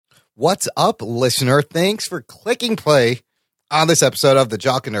What's up, listener? Thanks for clicking play on this episode of the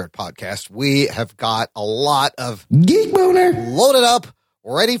Jock and Nerd podcast. We have got a lot of geek boner loaded up,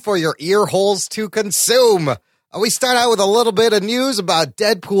 ready for your ear holes to consume. We start out with a little bit of news about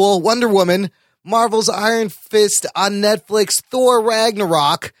Deadpool, Wonder Woman, Marvel's Iron Fist on Netflix, Thor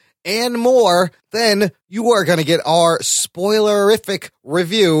Ragnarok, and more. Then you are going to get our spoilerific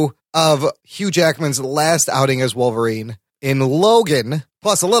review of Hugh Jackman's last outing as Wolverine in Logan,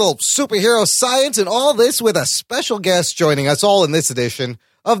 plus a little superhero science, and all this with a special guest joining us all in this edition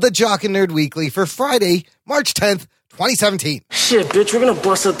of the Jock and Nerd Weekly for Friday, March 10th, 2017. Shit, bitch, we're gonna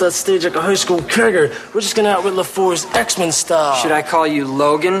bust up that stage like a high school kegger. We're just gonna outwit LaFour's X-Men style. Should I call you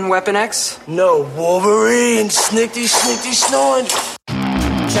Logan, Weapon X? No, Wolverine, snickety, snoring.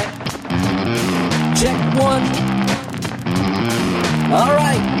 Check. Check one. All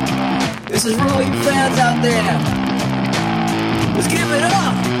right. This is ruling fans out there. Let's give it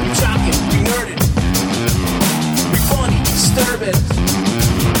up. We jockin', we nerdin'. We funny, disturbing.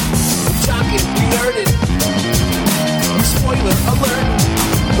 We jockin', we nerdin'. We spoiler alert.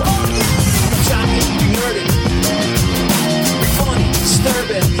 Oh yeah! We jockin', we nerdin'. We funny,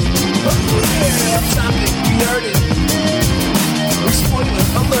 disturbing. Oh yeah! We jockin', we nerdin'. We spoiler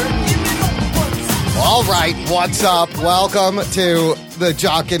alert. All right, what's up? Welcome to the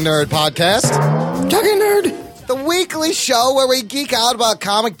Jock and Nerd podcast. Jock and Nerd, the weekly show where we geek out about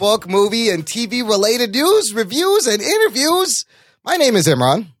comic book, movie, and TV-related news, reviews, and interviews. My name is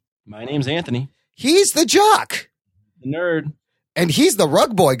Imran. My name's Anthony. He's the Jock. The Nerd. And he's the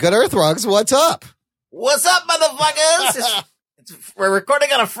Rug Boy. Good Earth Rugs, what's up? What's up, motherfuckers? We're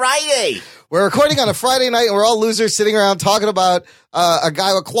recording on a Friday. We're recording on a Friday night, and we're all losers sitting around talking about a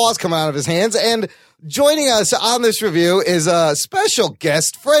guy with claws coming out of his hands. And joining us on this review is a special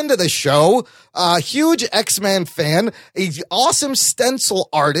guest, friend of the show, a huge X-Men fan, an awesome stencil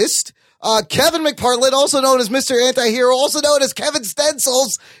artist, Kevin McPartland, also known as Mr. Antihero, also known as Kevin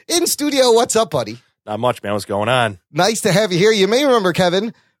Stencils, in studio. What's up, buddy? Not much, man. What's going on? Nice to have you here. You may remember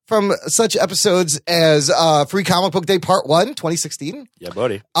Kevin from such episodes as Free Comic Book Day Part 1, 2016. Yeah,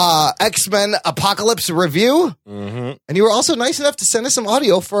 buddy. X-Men Apocalypse Review. Mm-hmm. And you were also nice enough to send us some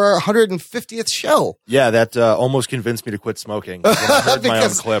audio for our 150th show. Yeah, that almost convinced me to quit smoking. When I heard my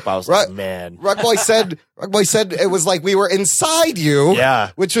own clip, I was like, man. Rugboy said it was like we were inside you.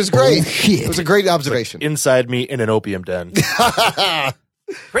 Yeah. Which was great. It was a great observation. Like inside me in an opium den.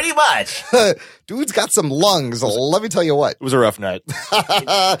 Pretty much. Dude's got some lungs. Let me tell you what. It was a rough night.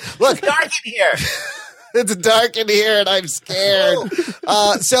 Look, it's dark in here. It's dark in here, and I'm scared.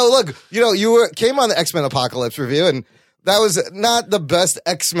 So, look, you came on the X-Men Apocalypse review, and that was not the best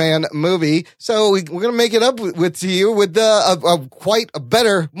X-Men movie. So we're going to make it up with you with quite a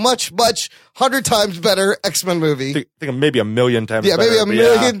better, much 100 times better X-Men movie. I think maybe a million times better. Yeah, maybe a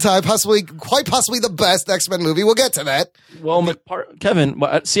million times, quite possibly the best X-Men movie. We'll get to that. Well, Kevin,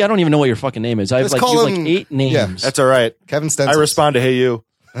 see, I don't even know what your fucking name is. I have like 8 names. Yeah, that's all right. Kevin Stencils. I respond to hey you.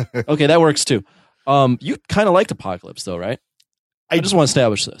 Okay, that works too. You kind of liked Apocalypse though, right? I just want to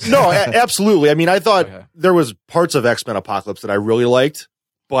establish this. No, absolutely. I mean, I thought there was parts of X-Men Apocalypse that I really liked,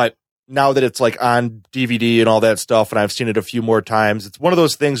 but now that it's like on DVD and all that stuff, and I've seen it a few more times, it's one of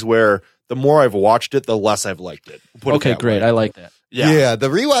those things where the more I've watched it, the less I've liked it. Okay, great. I like that. Yeah, the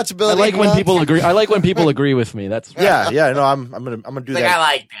rewatchability. I like when people agree. I like when people agree with me. That's yeah. No, I'm gonna do that. I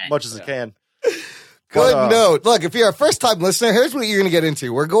like that as much as I can. Good note. Look, if you're a first time listener, here's what you're going to get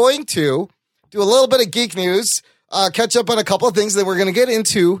into. We're going to do a little bit of geek news, catch up on a couple of things, then we're going to get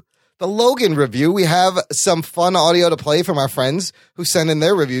into the Logan review. We have some fun audio to play from our friends who send in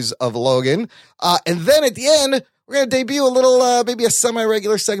their reviews of Logan. And then at the end, we're going to debut a little, maybe a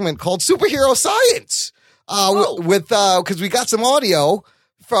semi-regular segment called Superhero Science. Because we got some audio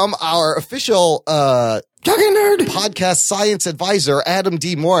from our official Jock and Nerd podcast science advisor, Adam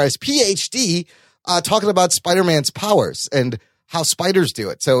D. Morris, PhD, talking about Spider-Man's powers and how spiders do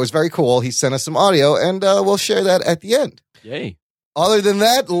it. So it was very cool. He sent us some audio, and we'll share that at the end. Yay. Other than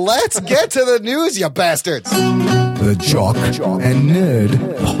that, let's get to the news, you bastards. The Jock and Nerd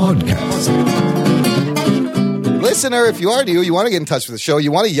Podcast. Listener, if you are new, you want to get in touch with the show,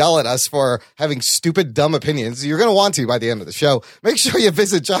 you want to yell at us for having stupid, dumb opinions, you're going to want to by the end of the show. Make sure you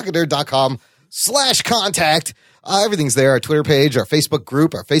visit jockandnerd.com/contact. Everything's there, our Twitter page, our Facebook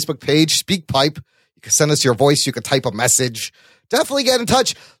group, our Facebook page, SpeakPipe. You can send us your voice. You can type a message. Definitely get in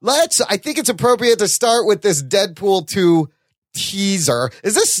touch. I think it's appropriate to start with this Deadpool 2 teaser.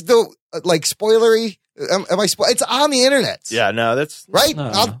 Is this the, spoilery? Am I? It's on the internet. Yeah, no, that's right.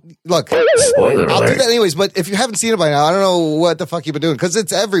 Look, I'll do that anyways. But if you haven't seen it by now, I don't know what the fuck you've been doing because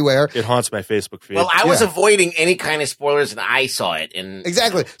it's everywhere. It haunts my Facebook feed. Well, I was avoiding any kind of spoilers, and I saw it. And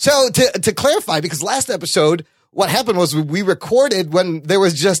exactly. So to clarify, because last episode, what happened was we recorded when there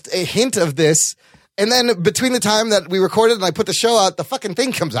was just a hint of this, and then between the time that we recorded and I put the show out, the fucking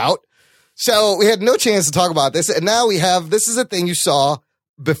thing comes out. So we had no chance to talk about this, and now we have. This is a thing you saw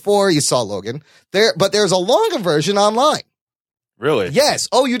before you saw Logan. But there's a longer version online. Really? Yes.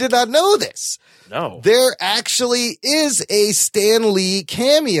 Oh, you did not know this. No. There actually is a Stan Lee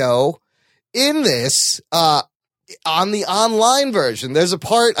cameo in this on the online version. There's a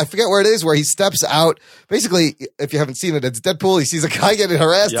part, I forget where it is, where he steps out. Basically, if you haven't seen it, it's Deadpool. He sees a guy getting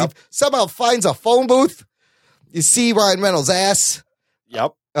harassed. Yep. He somehow finds a phone booth. You see Ryan Reynolds' ass.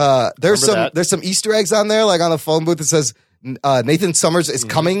 Yep. There's some Easter eggs on there, like on the phone booth. It says Nathan Summers is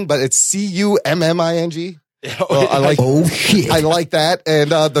coming, but it's CUMMING. I like. Oh shit! I like that.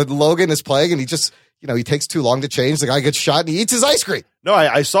 And the Logan is playing, and he just, he takes too long to change. The guy gets shot, and he eats his ice cream. No,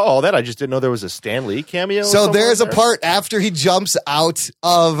 I saw all that. I just didn't know there was a Stan Lee cameo. So there's a part after he jumps out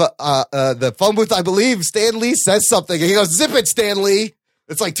of the phone booth. I believe Stan Lee says something, and he goes, "Zip it, Stan Lee."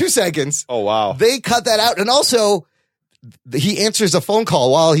 It's like 2 seconds. Oh wow! They cut that out, and also he answers a phone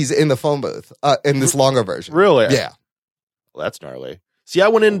call while he's in the phone booth in this longer version. Really? Yeah. Well, that's gnarly. See,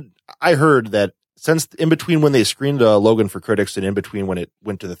 I heard that since in between when they screened Logan for critics and in between when it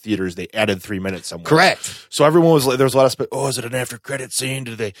went to the theaters, they added 3 minutes somewhere. Correct. So everyone was like, there was a lot of, is it an after credit scene?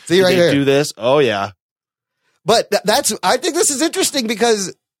 Did they do this? Oh yeah. But I think this is interesting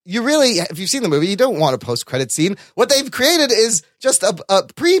because you really, if you've seen the movie, you don't want a post-credit scene. What they've created is just a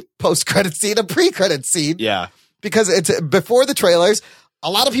pre-post-credit scene, a pre-credit scene. Yeah. Because it's before the trailers. A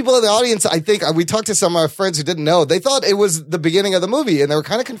lot of people in the audience, I think, we talked to some of our friends who didn't know. They thought it was the beginning of the movie, and they were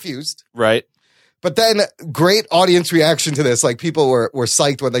kind of confused. Right. But then, great audience reaction to this. Like, people were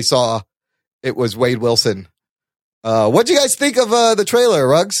psyched when they saw it was Wade Wilson. What'd you guys think of the trailer,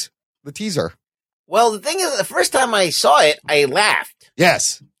 Ruggs? The teaser? Well, the thing is, the first time I saw it, I laughed.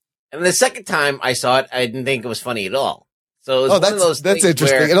 Yes. And the second time I saw it, I didn't think it was funny at all. So it was one of those that's things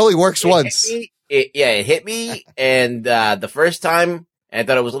interesting. where It only works once. It hit me. And the first time, I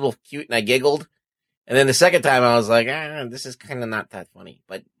thought it was a little cute and I giggled. And then the second time I was like, this is kind of not that funny.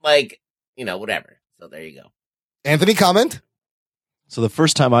 But whatever. So there you go. Anthony, comment? So the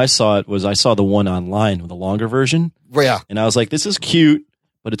first time I saw it was I saw the one online, the longer version. Yeah. And I was like, this is cute,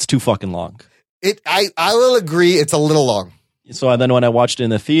 but it's too fucking long. I will agree it's a little long. So then when I watched it in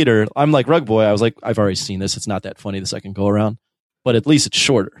the theater, I'm like Rug Boy. I was like, I've already seen this. It's not that funny the second go around, but at least it's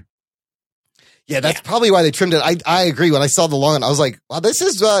shorter. Yeah, that's probably why they trimmed it. I agree. When I saw the long one, I was like, wow, this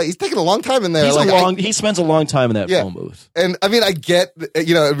is, he's taking a long time in there. He spends a long time in that phone booth. And I mean, I get,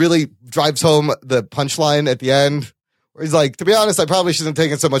 it really drives home the punchline at the end where he's like, to be honest, I probably shouldn't have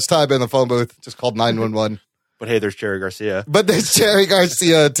taken so much time in the phone booth. Just called 911. But hey, there's Cherry Garcia.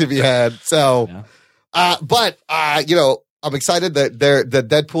 To be had. So, I'm excited that the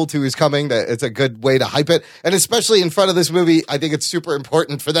Deadpool 2 is coming. That it's a good way to hype it. And especially in front of this movie, I think it's super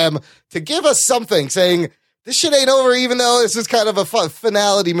important for them to give us something saying this shit ain't over, even though this is kind of a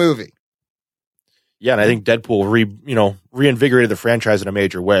finality movie. Yeah. And I think Deadpool reinvigorated the franchise in a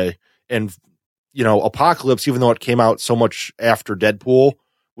major way. And, Apocalypse, even though it came out so much after Deadpool,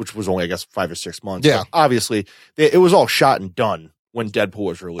 which was only, I guess, 5 or 6 months. Yeah. Obviously, it was all shot and done when Deadpool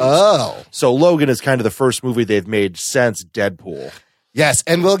was released. Oh. So Logan is kind of the first movie they've made since Deadpool. Yes,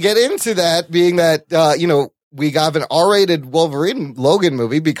 and we'll get into that, being that, we got an R-rated Wolverine Logan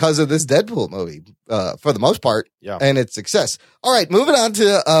movie because of this Deadpool movie, for the most part, and its success. All right, moving on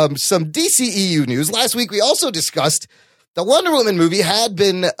to some DCEU news. Last week, we also discussed the Wonder Woman movie had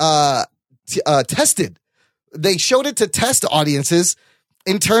been tested. They showed it to test audiences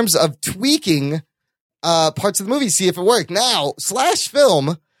in terms of tweaking parts of the movie, see if it worked. Now, Slash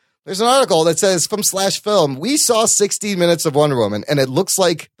Film, there's an article that says, from Slash Film, we saw 16 minutes of Wonder Woman, and it looks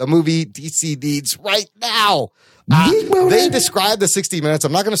like the movie DC needs right now. They described the 60 minutes.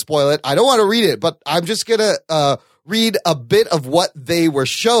 I'm not going to spoil it. I don't want to read it, but I'm just going to read a bit of what they were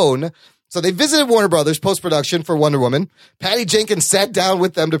shown. So they visited Warner Brothers post-production for Wonder Woman. Patty Jenkins sat down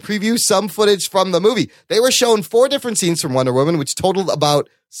with them to preview some footage from the movie. They were shown 4 different scenes from Wonder Woman, which totaled about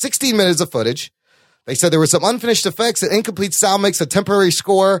 16 minutes of footage. They said there were some unfinished effects, an incomplete sound mix, a temporary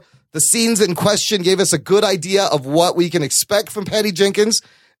score. The scenes in question gave us a good idea of what we can expect from Patty Jenkins,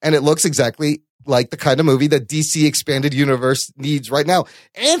 and it looks exactly like the kind of movie that DC Expanded Universe needs right now.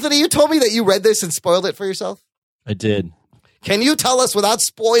 Anthony, you told me that you read this and spoiled it for yourself? I did. Can you tell us, without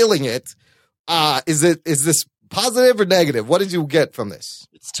spoiling it, is this positive or negative? What did you get from this?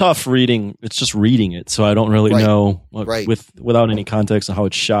 It's tough reading. It's just reading it, so I don't really know without any context on how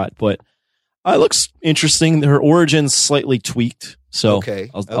it's shot. But it looks interesting. Her origin's slightly tweaked, so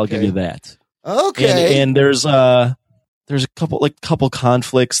I'll give you that. Okay. And there's a couple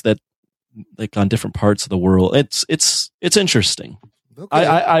conflicts that like on different parts of the world. It's interesting. Okay.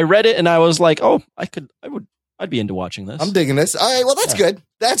 I read it and I was like, oh, I'd be into watching this. I'm digging this. All right, well, that's good.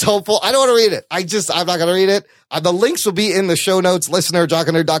 That's hopeful. I don't want to read it. I'm not going to read it. The links will be in the show notes,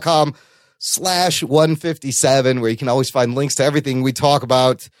 listener.jockandnerd.com/157, where you can always find links to everything we talk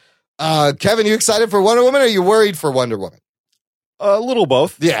about. Kevin, you excited for Wonder Woman or are you worried for Wonder Woman? A little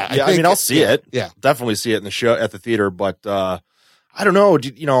both. Yeah. I mean, I'll see it. Yeah. Definitely see it in the show at the theater, but I don't know.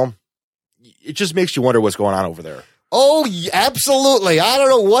 It just makes you wonder what's going on over there. Oh, absolutely. I don't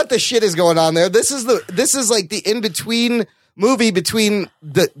know what the shit is going on there. This is like the in-between movie between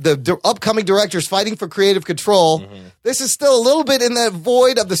the upcoming directors fighting for creative control. Mm-hmm. This is still a little bit in that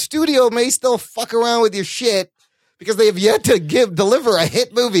void of the studio may still fuck around with your shit because they have yet to deliver a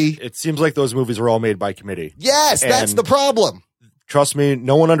hit movie. It seems like those movies were all made by committee. Yes, that's the problem. Trust me,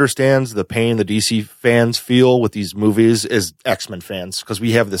 no one understands the pain the DC fans feel with these movies as X-Men fans because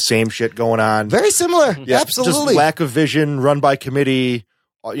we have the same shit going on. Very similar. Yeah, absolutely. Just lack of vision, run by committee,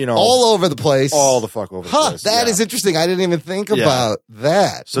 all over the place. All the fuck over the place. That is interesting. I didn't even think about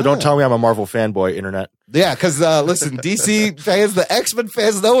that. So don't tell me I'm a Marvel fanboy, internet. Yeah, because listen, DC fans, the X-Men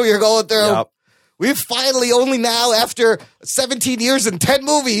fans know what you're going through. Yep. We've finally only now, after 17 years and 10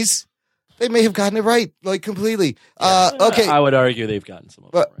 movies, they may have gotten it right, like completely. Okay, I would argue they've gotten some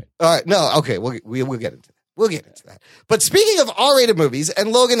of it right. All right, no, okay, we'll get into that. We'll get into that. But speaking of R-rated movies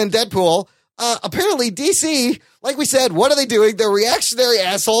and Logan and Deadpool, apparently DC, like we said, what are they doing? They're reactionary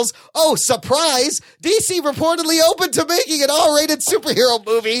assholes. Oh, surprise! DC reportedly open to making an R-rated superhero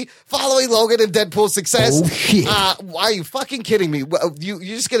movie following Logan and Deadpool's success. Oh shit! Are you fucking kidding me?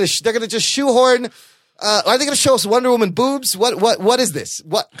 They're gonna just shoehorn? Are they gonna show us Wonder Woman boobs? What is this?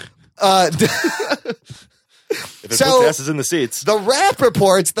 What? If it puts asses in the seats. The Wrap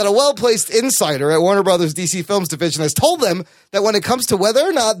reports that a well-placed insider at Warner Brothers DC Films division has told them that when it comes to whether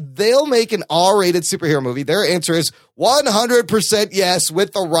or not they'll make an R-rated superhero movie, their answer is 100% yes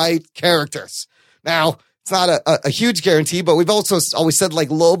with the right characters. Now, it's not a huge guarantee, but we've also always said like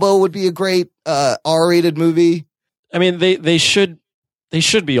Lobo would be a great R-rated movie. I mean, they should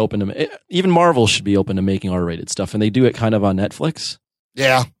be open to even Marvel should be open to making R-rated stuff, and they do it kind of on Netflix.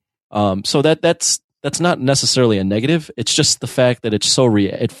 Yeah. So that's not necessarily a negative. It's just the fact that it's so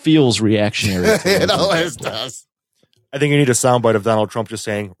it feels reactionary. It always does. I think you need a soundbite of Donald Trump just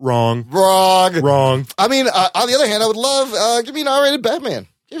saying wrong. I mean, on the other hand, I would love give me an R-rated Batman.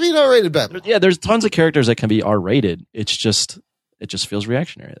 Give me an R-rated Batman. Yeah, there's tons of characters that can be R-rated. It just feels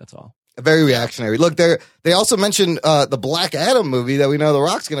reactionary. That's all. Very reactionary. Look, they also mentioned the Black Adam movie that we know The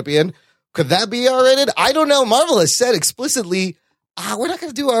Rock's going to be in. Could that be R-rated? I don't know. Marvel has said explicitly, we're not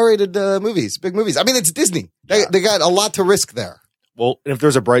going to do R-rated movies, big movies. I mean, it's Disney. They got a lot to risk there. Well, if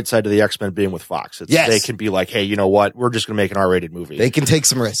there's a bright side to the X-Men being with Fox, they can be like, hey, you know what? We're just going to make an R-rated movie. They can take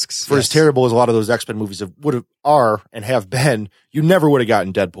some risks. For as terrible as a lot of those X-Men movies are and have been, you never would have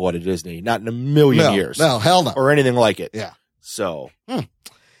gotten Deadpool out of Disney. Not in a million years. No, hell no. Or anything like it. Yeah. So.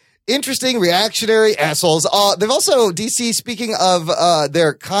 Interesting, reactionary assholes. They've also, DC, speaking of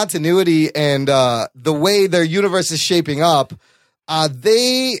their continuity and the way their universe is shaping up,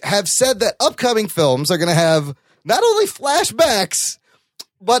 they have said that upcoming films are going to have not only flashbacks,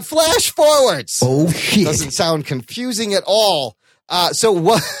 but flash forwards. Oh, shit. Doesn't sound confusing at all.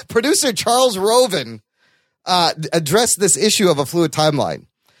 So producer Charles Roven addressed this issue of a fluid timeline.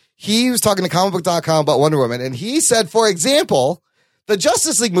 He was talking to comicbook.com about Wonder Woman, and he said, for example, the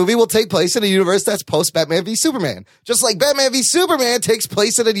Justice League movie will take place in a universe that's post-Batman v Superman, just like Batman v Superman takes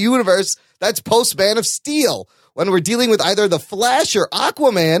place in a universe that's post-Man of Steel. When we're dealing with either the Flash or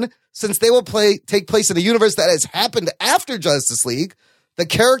Aquaman, since they will take place in a universe that has happened after Justice League, the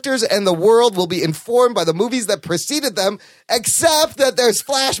characters and the world will be informed by the movies that preceded them, except that there's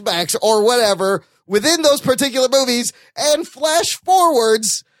flashbacks or whatever within those particular movies and flash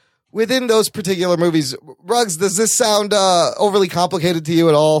forwards within those particular movies. Ruggs, does this sound overly complicated to you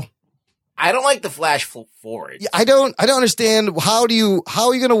at all? I don't like the flash forward. Yeah, I don't understand. How are you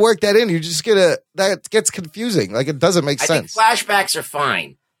going to work that in? You're just that gets confusing. Like, it doesn't make sense. I think flashbacks are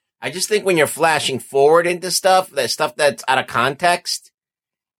fine. I just think when you're flashing forward into stuff that's out of context,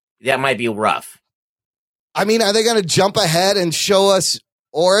 that might be rough. I mean, are they going to jump ahead and show us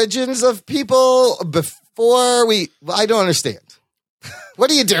origins of people before I don't understand.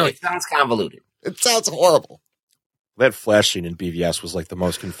 What are you doing? It sounds convoluted. It sounds horrible. That flash scene in BVS was like the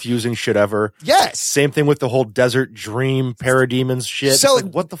most confusing shit ever. Yes. Same thing with the whole desert dream parademons shit. So like,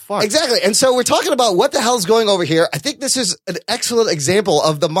 what the fuck? Exactly. And so we're talking about what the hell's going over here. I think this is an excellent example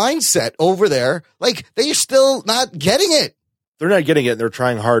of the mindset over there. Like, they're still not getting it. They're not getting it, and they're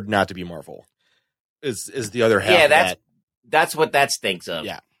trying hard not to be Marvel. Is the other half? Yeah, that's what that stinks of.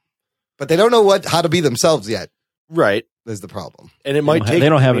 Yeah, but they don't know how to be themselves yet. Right, is the problem, and it might take. They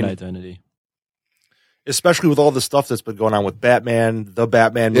don't have an identity, especially with all the stuff that's been going on with Batman, the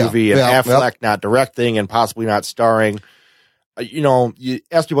Batman movie, and Affleck not directing and possibly not starring. You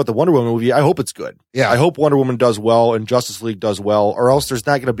asked me about the Wonder Woman movie. I hope it's good. Yeah. I hope Wonder Woman does well and Justice League does well, or else there's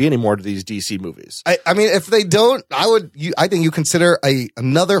not going to be any more of these DC movies. I mean, if they don't, I think you consider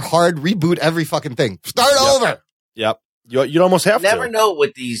another hard reboot every fucking thing. Start over. Yep. You almost have to. You never know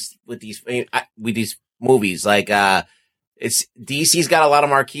with these movies. Like, it's DC's got a lot of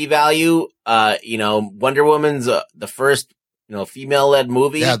marquee value. Wonder Woman's the first, female-led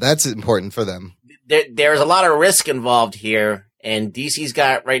movie. Yeah, that's important for them. There's a lot of risk involved here, and DC's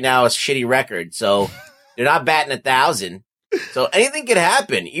got right now a shitty record, so they're not batting 1,000. So anything could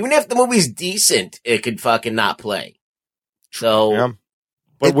happen. Even if the movie's decent, it could fucking not play. So, yeah.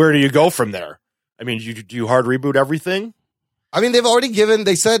 But where do you go from there? I mean, do you hard reboot everything? I mean, they've already didn't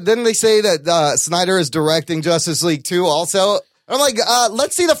they say that Snyder is directing Justice League 2 also? I'm like,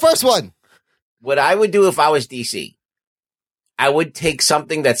 let's see the first one. What I would do if I was DC, I would take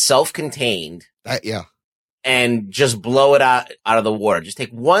something that's self-contained. And just blow it out of the water. Just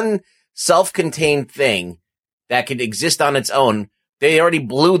take one self-contained thing that could exist on its own. They already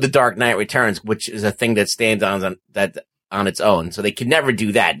blew The Dark Knight Returns, which is a thing that stands on its own. So they could never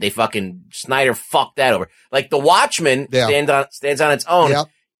do that. Snyder fucked that over. Like The Watchmen stands on its own. Yeah.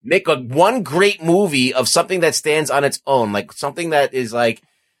 Make one great movie of something that stands on its own. Like something that is like,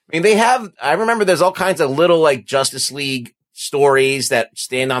 I remember there's all kinds of little like Justice League stories that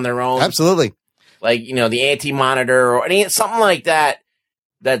stand on their own. Absolutely. Like, the Anti-Monitor or something like that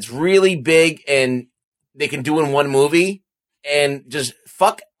that's really big and they can do in one movie and just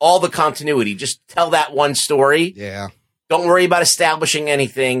fuck all the continuity. Just tell that one story. Yeah. Don't worry about establishing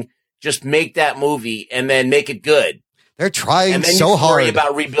anything. Just make that movie and then make it good. They're trying and then so hard. Worry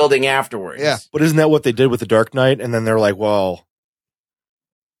about rebuilding afterwards. Yeah. But isn't that what they did with The Dark Knight? And then they're like, well,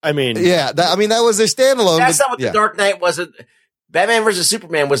 I mean. Yeah. That was their standalone. That's not what The Dark Knight was. Batman versus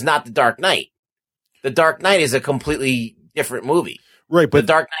Superman was not The Dark Knight. The Dark Knight is a completely different movie. Right, but The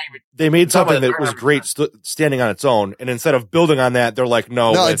Dark Knight, they made something that was great standing on its own, and instead of building on that, they're like,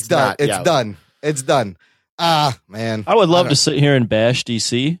 no, it's done. It's done. It's done. Man. I would love to sit here and bash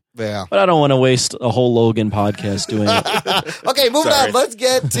DC. Yeah. But I don't want to waste a whole Logan podcast doing it. Okay, moving on. Let's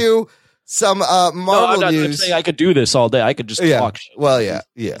get to some Marvel news. I'm saying I could do this all day. I could just talk shit. Well, yeah.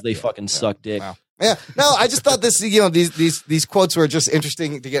 They fucking suck dick. Wow. Yeah, no, I just thought this, these quotes were just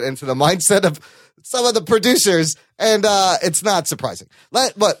interesting to get into the mindset of some of the producers, and it's not surprising.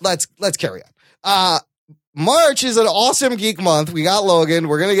 But let's carry on. March is an awesome geek month. We got Logan.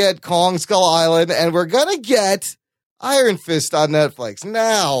 We're gonna get Kong Skull Island, and we're gonna get Iron Fist on Netflix.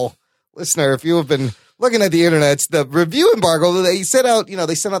 Now, listener, if you have been looking at the internet, the review embargo, they sent out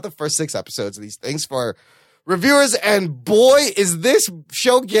the first 6 episodes of these things for reviewers, and boy, is this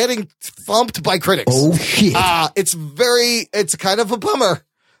show getting thumped by critics. Oh, shit. It's kind of a bummer.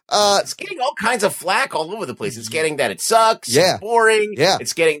 It's getting all kinds of flack all over the place. It's getting that it sucks. Yeah. It's boring. Yeah.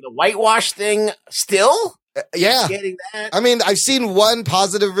 It's getting the whitewash thing still. Yeah. It's getting that. I mean, I've seen one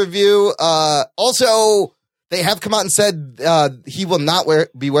positive review. Also, they have come out and said he will not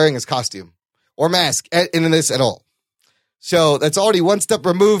be wearing his costume or mask in this at all. So that's already one step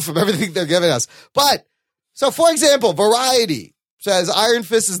removed from everything they're giving us. But so, for example, Variety says Iron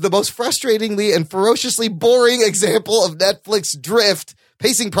Fist is the most frustratingly and ferociously boring example of Netflix drift,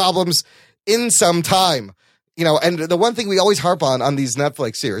 pacing problems in some time. And the one thing we always harp on these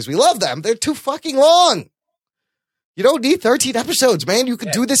Netflix series, we love them. They're too fucking long. You don't need 13 episodes, man. You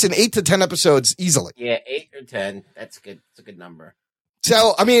could do this in 8 to 10 episodes easily. Yeah, 8 or 10. That's good. It's a good number.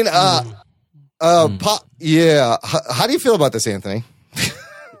 So, I mean, how do you feel about this, Anthony?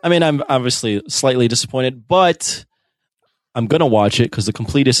 I mean, I'm obviously slightly disappointed, but I'm going to watch it because the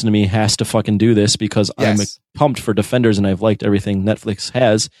completist in me has to fucking do this because I'm pumped for Defenders and I've liked everything Netflix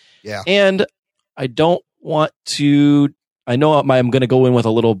has. Yeah. And I don't want to, I know I'm going to go in with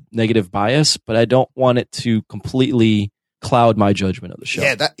a little negative bias, but I don't want it to completely cloud my judgment of the show.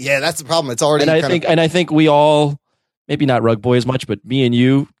 Yeah, that's the problem. It's already and I think we all, maybe not Rug Boy as much, but me and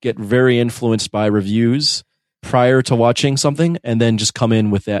you get very influenced by reviews prior to watching something and then just come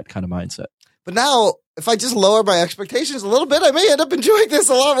in with that kind of mindset. But now if I just lower my expectations a little bit, I may end up enjoying this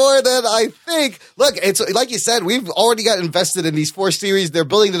a lot more than I think. Look, it's like you said, we've already got invested in these 4 series. They're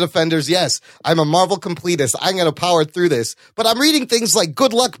building the Defenders. Yes, I'm a Marvel completist. I'm going to power through this. But I'm reading things like,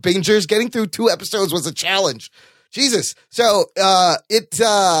 good luck, bingers. Getting through 2 episodes was a challenge. Jesus. So,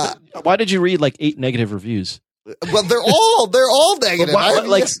 why did you read like 8 negative reviews? Well, they're all negative.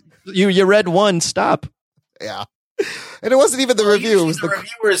 Like you read one, stop. Yeah. And it wasn't even the review. It was the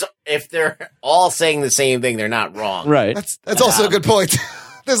reviewers. If they're all saying the same thing, they're not wrong. Right. That's also a good point.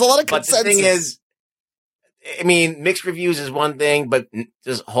 There's a lot of consensus. But the thing is, I mean, mixed reviews is one thing, but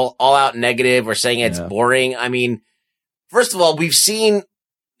just all out negative or saying it's boring. I mean, first of all, we've seen,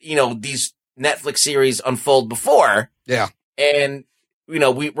 these Netflix series unfold before. Yeah. And,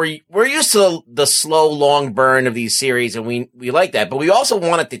 we're used to the slow, long burn of these series, and we like that, but we also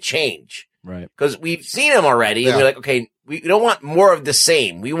want it to change. Right. Because we've seen them already. And we're like, okay, we don't want more of the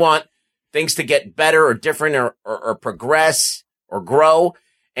same. We want things to get better or different or progress or grow.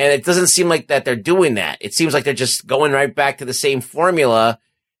 And it doesn't seem like that they're doing that. It seems like they're just going right back to the same formula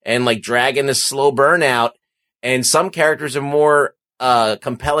and like dragging this slow burnout. And some characters are more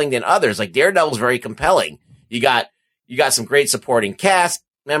compelling than others. Like Daredevil's very compelling. You got some great supporting cast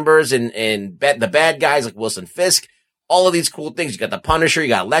members and the bad guys like Wilson Fisk. All of these cool things. You got the Punisher. You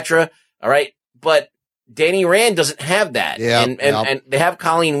got Elektra. All right. But Danny Rand doesn't have that. Yeah, and they have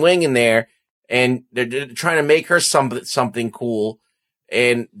Colleen Wing in there and they're trying to make her something cool.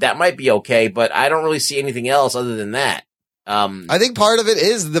 And that might be okay, but I don't really see anything else other than that. I think part of it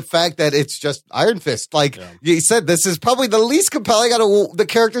is the fact that it's just Iron Fist. Like you said, this is probably the least compelling out of the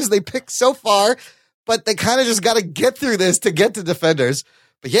characters they picked so far, but they kind of just got to get through this to get to Defenders.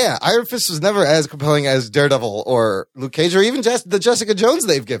 But yeah, Iron Fist was never as compelling as Daredevil or Luke Cage or even just the Jessica Jones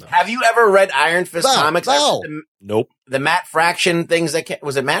they've given. Have you ever read Iron Fist comics? No. Nope. The Matt Fraction things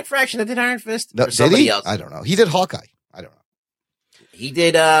was it Matt Fraction that did Iron Fist? No, or somebody else? I don't know. He did Hawkeye. I don't know. He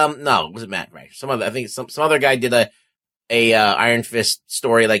did no, it wasn't Matt Fraction. I think some other guy did a Iron Fist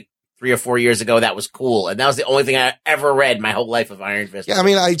story like 3 or 4 years ago. That was cool. And that was the only thing I ever read my whole life of Iron Fist. Yeah, I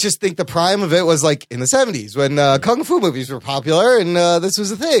mean, I just think the prime of it was like in the 70s when Kung Fu movies were popular and this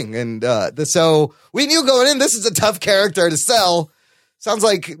was a thing. And so we knew going in, this is a tough character to sell. Sounds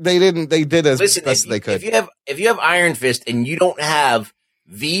like they did as best as they could. If you have Iron Fist and you don't have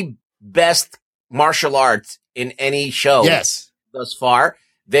the best martial arts in any show thus far,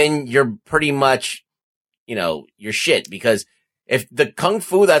 then you're pretty much, you're shit. Because if the Kung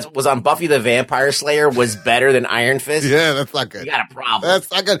Fu that was on Buffy the Vampire Slayer was better than Iron Fist, that's not good. You got a problem.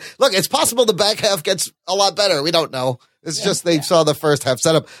 That's not good. Look, it's possible the back half gets a lot better. We don't know. It's just they saw the first half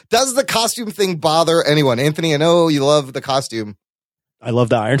setup. Does the costume thing bother anyone? Anthony, I know you love the costume. I love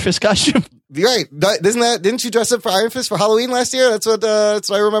the Iron Fist costume. You're right. Didn't you dress up for Iron Fist for Halloween last year? That's what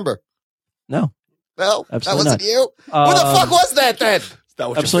I remember. No. Well, absolutely that wasn't not. You. Who the fuck was that then? Is that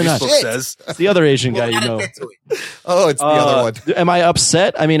what absolutely your Facebook not. says? It's the other Asian guy, Oh, it's the other one. Am I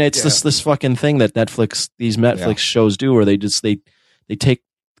upset? I mean, it's this fucking thing that these Netflix shows do where they take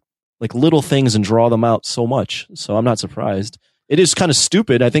like little things and draw them out so much. So I'm not surprised. It is kind of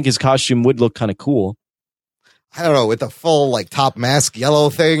stupid. I think his costume would look kind of cool. I don't know, with the full like top mask yellow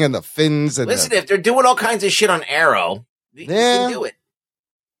thing and the fins. And listen, if they're doing all kinds of shit on Arrow, you can do it.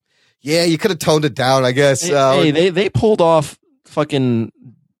 Yeah, you could have toned it down, I guess. They pulled off fucking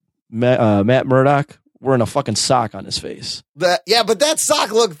Matt Murdock wearing a fucking sock on his face. But that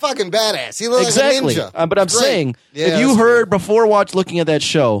sock looked fucking badass. He looked exactly. like a ninja. But I'm saying, if you heard before looking at that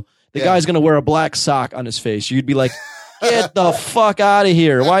show, the guy's going to wear a black sock on his face, you'd be like, get the fuck out of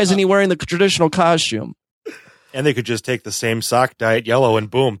here. Why isn't he wearing the traditional costume? And they could just take the same sock, dye it yellow, and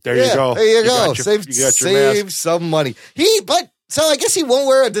boom, there you go. There you go. Save some money. So I guess he won't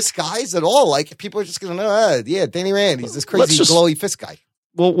wear a disguise at all. Like people are just going to know, Danny Rand, he's this crazy glowy fist guy.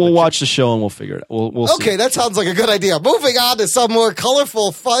 We'll watch the show and we'll figure it out. We'll okay, see. That sounds like a good idea. Moving on to some more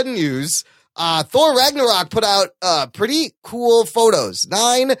colorful, fun news. Thor Ragnarok put out pretty cool photos.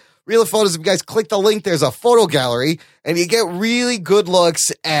 9 real photos. If you guys click the link, there's a photo gallery, and you get really good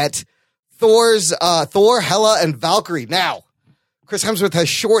looks at Thor, Hela, and Valkyrie. Now, Chris Hemsworth has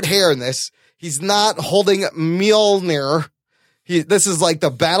short hair in this. He's not holding Mjolnir. This is like the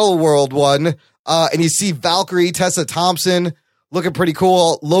Battle World one. And you see Valkyrie, Tessa Thompson looking pretty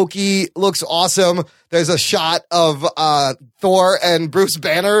cool. Loki looks awesome. There's a shot of Thor and Bruce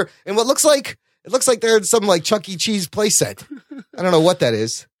Banner in what looks like they're in some like Chuck E. Cheese playset. I don't know what that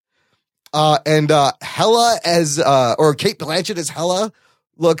is. And Hela or Kate Blanchett as Hela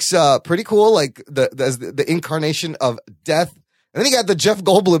looks pretty cool, like the incarnation of death. And then you got the Jeff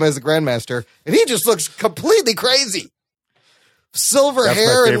Goldblum as the Grandmaster, and he just looks completely crazy. silver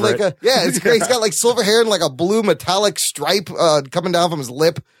hair and like it's great. He's got like silver hair and like a blue metallic stripe coming down from his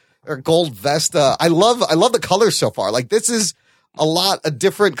lip, or gold vest. I love the colors so far. Like this is a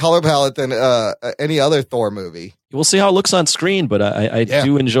different color palette than any other Thor movie. We'll see how it looks on screen, but I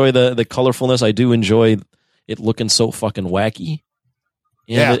do enjoy the colorfulness. I do enjoy it looking so fucking wacky.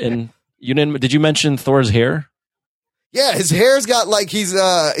 And you didn't? Did you mention Thor's hair? Yeah, his hair's got like he's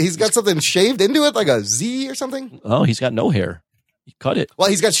got something shaved into it, like a Z or something. Oh, he's got no hair. He cut it. Well,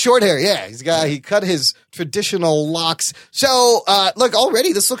 he's got short hair. Yeah, he cut his traditional locks. So, look,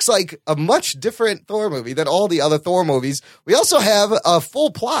 already this looks like a much different Thor movie than all the other Thor movies. We also have a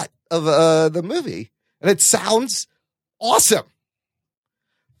full plot of the movie, and it sounds awesome.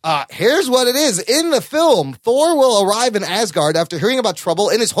 Here's what it is. In the film, Thor will arrive in Asgard after hearing about trouble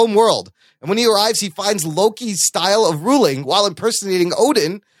in his home world. And when he arrives, he finds Loki's style of ruling while impersonating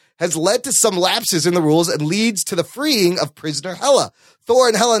Odin has led to some lapses in the rules and leads to the freeing of prisoner Hela. Thor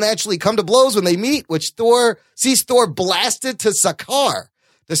and Hela naturally come to blows when they meet, which sees Thor blasted to Sakaar,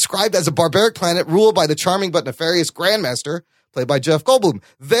 described as a barbaric planet ruled by the charming but nefarious Grandmaster, played by Jeff Goldblum.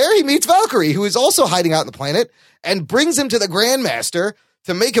 There he meets Valkyrie, who is also hiding out on the planet, and brings him to the Grandmaster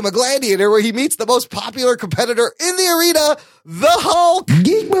to make him a gladiator, where he meets the most popular competitor in the arena, the Hulk,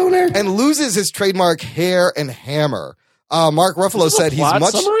 Geek Boner, and loses his trademark hair and hammer. Mark Ruffalo said he's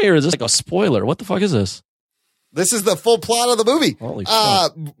much summary, or is this like a spoiler? What the fuck is this? This is the full plot of the movie. Holy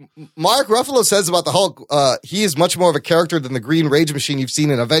fuck. Mark Ruffalo says about the Hulk, he is much more of a character than the Green Rage Machine you've seen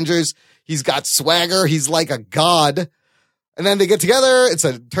in Avengers. He's got swagger. He's like a god. And then they get together.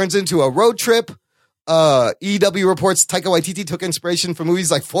 Turns into a road trip. EW reports Taika Waititi took inspiration from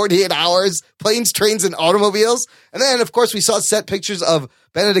movies like 48 Hours, Planes, Trains, and Automobiles. And then, of course, we saw set pictures of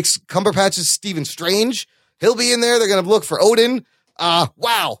Benedict Cumberbatch's Stephen Strange. He'll be in there. They're going to look for Odin.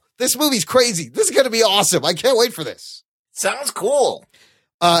 Wow. This movie's crazy. This is going to be awesome. I can't wait for this. Sounds cool.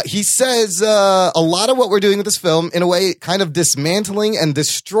 He says a lot of what we're doing with this film, in a way, kind of dismantling and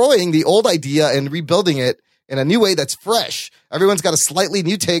destroying the old idea and rebuilding it in a new way that's fresh. Everyone's got a slightly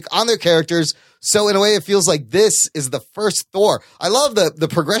new take on their characters. So in a way, it feels like this is the first Thor. I love the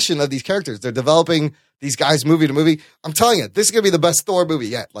progression of these characters. They're developing these guys movie to movie. I'm telling you, this is going to be the best Thor movie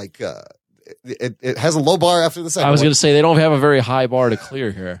yet. Like, it has a low bar after the second one. I was going to say, they don't have a very high bar to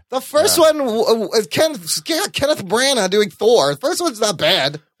clear here. The first one, Kenneth Branagh doing Thor. The first one's not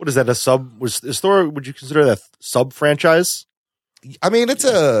bad. What is that, is Thor, would you consider that sub-franchise? I mean, it's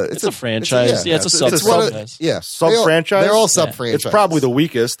a franchise. It's a sub-franchise. Sub-franchise? They're all sub-franchise. It's probably the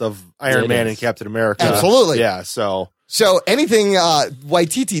weakest of Iron Man and Captain America. Absolutely. Yeah, so anything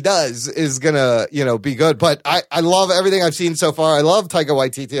Waititi does is gonna, be good. But I love everything I've seen so far. I love Taika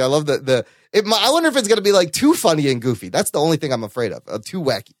Waititi. I love I wonder if it's gonna be like too funny and goofy. That's the only thing I'm afraid of. Too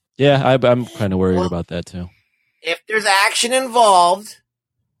wacky. Yeah, I'm kind of worried about that too. If there's action involved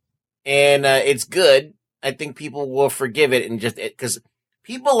and it's good, I think people will forgive it, and just because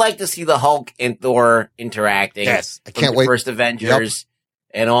people like to see the Hulk and Thor interacting. Yes, I can't wait. First Avengers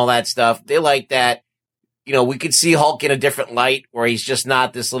and all that stuff. They like that. We could see Hulk in a different light, where he's just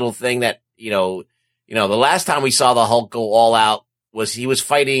not this little thing that the last time we saw the Hulk go all out was he was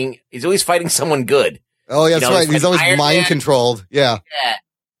fighting. He's always fighting someone good. Oh, yeah, that's right. He's always mind controlled. Yeah. Yeah.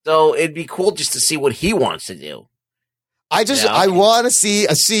 So it'd be cool just to see what he wants to do. I want to see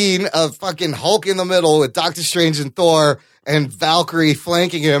a scene of fucking Hulk in the middle with Doctor Strange and Thor and Valkyrie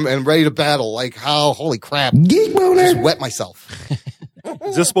flanking him and ready to battle. Like, holy crap. Geek boner. Just wet myself.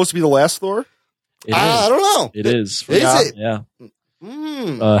 Is this supposed to be the last Thor? I don't know. It is. Is it? Yeah.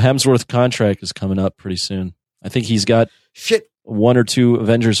 Hemsworth contract is coming up pretty soon. I think he's got one or two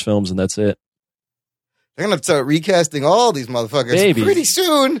Avengers films, and that's it. They're going to start recasting all these motherfuckers pretty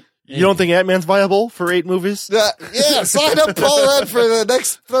soon. You don't think Ant-Man's viable for 8 movies? Yeah, sign up Paul Rudd for the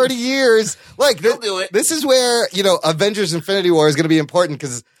next 30 years. Like, He'll do it. This is where, Avengers Infinity War is going to be important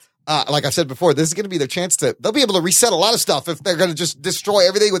because, like I've said before, this is going to be their chance they'll be able to reset a lot of stuff if they're going to just destroy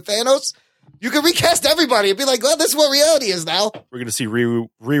everything with Thanos. You can recast everybody and be like, well, this is what reality is now. We're going to see Riri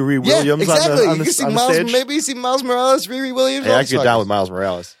Williams on the stage. Maybe you see Miles Morales, Riri Williams. Hey, I can get down with Miles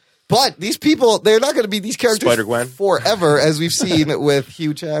Morales. But these people, they're not going to be these characters Spider-Gwen forever, as we've seen with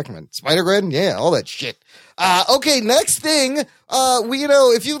Hugh Jackman. Spider-Gwen, yeah, all that shit. Okay, next thing,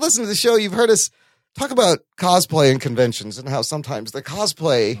 if you listen to the show, you've heard us talk about cosplay and conventions and how sometimes the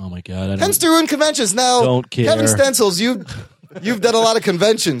cosplay tends to ruin conventions. Now, don't care. Kevin Stencils, you've done a lot of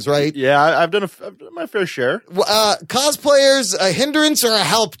conventions, right? Yeah, I've done my fair share. Cosplayers, a hindrance or a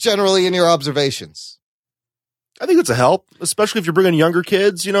help generally in your observations? I think it's a help, especially if you're bringing younger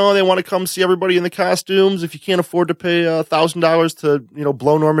kids. You know, they want to come see everybody in the costumes. If you can't afford to pay $1,000 to,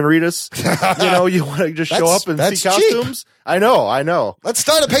 blow Norman Reedus, you want to just show up and see costumes. Cheap. I know. Let's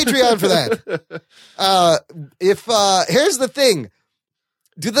start a Patreon for that. Here's the thing.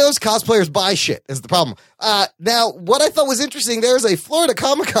 Do those cosplayers buy shit is the problem. Now, what I thought was interesting, there's a Florida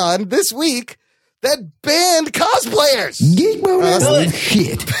Comic-Con this week that banned cosplayers.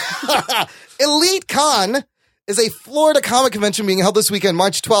 Shit. Elite Con is a Florida comic convention being held this weekend,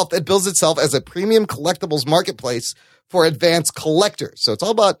 March 12th. It bills itself as a premium collectibles marketplace for advanced collectors. So it's all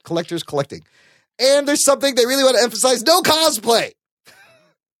about collectors collecting. And there's something they really want to emphasize, no cosplay.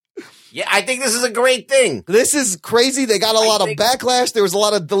 Yeah, I think this is a great thing. This is crazy. They got a lot of backlash. There was a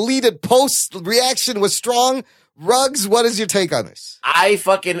lot of deleted posts. Reaction was strong. Ruggs, what is your take on this? I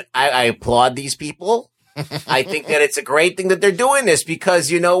applaud these people. I think that it's a great thing that they're doing this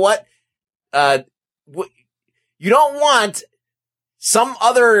because you know what? You don't want some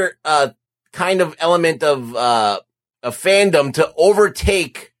other kind of element of fandom to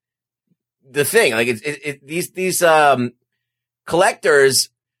overtake the thing. Like these collectors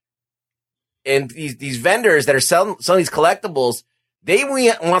and these vendors that are selling these collectibles, they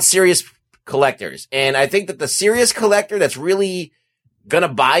want serious collectors. And I think that the serious collector that's really gonna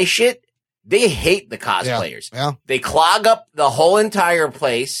buy shit, they hate the cosplayers. Yeah. They clog up the whole entire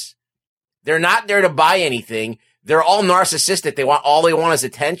place. They're not there to buy anything. They're all narcissistic. All they want is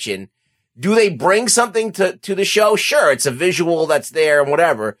attention. Do they bring something to the show? Sure, it's a visual that's there and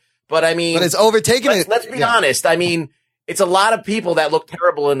whatever. But I mean, it's overtaken it. Let's be honest. I mean, it's a lot of people that look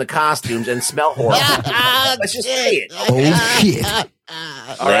terrible in the costumes and smell horrible. Let's just say it. Oh shit!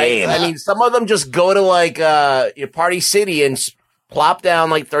 All right. I mean, some of them just go to like Party City and plop down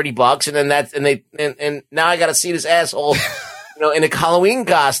like $30, and then and now I got to see this asshole, in a Halloween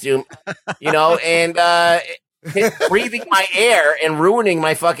costume, and breathing my air and ruining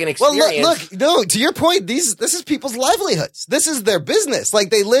my fucking experience. Well, look, no, to your point, this is people's livelihoods. This is their business. Like,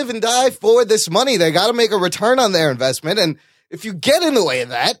 they live and die for this money. They got to make a return on their investment. And if you get in the way of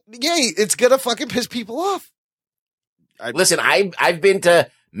that, it's going to fucking piss people off. Listen, I've been to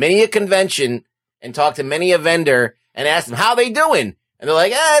many a convention and talked to many a vendor and asked them how they doing. And they're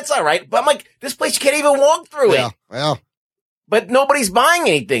like, it's all right. But I'm like, this place, you can't even walk through it. Yeah. But nobody's buying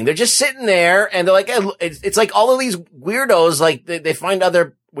anything. They're just sitting there and they're like, it's like all of these weirdos, like they find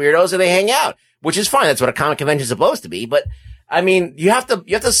other weirdos and they hang out, which is fine. That's what a comic convention is supposed to be. But I mean, you have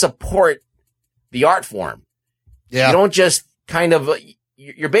to support the art form. Yeah. You don't just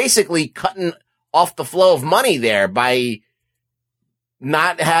you're basically cutting off the flow of money there by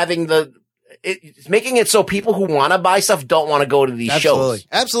not having it's making it so people who want to buy stuff don't want to go to these shows.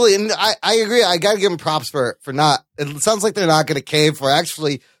 Absolutely. And I agree. I got to give them props for not, it sounds like they're not going to cave for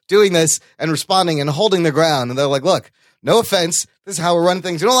actually doing this and responding and holding their ground. And they're like, look, no offense. This is how we run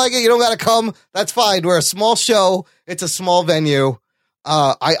things. You don't like it. You don't got to come. That's fine. We're a small show. It's a small venue.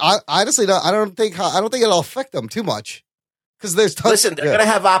 I honestly don't, I don't think it'll affect them too much. Cause there's listen, they're going to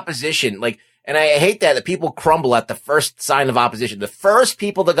have opposition. And I hate that people crumble at the first sign of opposition. The first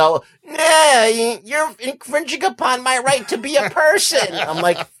people to go, nah, you're infringing upon my right to be a person. I'm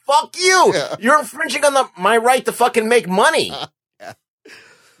like, fuck you. Yeah. You're infringing on my right to fucking make money.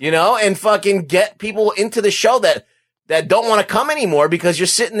 And fucking get people into the show that don't want to come anymore because you're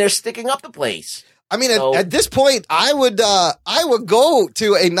sitting there sticking up the place. I mean, at this point, I would go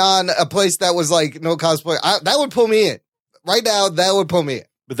to a place that was like no cosplay. That would pull me in. Right now, that would pull me in.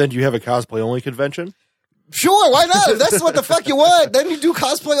 But then do you have a cosplay only convention? Sure, why not? If that's what the fuck you want, then you do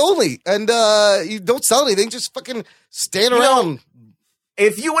cosplay only. And you don't sell anything, just fucking stand around.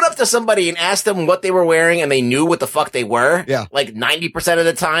 If you went up to somebody and asked them what they were wearing and they knew what the fuck they were, like 90% of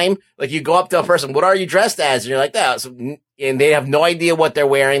the time, like you go up to a person, what are you dressed as? And you're like, that. And they have no idea what they're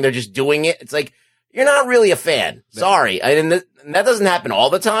wearing. They're just doing it. It's like, you're not really a fan. Sorry. And that doesn't happen all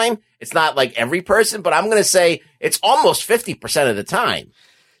the time. It's not like every person, but I'm going to say it's almost 50% of the time.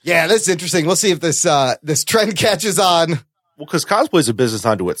 Yeah, that's interesting. We'll see if this trend catches on. Well, because cosplay is a business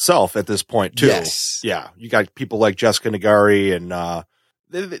unto itself at this point, too. Yes. Yeah. You got people like Jessica Nagari and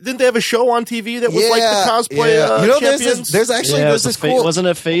didn't they have a show on TV that was like the cosplay champions? There's this cool... Wasn't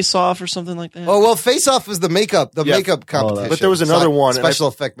it Face Off or something like that? Oh, well, Face Off was the makeup competition. But there was another one. Special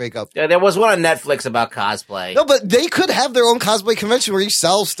effect makeup. Yeah, there was one on Netflix about cosplay. No, but they could have their own cosplay convention where you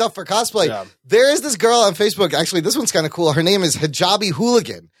sell stuff for cosplay. Yeah. There is this girl on Facebook. Actually, this one's kind of cool. Her name is Hijabi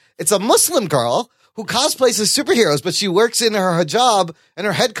Hooligan. It's a Muslim girl who cosplays as superheroes, but she works in her hijab and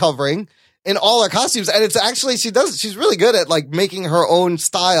her head covering in all her costumes. And it's actually, she's really good at like making her own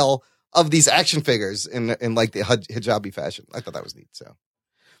style of these action figures in like the hijabi fashion. I thought that was neat. So,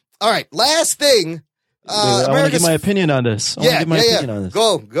 all right. Last thing I want to give my opinion on this. On this.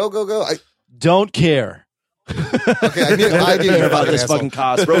 Go. Don't care. Okay, I didn't care about this fucking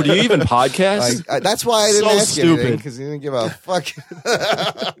cosplay. Bro, do you even podcast? That's why I didn't ask you anything, because you didn't give a fuck.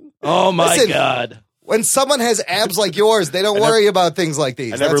 Oh my God. When someone has abs like yours, they don't worry about things like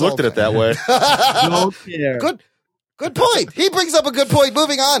these. I never looked at it that way. Don't care. Good point. He brings up a good point.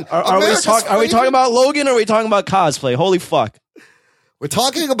 Moving on. Are we talking about Logan or are we talking about cosplay? Holy fuck. We're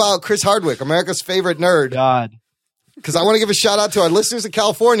talking about Chris Hardwick, America's favorite nerd. God. Because I want to give a shout out to our listeners in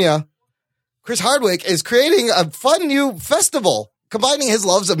California. Chris Hardwick is creating a fun new festival combining his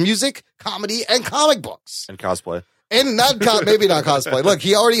loves of music, comedy, and comic books. And cosplay. And maybe not cosplay. Look,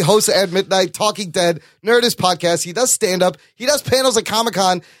 he already hosts at Midnight, Talking Dead, Nerdist podcast. He does stand-up. He does panels at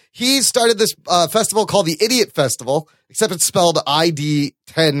Comic-Con. He started this festival called the Idiot Festival, except it's spelled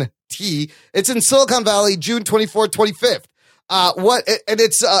ID10T. It's in Silicon Valley, June 24th, 25th.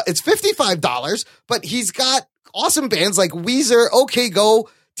 It's $55, but he's got awesome bands like Weezer, OK Go,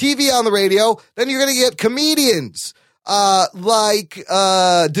 TV on the radio. Then you're going to get comedians like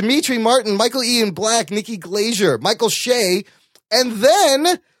Dimitri Martin, Michael Ian Black, Nikki Glazer, Michael Shea. And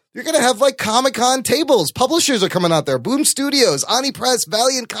then you're going to have like Comic-Con tables. Publishers are coming out there. Boom Studios, Ani Press,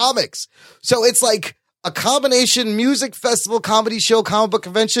 Valiant Comics. So it's like a combination music festival, comedy show, comic book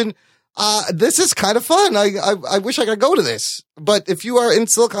convention. This is kind of fun. I wish I could go to this. But if you are in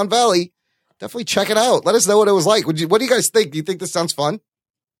Silicon Valley, definitely check it out. Let us know what it was like. What do you guys think? Do you think this sounds fun?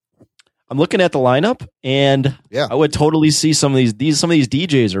 I'm looking at the lineup, and I would totally see some of these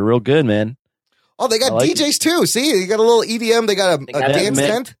DJs are real good, man. Oh, they got DJs too. See, you got a little EDM. They got a dance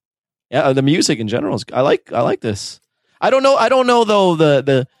tent. Yeah, the music in general is. I like this. I don't know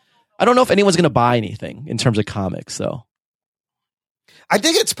though. I don't know if anyone's going to buy anything in terms of comics though. I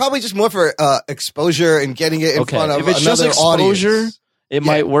think it's probably just more for exposure and getting it in front of if it's another just exposure, audience. It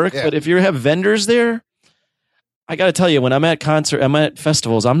might work. Yeah. But if you have vendors there, I got to tell you, when I'm at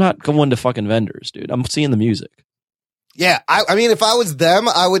festivals, I'm not going to fucking vendors, dude. I'm seeing the music. Yeah, I mean, if I was them,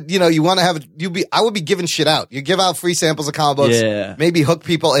 I would, I would be giving shit out. You give out free samples of comic books, maybe hook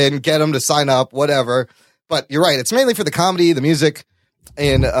people in, get them to sign up, whatever. But you're right, it's mainly for the comedy, the music,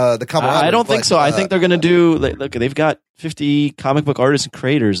 and the camaraderie. I don't think so. I think they're going to do. Look, they've got 50 comic book artists and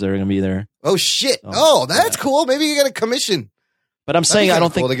creators that are going to be there. Oh shit! Oh, that's cool. Maybe you get a commission. But I'm saying I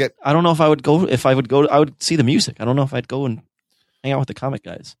don't know if I would go. If I would go, I would see the music. I don't know if I'd go and hang out with the comic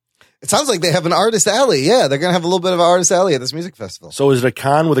guys. It sounds like they have an artist alley. Yeah, they're going to have a little bit of an artist alley at this music festival. So is it a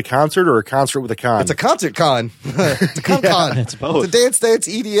con with a concert or a concert with a con? It's a concert con. It's a con. It's both. It's a dance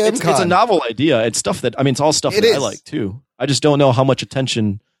EDM con. It's a novel idea. It's stuff that, it's all stuff that I like too. I just don't know how much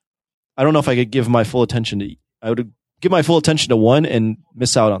attention. I don't know if I could give my full attention to. I would give my full attention to one and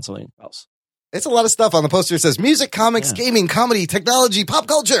miss out on something else. It's a lot of stuff on the poster. It says music, comics, gaming, comedy, technology, pop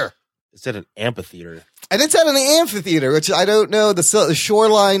culture. It's at an amphitheater. And it's at an amphitheater, which I don't know, the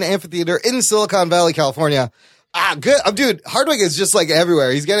Shoreline Amphitheater in Silicon Valley, California. Good. Dude, Hardwick is just like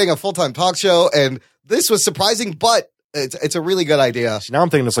everywhere. He's getting a full-time talk show, and this was surprising, but it's a really good idea. See, now I'm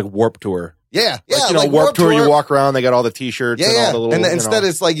thinking it's like Warped Tour. Yeah. Like Warped Tour, you walk around, they got all the T-shirts and all the little... And instead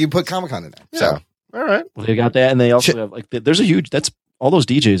it's like you put Comic-Con in there. Yeah. So, all right. Well, they got that, and they also have, there's a huge... All those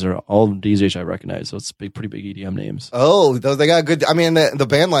DJs are all DJs I recognize, so it's pretty big EDM names. Oh, they got good. I mean, the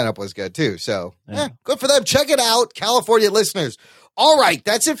band lineup was good too. So good for them. Check it out, California listeners. All right,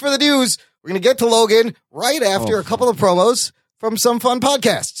 that's it for the news. We're gonna get to Logan right after a couple of promos from some fun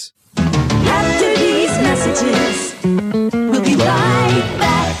podcasts. After these messages, we'll be right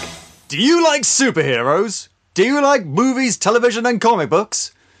back. Do you like superheroes? Do you like movies, television, and comic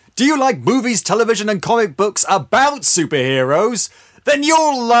books? Do you like movies, television, and comic books about superheroes? Then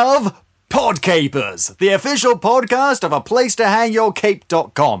you'll love Podcapers, the official podcast of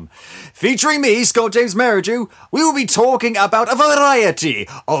aplacetohangyourcape.com. Featuring me, Scott James Merridew, we will be talking about a variety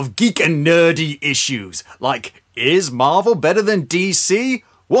of geek and nerdy issues, like, is Marvel better than DC?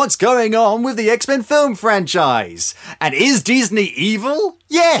 What's going on with the X-Men film franchise? And is Disney evil?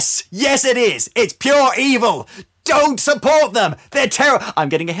 Yes! Yes it is! It's pure evil! Don't support them! They're terrible! I'm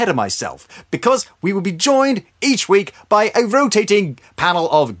getting ahead of myself, because we will be joined each week by a rotating panel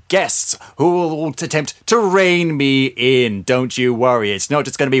of guests who will attempt to rein me in. Don't you worry, it's not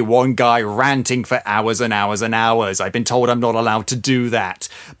just going to be one guy ranting for hours and hours and hours. I've been told I'm not allowed to do that.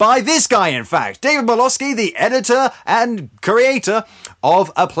 By this guy, in fact, David Molosky, the editor and creator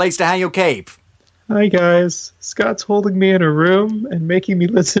of A Place to Hang Your Cape. Hi guys, Scott's holding me in a room and making me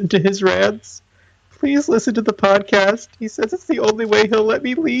listen to his rants. Please listen to the podcast. He says it's the only way he'll let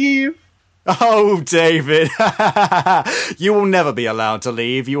me leave. Oh, David, you will never be allowed to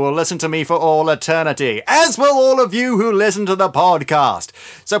leave. You will listen to me for all eternity, as will all of you who listen to the podcast.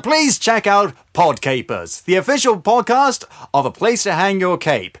 So please check out Podcapers, the official podcast of a place to hang your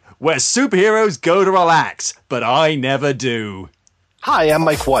cape, where superheroes go to relax, but I never do. Hi, I'm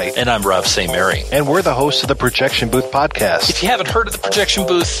Mike White. And I'm Rob St. Mary. And we're the hosts of the Projection Booth podcast. If you haven't heard of the Projection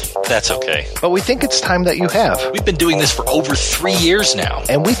Booth, that's okay. But we think it's time that you have. We've been doing this for over 3 years now.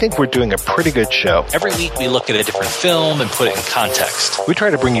 And we think we're doing a pretty good show. Every week we look at a different film and put it in context. We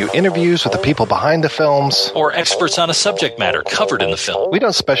try to bring you interviews with the people behind the films. Or experts on a subject matter covered in the film. We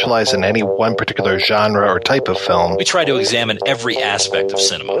don't specialize in any one particular genre or type of film. We try to examine every aspect of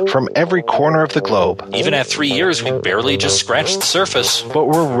cinema. From every corner of the globe. Even at 3 years, we barely just scratched the surface. But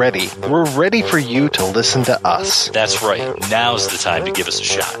we're ready. We're ready for you to listen to us. That's right. Now's the time to give us a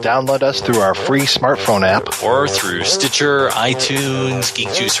shot. Download us through our free smartphone app. Or through Stitcher, iTunes,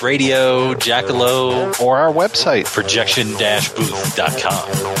 Geek Juice Radio, Jackalow. Or our website.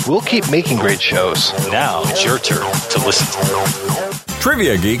 Projection-booth.com. We'll keep making great shows. Now it's your turn to listen to.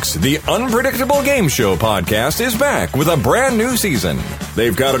 Trivia Geeks, the Unpredictable Game Show podcast, is back with a brand new season.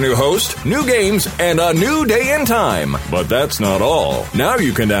 They've got a new host, new games, and a new day and time. But that's not all. Now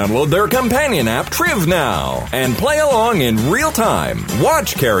you can download their companion app, Triv Now, and play along in real time.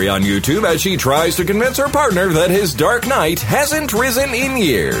 Watch Carrie on YouTube as she tries to convince her partner that his Dark Knight hasn't risen in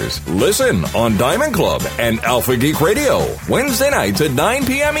years. Listen on Diamond Club and Alpha Geek Radio, Wednesday nights at 9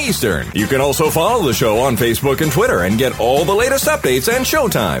 p.m. Eastern. You can also follow the show on Facebook and Twitter and get all the latest updates and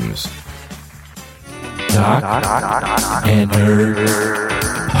showtimes. Doc and Nerd.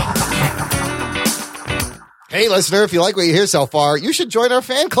 Hey, listener, if you like what you hear so far, you should join our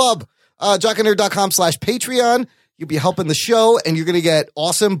fan club, jockandnerd.com/Patreon. You'll be helping the show, and you're going to get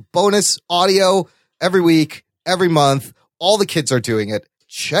awesome bonus audio every week, every month. All the kids are doing it.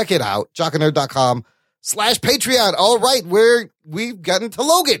 Check it out, jockandnerd.com/Patreon. All right, we've gotten to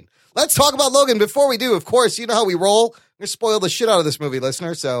Logan. Let's talk about Logan. Before we do, of course, you know how we roll. We're going to spoil the shit out of this movie,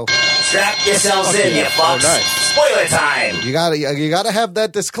 listener, so... Strap yourselves in, you fucks. Nice. Spoiler time. You gotta have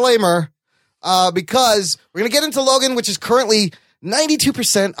that disclaimer, because we're going to get into Logan, which is currently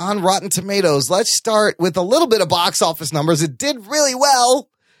 92% on Rotten Tomatoes. Let's start with a little bit of box office numbers. It did really well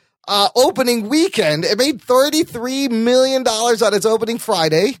opening weekend. It made $33 million on its opening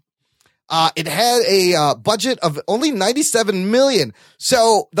Friday. It had a budget of only $97 million.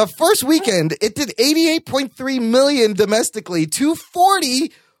 So the first weekend, it did $88.3 million domestically,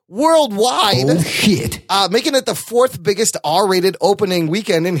 $240 worldwide. Oh, shit. Making it the fourth biggest R-rated opening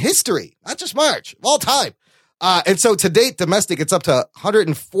weekend in history. Not just March, of all time. And so to date, domestic, it's up to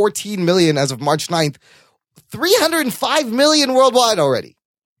 $114 million as of March 9th. $305 million worldwide already.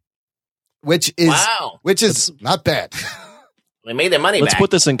 Which is not bad. They made their money Let's back. put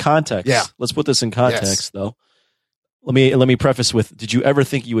this in context. Yeah. Let's put this in context, though. Let me preface with, did you ever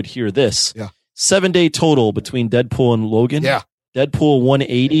think you would hear this? Yeah. 7-day total between Deadpool and Logan. Yeah. Deadpool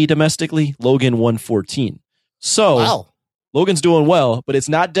 180 domestically, Logan 114. So, wow. Logan's doing well, but it's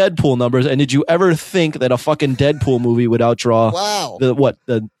not Deadpool numbers. And did you ever think that a fucking Deadpool movie would outdraw the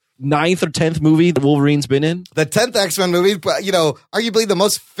 9th or 10th movie that Wolverine's been in? The 10th X-Men movie, but arguably the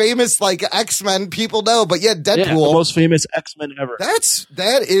most famous X-Men people know, but yet Deadpool. Yeah, the most famous X-Men ever.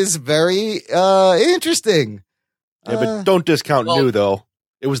 That is very interesting. Yeah, but don't discount new though.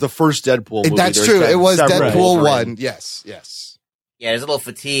 It was the first Deadpool movie. That's true. It was Deadpool 1. Yes. Yeah, there's a little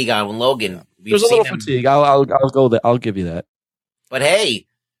fatigue on Logan. There's a little fatigue. I'll go there. I'll give you that. But hey,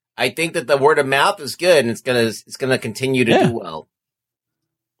 I think that the word of mouth is good, and it's gonna continue to do well.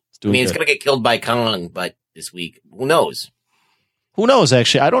 It's gonna get killed by Kong, but this week, who knows? Who knows?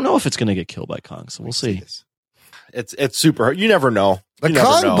 Actually, I don't know if it's gonna get killed by Kong, so we'll see. It's super. You never know. The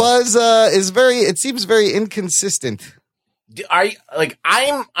Kong buzz is very. It seems very inconsistent.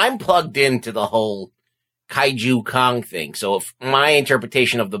 I'm plugged into the whole kaiju Kong thing. So if my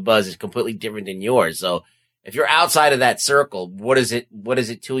interpretation of the buzz is completely different than yours, so if you're outside of that circle, what is it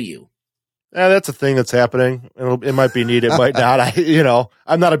to you? Yeah, that's a thing that's happening. It miit be neat. It might not.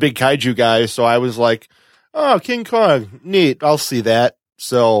 I'm not a big kaiju guy, so I was like, "Oh, King Kong, neat. I'll see that."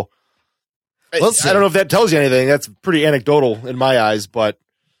 So I don't know if that tells you anything. That's pretty anecdotal in my eyes, but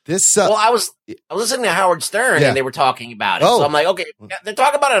this. I was listening to Howard Stern, and they were talking about it. So I'm like, okay, they're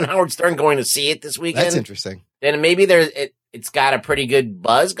talking about it on Howard Stern going to see it this weekend. That's interesting. Then maybe it's got a pretty good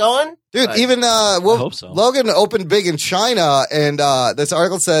buzz going. Dude, even I hope so. Logan opened big in China, and this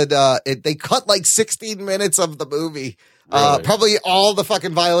article said they cut 16 minutes of the movie. Really? Probably all the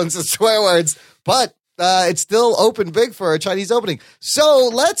fucking violence and swear words, but it's still opened big for a Chinese opening. So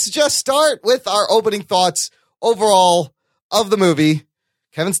let's just start with our opening thoughts overall of the movie.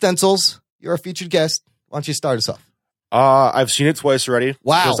 Kevin Stencil's, you're a featured guest. Why don't you start us off? I've seen it twice already.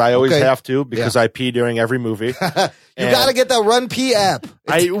 Wow. Because I always have to, because I pee during every movie. You got to get the Run Pee app.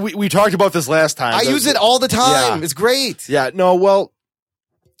 We talked about this last time. I use it all the time. Yeah. It's great. Yeah, no, well,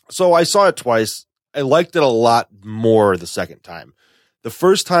 so I saw it twice. I liked it a lot more the second time. The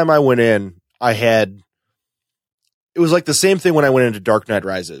first time I went in, it was like the same thing when I went into Dark Knight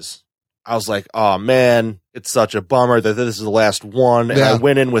Rises. I was like, oh man, it's such a bummer that this is the last one. And I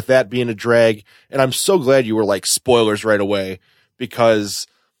went in with that being a drag. And I'm so glad you were like spoilers right away, because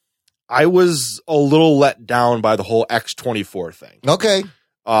I was a little let down by the whole X-24 thing. Okay.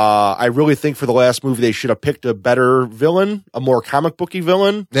 I really think for the last movie, they should have picked a better villain, a more comic booky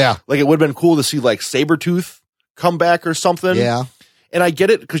villain. Yeah. Like it would have been cool to see like Sabretooth come back or something. Yeah. And I get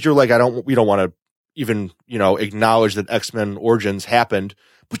it, because you're like, we don't want to even, acknowledge that X-Men Origins happened.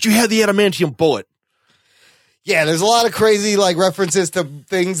 But you had the adamantium bullet. Yeah, there's a lot of crazy like references to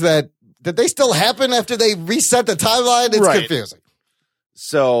things that they still happen after they reset the timeline. It's confusing.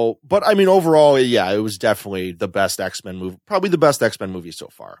 So, but I mean, overall, yeah, it was definitely the best X-Men movie, probably the best X-Men movie so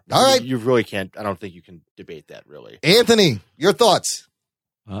far. All right. You really can't, I don't think you can debate that really. Anthony, your thoughts?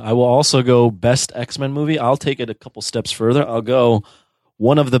 I will also go best X-Men movie. I'll take it a couple steps further. I'll go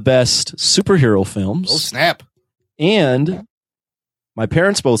one of the best superhero films. Oh, snap. And my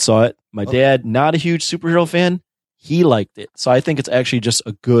parents both saw it. My dad, not a huge superhero fan. He liked it. So I think it's actually just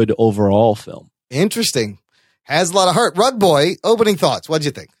a good overall film. Interesting. Has a lot of heart. Rug Boy, opening thoughts. What'd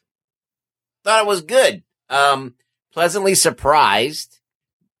you think? Thought it was good. Pleasantly surprised.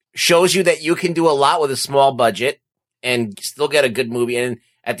 Shows you that you can do a lot with a small budget and still get a good movie. And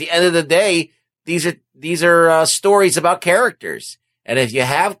at the end of the day, these are stories about characters. And if you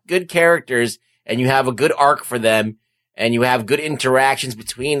have good characters and you have a good arc for them, and you have good interactions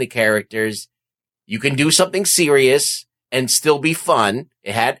between the characters, you can do something serious and still be fun.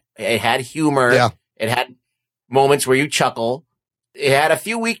 It had humor. Yeah. It had moments where you chuckle. It had a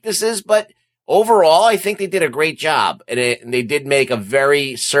few weaknesses, but overall, I think they did a great job. And they did make a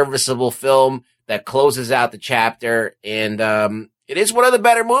very serviceable film that closes out the chapter. And it is one of the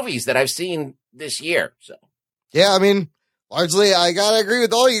better movies that I've seen this year. So, yeah, I mean, largely, I gotta agree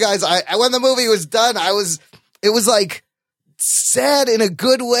with all you guys. When the movie was done, it was like sad in a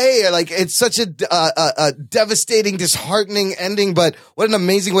good way. Like it's such a devastating, disheartening ending, but what an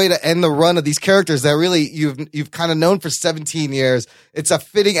amazing way to end the run of these characters that really you've kind of known for 17 years. It's a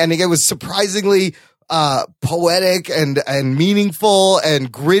fitting ending. It was surprisingly poetic and meaningful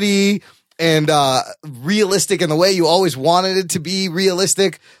and gritty and realistic in the way you always wanted it to be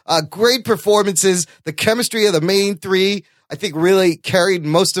realistic. Great performances. The chemistry of the main three, I think, really carried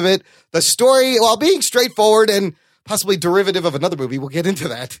most of it. The story, while being straightforward and possibly derivative of another movie, we'll get into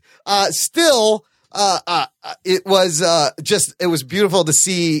that. Still, it was beautiful to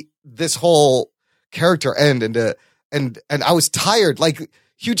see this whole character end, and I was tired. Like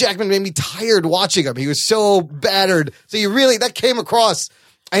Hugh Jackman made me tired watching him. He was so battered. So that came across,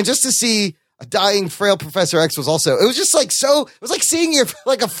 and just to see a dying, frail Professor X was also, it was just like it was like seeing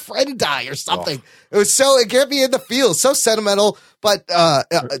a friend die or something. Oh. It get me in the feels, so sentimental. But I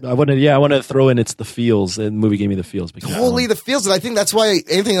want to throw in it's the feels. And the movie gave me the feels. Totally the feels. And I think that's why,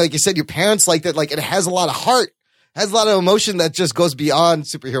 Anthony, like you said, your parents liked it. Like it has a lot of heart, has a lot of emotion that just goes beyond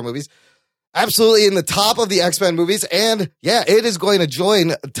superhero movies. Absolutely in the top of the X-Men movies. And yeah, it is going to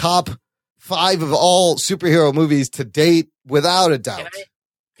join top 5 of all superhero movies to date, without a doubt.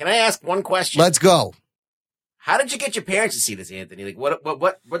 Can I ask one question? Let's go. How did you get your parents to see this, Anthony? Like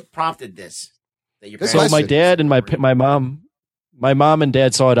what prompted this? That your parents so my dad and my mom and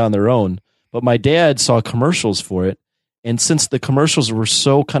dad saw it on their own, but my dad saw commercials for it. And since the commercials were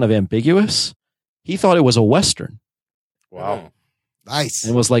so kind of ambiguous, he thought it was a Western. Wow. Nice.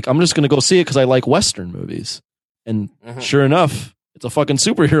 And was like, I'm just going to go see it because I like Western movies. And sure enough, it's a fucking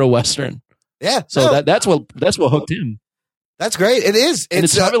superhero Western. Yeah. So that's what hooked him. That's great. It is.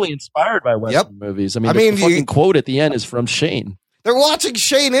 It's heavily inspired by Western movies. I mean, the fucking quote at the end is from Shane. They're watching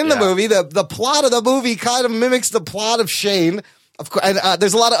Shane in the movie. The plot of the movie kind of mimics the plot of Shane. Of course, and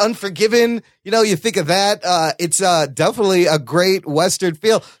there's a lot of Unforgiven. You think of that. It's definitely a great Western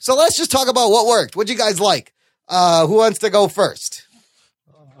feel. So let's just talk about what worked. What'd you guys like? Who wants to go first?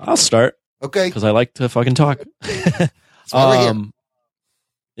 I'll start. Okay. Because I like to fucking talk. That's why we're here.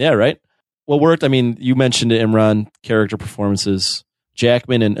 Yeah, right. What worked? I mean, you mentioned it, Imran, character performances.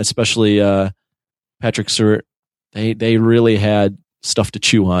 Jackman and especially Patrick Stewart, they really had stuff to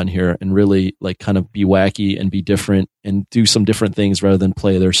chew on here and really like kind of be wacky and be different and do some different things rather than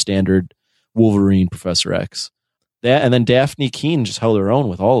play their standard Wolverine Professor X. That and then Daphne Keane just held her own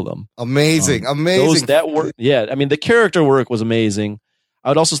with all of them. Amazing. That work. Yeah, I mean the character work was amazing. I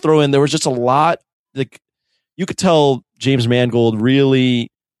would also throw in, there was just a lot, like, you could tell James Mangold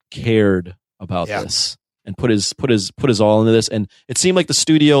really cared about this and put his all into this. And it seemed like the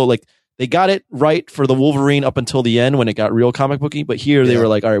studio, like, they got it right for the Wolverine up until the end when it got real comic booky, but here they were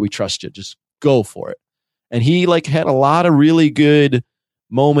like, all right, we trust you, just go for it. And he like had a lot of really good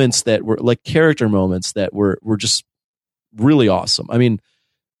moments that were like character moments that were just really awesome. I mean,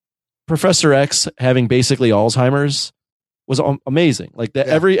 Professor X having basically Alzheimer's was amazing. Like that,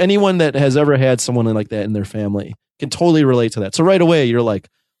 anyone that has ever had someone like that in their family can totally relate to that. So right away, you're like,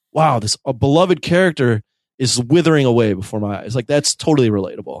 wow, a beloved character is withering away before my eyes. Like that's totally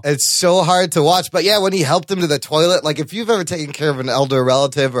relatable. It's so hard to watch, but yeah, when he helped him to the toilet, like if you've ever taken care of an elder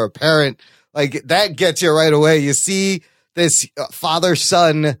relative or a parent, like that gets you right away. You see this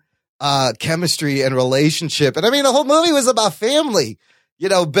father-son chemistry and relationship. And I mean, the whole movie was about family, you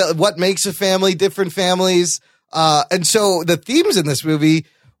know, what makes a family, different families. And so the themes in this movie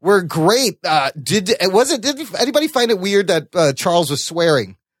were great. Did anybody find it weird that Charles was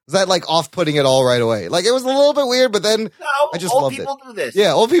swearing? Was that like off-putting it all right away? Like it was a little bit weird, but then I just loved it. Old people do this.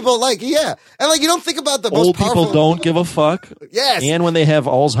 Yeah, old people and like you don't think about the most old powerful. People don't give a fuck. Yes, and when they have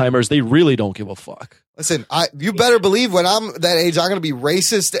Alzheimer's, they really don't give a fuck. Listen, you better believe when I'm that age, I'm going to be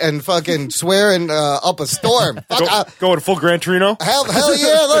racist and fucking swearing up a storm. Going full Gran Torino? Hell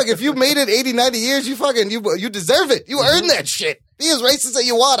yeah. Look, if you made it 80, 90 years, you deserve it. You earned that shit. Be as racist as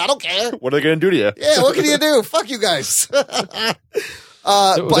you want. I don't care. What are they going to do to you? Yeah, what can you do? Fuck you guys.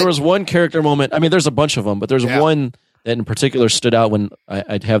 There was one character moment. I mean, there's a bunch of them, but there's one that in particular stood out when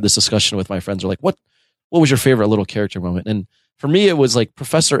I'd have this discussion with my friends. They're like, what was your favorite little character moment? And for me, it was like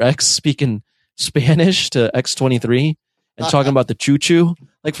Professor X speaking Spanish to X-23 and talking about the choo-choo.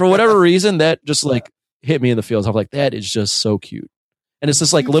 Like for whatever reason, that just like hit me in the feels. I'm like, that is just so cute. And it's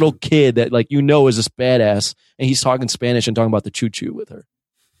this like little kid that like, you know, is this badass. And he's talking Spanish and talking about the choo-choo with her.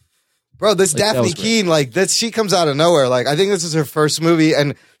 Bro, this like, Daphne Keane, like that, she comes out of nowhere. Like, I think this is her first movie,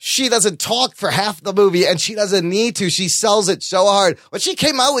 and she doesn't talk for half the movie, and she doesn't need to. She sells it so hard. When she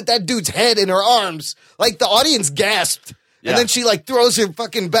came out with that dude's head in her arms, like the audience gasped, and then she like throws her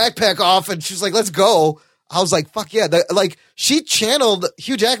fucking backpack off, and she's like, "Let's go." I was like, "Fuck yeah!" Like she channeled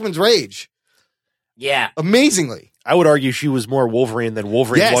Hugh Jackman's rage. Yeah, amazingly. I would argue she was more Wolverine than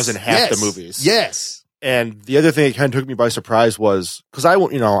Wolverine was in half the movies. Yes, and the other thing that kind of took me by surprise was because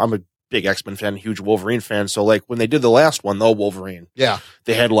I'm a big X-Men fan, huge Wolverine fan. So like when they did the last one, though, Wolverine,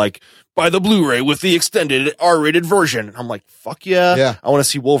 they had like buy the Blu-ray with the extended R-rated version. And I'm like, fuck yeah. I want to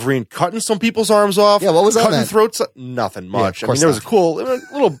see Wolverine cutting some people's arms off. Yeah, what was cutting that? Throats? Nothing much. Yeah, I mean, there was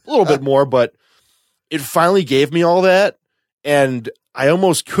a little bit more, but it finally gave me all that, and I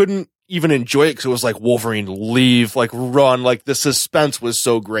almost couldn't even enjoy it because it was like Wolverine leave, like run, like the suspense was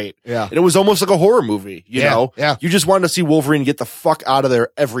so great. Yeah, and it was almost like a horror movie. You know, you just wanted to see Wolverine get the fuck out of there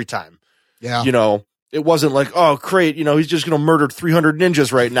every time. Yeah. You know, it wasn't like, oh, great, you know, he's just going to murder 300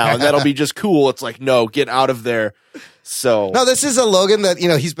 ninjas right now, and that'll be just cool. It's like, no, get out of there. So. No, this is a Logan that, you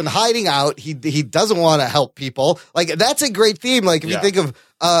know, he's been hiding out. He doesn't want to help people. Like, that's a great theme. Like, if you think of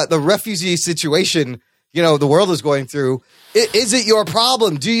the refugee situation, you know, the world is going through, is it your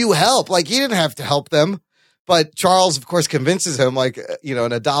problem? Do you help? Like, he didn't have to help them. But Charles, of course, convinces him, like, you know,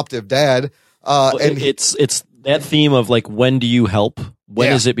 an adoptive dad. And it's that theme of like, when do you help? When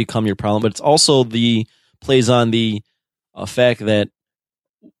does it become your problem? But it's also plays on the fact that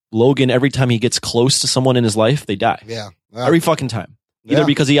Logan, every time he gets close to someone in his life, they die. Yeah. Every fucking time. Either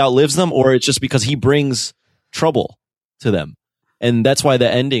because he outlives them or it's just because he brings trouble to them. And that's why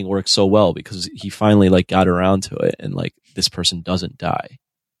the ending works so well, because he finally like got around to it and like this person doesn't die.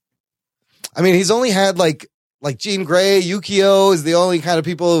 I mean, he's only had like Jean Grey, Yukio is the only kind of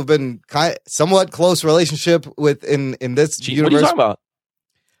people who've been somewhat close relationship with in this universe. What are you talking about?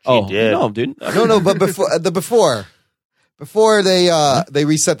 No, dude. No, but before they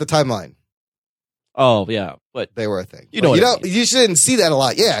reset the timeline. Oh yeah, but they were a thing. You know, you shouldn't see that a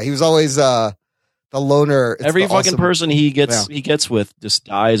lot. Yeah, he was always the loner. Every fucking person he gets with just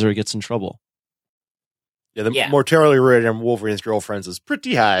dies or gets in trouble. Yeah, the mortality rate on Wolverine's girlfriends is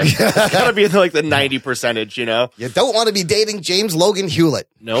pretty high. It's gotta be in like the 90%, you know? You don't want to be dating James Logan Hewlett.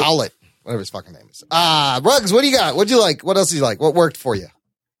 Nope. Howlett. Whatever his fucking name is. Ruggs, what do you got? What'd you like? What else do you like? What worked for you?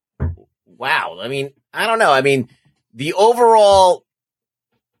 Wow. I mean, I don't know. I mean, the overall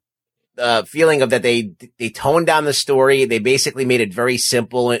feeling of that they toned down the story. They basically made it very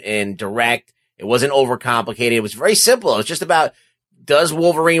simple and direct. It wasn't overcomplicated. It was very simple. It was just about, does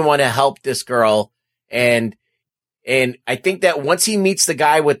Wolverine want to help this girl? And I think that once he meets the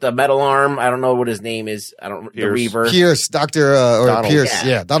guy with the metal arm, I don't know what his name is. The Reaver. Pierce, Dr. or Donald. Pierce.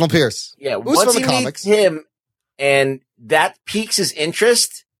 Yeah, Donald Pierce. Yeah, who's once from the he comics. meets him and that piques his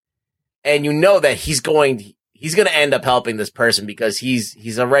interest, and you know that he's going to end up helping this person because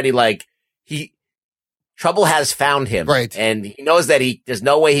he's already like trouble has found him, right? And he knows that there's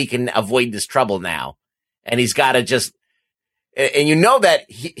no way he can avoid this trouble now, and he's got to just. And you know that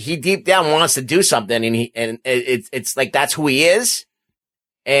he deep down wants to do something, and it's like that's who he is,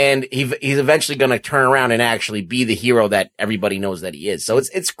 and he's eventually going to turn around and actually be the hero that everybody knows that he is. So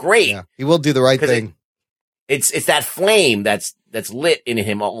it's great. Yeah, he will do the right thing. It's that flame that's lit in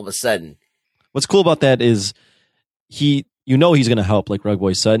him all of a sudden. What's cool about that is he's going to help, like Rug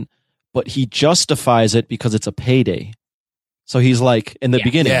Boy said, but he justifies it because it's a payday. So he's like in the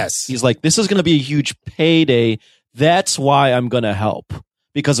beginning, he's like, this is going to be a huge payday. That's why I'm going to help,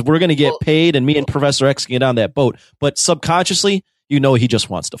 because we're going to get paid and me and Professor X can get on that boat. But subconsciously, he just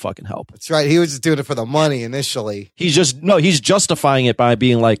wants to fucking help. That's right. He was just doing it for the money initially. He's justifying it by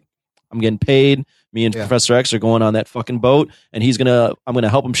being like, I'm getting paid. Me and Professor X are going on that fucking boat and I'm going to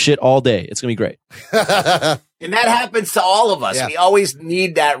help him shit all day. It's going to be great. And that happens to all of us. Yeah. We always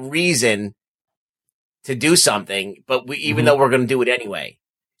need that reason to do something, but even though we're going to do it anyway.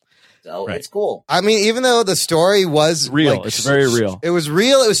 So it's cool. I mean, even though the story was real, like, it's very real. It was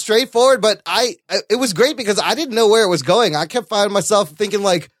real. It was straightforward, but it was great because I didn't know where it was going. I kept finding myself thinking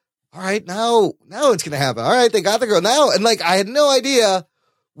like, all right, now it's going to happen. All right, they got the girl now. And like, I had no idea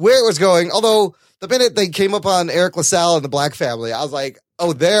where it was going. Although the minute they came up on Eric LaSalle and the Black family, I was like,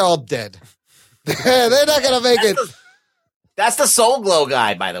 oh, they're all dead. They're not going to make it. That's the Soul Glow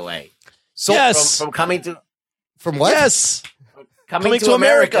guy, by the way. From coming to. From what? Yes. Coming to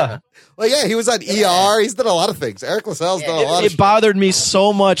America. Well, yeah, he was on ER. He's done a lot of things. Eric LaSalle's done a lot of shit. It bothered me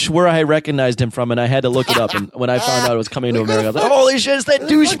so much where I recognized him from, and I had to look it up. And when I found out it was Coming to America, I was like, holy shit, it's that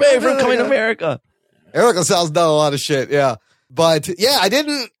douchebag from Coming to America. Eric LaSalle's done a lot of shit, yeah. But, yeah,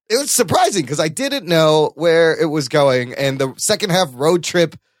 it was surprising because I didn't know where it was going, and the second half road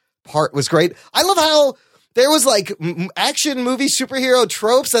trip part was great. I love how there was, like, action movie superhero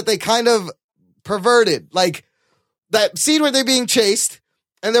tropes that they kind of perverted. Like, that scene where they're being chased,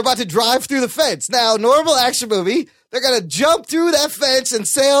 and they're about to drive through the fence. Now, normal action movie, they're going to jump through that fence and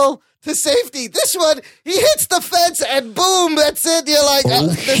sail to safety. This one, he hits the fence and boom, that's it. You're like,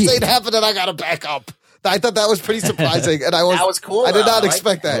 this ain't happening. I got to back up. I thought that was pretty surprising. And that was cool. I did not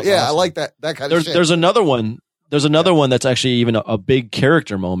expect that. Yeah, I like that kind of shit. There's another one. There's another one that's actually even a big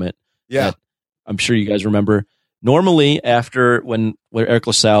character moment. Yeah. That I'm sure you guys remember. Normally, after when Eric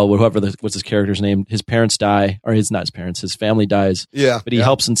LaSalle, what's his character's name, his parents die, or not his parents, his family dies. Yeah. But he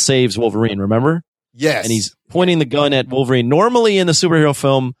helps and saves Wolverine, remember? Yes. And he's pointing the gun at Wolverine. Normally in the superhero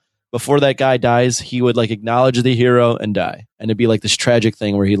film, before that guy dies, he would like acknowledge the hero and die. And it'd be like this tragic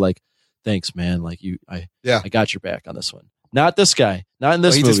thing where he like, thanks, man. Like I got your back on this one. Not this guy. Not in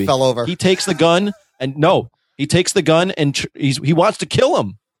this movie. He just fell over. He takes the gun and he wants to kill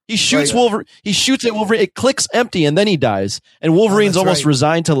him. He shoots Wolverine. He shoots at Wolverine. It clicks empty, and then he dies. And Wolverine's almost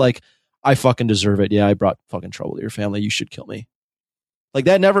resigned to like, I fucking deserve it. Yeah, I brought fucking trouble to your family. You should kill me. Like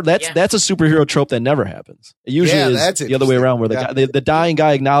that never. That's a superhero trope that never happens. It usually is the other way around, where the dying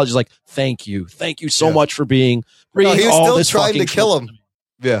guy acknowledges like, thank you so much for bringing he was all still this trying to kill him.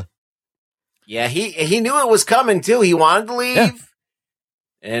 Yeah, yeah. He knew it was coming too. He wanted to leave.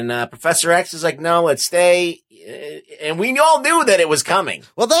 And Professor X is like, no, let's stay. And we all knew that it was coming.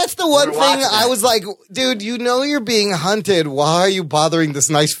 Well, that's the one thing I was like, dude, you know you're being hunted. Why are you bothering this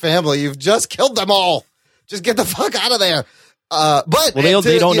nice family? You've just killed them all. Just get the fuck out of there. But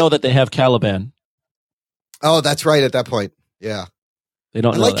they don't know that they have Caliban. Oh, that's right. At that point, yeah, they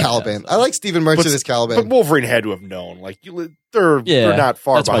don't. I like Caliban. I like Stephen Merchant as Caliban. But Wolverine had to have known. Like they're not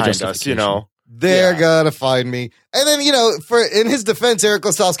far behind us. You know. They're gonna find me. And then, in his defense, Eric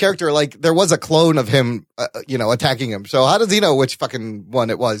LaSalle's character, like, there was a clone of him, attacking him. So how does he know which fucking one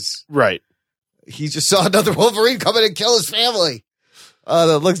it was? Right. He just saw another Wolverine come in and kill his family.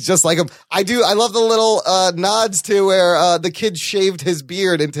 That looks just like him. I love the little nods to where the kid shaved his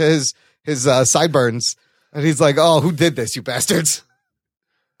beard into his sideburns. And he's like, oh, who did this, you bastards?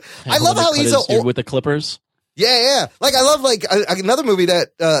 I love how he's with the clippers. Yeah. Like, I love, like, another movie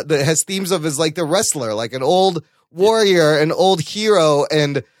that has themes of is, like, the wrestler, like an old warrior, an old hero,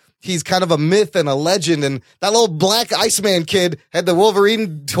 and he's kind of a myth and a legend. And that little black Iceman kid had the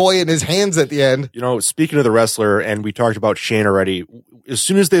Wolverine toy in his hands at the end. Speaking of the wrestler, and we talked about Shane already, as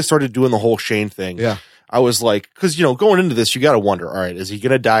soon as they started doing the whole Shane thing, I was like, because, going into this, you got to wonder, all right, is he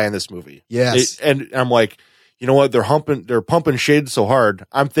going to die in this movie? Yes. And I'm like, you know what? They're pumping Shane so hard.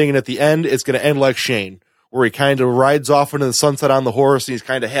 I'm thinking at the end, it's going to end like Shane, where he kind of rides off into the sunset on the horse and he's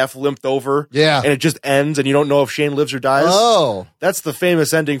kind of half limped over. Yeah. And it just ends and you don't know if Shane lives or dies. Oh. That's the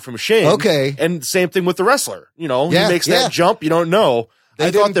famous ending from Shane. Okay. And same thing with the wrestler. You know, Yeah, he makes yeah. that jump. You don't know.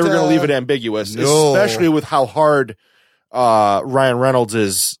 I thought they were going to leave it ambiguous, no. especially with how hard Ryan Reynolds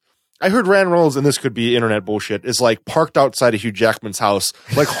is. I heard Ryan Reynolds, and this could be internet bullshit, is like parked outside of Hugh Jackman's house,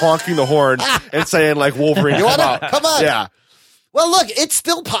 like honking the horn and saying like Wolverine, You come wanna- out. come on. Yeah. Well, look, it's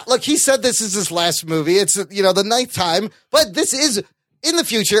still look. He said this is his last movie. It's the 9th time, but this is in the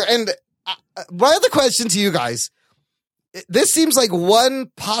future. And my other question to you guys: this seems like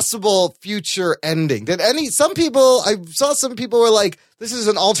one possible future ending. Some people were like, this is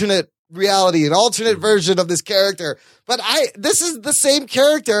an alternate reality, an alternate version of this character. But this is the same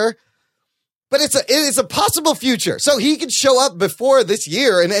character. But it is a possible future. So he could show up before this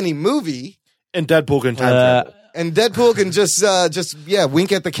year in any movie. And Deadpool can time travel. And Deadpool can just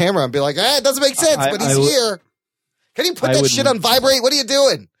wink at the camera and be like, it doesn't make sense, but he's here. Can you put that shit on vibrate? What are you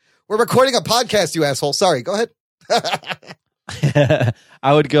doing? We're recording a podcast, you asshole. Sorry, go ahead.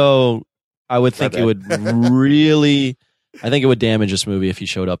 I would think it would I think it would damage this movie if he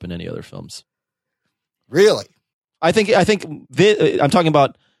showed up in any other films. Really? I'm talking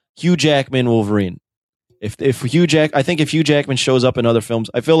about Hugh Jackman Wolverine. If Hugh Jackman shows up in other films,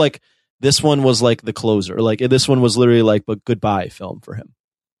 I feel like this one was like the closer. Like this one was literally like a goodbye film for him.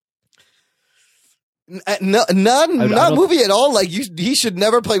 Not movie at all. Like he should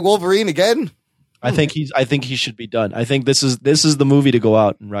never play Wolverine again. I think he should be done. I think this is the movie to go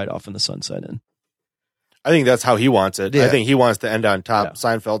out and ride off in the sunset in. I think that's how he wants it. Yeah. I think he wants to end on top,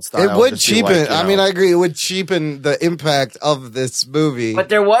 Seinfeld style. It would just be cheapen. like, I mean, I agree. It would cheapen the impact of this movie. But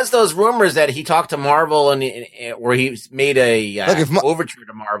there was those rumors that he talked to Marvel and where he made a overture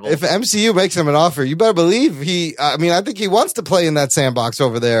to Marvel. If MCU makes him an offer, you better believe I think he wants to play in that sandbox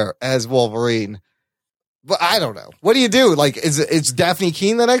over there as Wolverine. But I don't know. What do you do? Like, is Daphne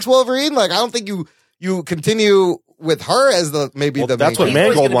Keane the next Wolverine? Like, I don't think you continue with her as the main. That's what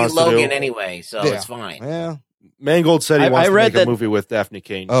Mangold wants to do. Logan anyway, so it's fine. Yeah. Mangold said he wants to make a movie with Daphne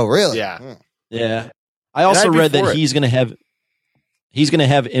Keane. Oh, really? Yeah. Yeah. I also read that he's going to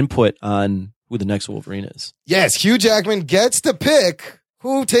have input on who the next Wolverine is. Yes, Hugh Jackman gets to pick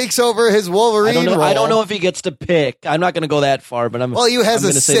who takes over his Wolverine role. I don't know if he gets to pick. I'm not going to go that far, but he has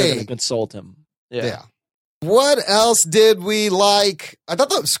a say. Say they're going to consult him. Yeah. What else did we like? I thought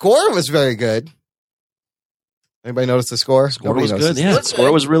the score was very good. Anybody notice the score? Score was good. Yeah, the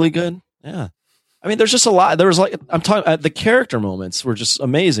score was really good. Yeah. I mean, there's just a lot. There was I'm talking, the character moments were just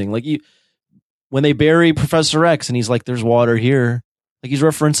amazing. Like when they bury Professor X and he's like, there's water here. Like he's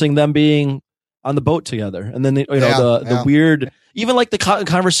referencing them being on the boat together. And then, the weird, even like the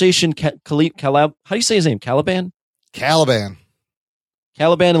conversation, how do you say his name? Caliban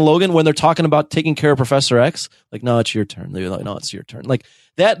and Logan, when they're talking about taking care of Professor X, like, no, it's your turn. They're like, no, it's your turn. Like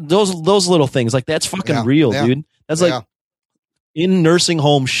that, those little things, like that's fucking real, dude. That's like in nursing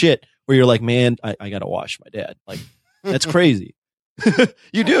home shit where you're like, man, I gotta wash my dad. Like that's crazy.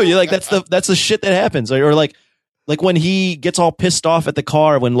 You do. You're like, that's the shit that happens. Or like when he gets all pissed off at the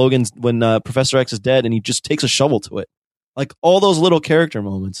car when Professor X is dead and he just takes a shovel to it. Like all those little character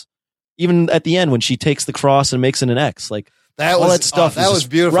moments. Even at the end when she takes the cross and makes it an X, like all that stuff. That was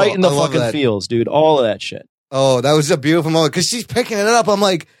beautiful. Right in the fucking feels, dude. All of that shit. Oh, that was a beautiful moment because she's picking it up. I'm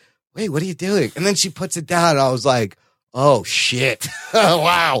like, wait, what are you doing? And then she puts it down. And I was like, oh shit,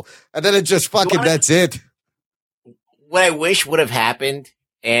 wow. And then it just that's it. What I wish would have happened,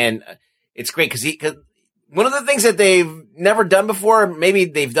 and it's great because one of the things that they've never done before, maybe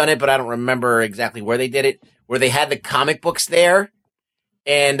they've done it, but I don't remember exactly where they did it, where they had the comic books there.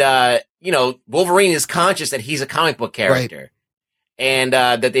 And, Wolverine is conscious that he's a comic book character, right. And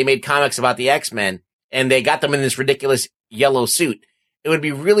that they made comics about the X-Men, and they got them in this ridiculous yellow suit. It would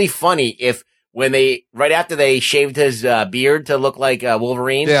be really funny if right after they shaved his beard to look like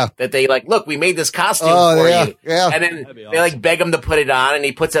Wolverine, that they look, we made this costume for you. Yeah. And then they beg him to put it on, and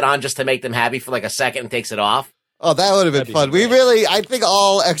he puts it on just to make them happy for a second and takes it off. Oh, that would have been fun. I think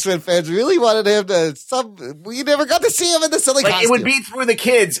all X-Men fans really wanted him we never got to see him in the silly costume. It would be through the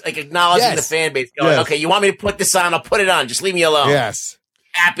kids, acknowledging the fan base, going, okay, you want me to put this on? I'll put it on. Just leave me alone. Yes.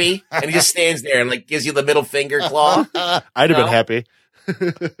 Happy. And he just stands there and gives you the middle finger claw. I'd have been happy.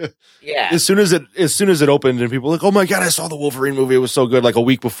 Yeah. As soon as it opened and people were like, oh my God, I saw the Wolverine movie. It was so good. Like a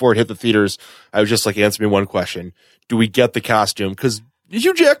week before it hit the theaters, I was just answer me one question. Do we get the costume? Because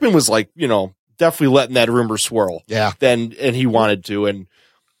Hugh Jackman was definitely letting that rumor swirl. Yeah. And he wanted to. And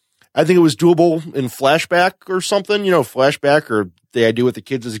I think it was doable in flashback or something, flashback or the idea with the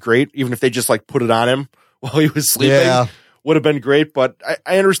kids is great. Even if they just put it on him while he was sleeping would have been great. But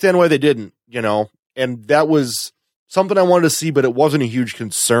I understand why they didn't, And that was something I wanted to see, but it wasn't a huge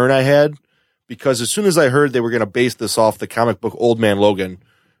concern I had, because as soon as I heard they were going to base this off the comic book Old Man Logan,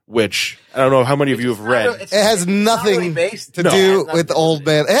 which I don't know how many of you have read. It has nothing to do with Old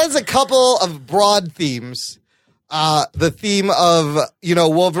Man. It has a couple of broad themes. The theme of,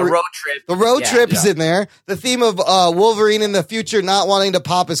 Wolverine. The road trip. The road trip is in there. The theme of Wolverine in the future not wanting to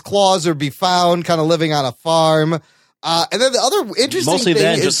pop his claws or be found, kind of living on a farm. And then the other interesting mostly thing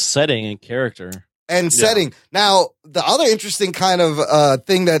that is just setting and character. and setting. Now, the other interesting kind of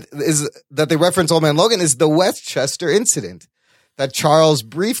thing that they reference Old Man Logan is the Westchester incident that Charles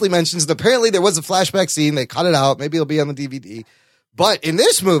briefly mentions. And apparently there was a flashback scene. They cut it out. Maybe it'll be on the DVD. But in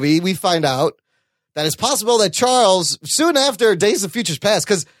this movie, we find out that it's possible that Charles, soon after Days of Future's Past,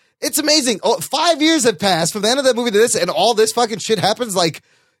 because it's amazing. 5 years have passed from the end of that movie to this, and all this fucking shit happens. Like,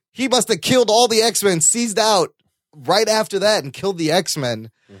 he must have killed all the X-Men, seized out right after that, and killed the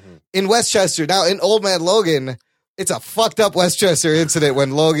X-Men in Westchester. Now, in Old Man Logan, it's a fucked up Westchester incident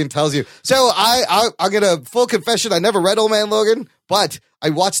when Logan tells you. So I'll get a full confession. I never read Old Man Logan, but I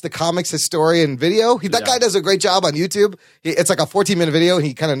watched the comics historian video. That guy does a great job on YouTube. It's like a 14-minute video, and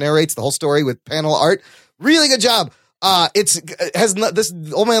he kind of narrates the whole story with panel art. Really good job. This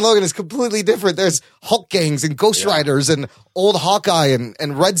Old Man Logan is completely different. There's Hulk gangs and Ghost Riders and old Hawkeye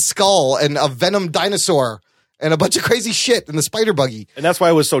and Red Skull and a Venom dinosaur and a bunch of crazy shit and the spider buggy. And that's why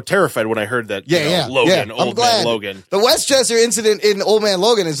I was so terrified when I heard that. Logan, Old Man Logan. The Westchester incident in Old Man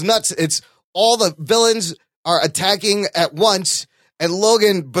Logan is nuts. It's all the villains are attacking at once, and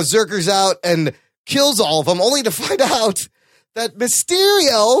Logan berserkers out and kills all of them, only to find out that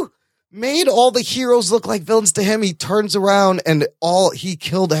Mysterio made all the heroes look like villains to him. He turns around and he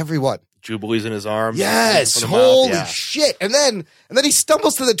killed everyone. Jubilee's in his arms. Yes, holy shit. And then he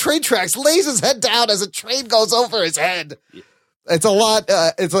stumbles to the train tracks, lays his head down as a train goes over his head. It's a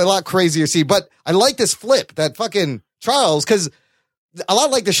lot crazier. See, but I like this flip that fucking Charles, because a lot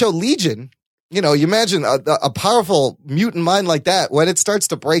like the show Legion. You imagine a powerful mutant mind like that, when it starts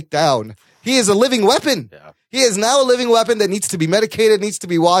to break down, he is a living weapon. Yeah. He is now a living weapon that needs to be medicated, needs to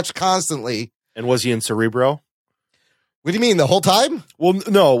be watched constantly. And was he in Cerebro? What do you mean, the whole time? Well,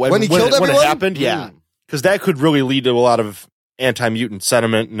 no. When he killed everyone? When it happened, yeah. Because that could really lead to a lot of anti-mutant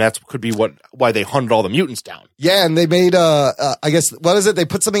sentiment, and that could be why they hunted all the mutants down. Yeah, and they made, I guess, what is it? They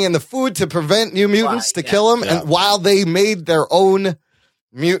put something in the food to prevent new mutants to kill them, and while they made their own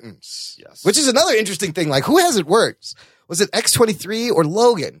mutants. Yes. Which is another interesting thing. Like, who has it worse? Was it X-23 or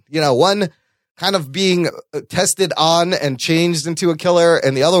Logan? One kind of being tested on and changed into a killer,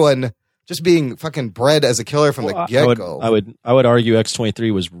 and the other one just being fucking bred as a killer from the get-go. I would argue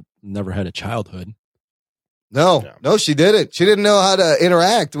X-23 never had a childhood. No, she didn't. She didn't know how to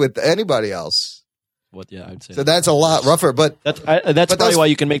interact with anybody else. I'd say so. That's a lot rougher. But that's probably why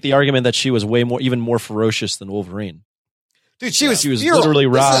you can make the argument that she was even more ferocious than Wolverine. Dude, she was literally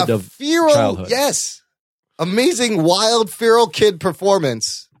robbed of childhood. Yes, amazing, wild, feral kid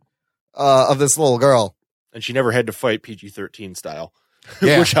performance of this little girl, and she never had to fight PG-13 style,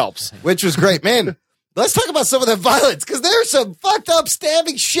 which helps. Which was great, man. Let's talk about some of the violence, because there's some fucked up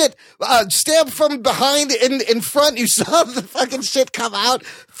stabbing shit. Stabbed from behind in front. You saw the fucking shit come out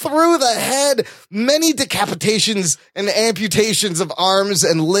through the head. Many decapitations and amputations of arms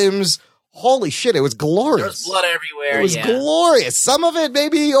and limbs. Holy shit, it was glorious. There's blood everywhere. It was glorious. Some of it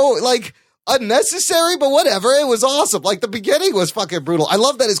maybe unnecessary, but whatever. It was awesome. Like, the beginning was fucking brutal. I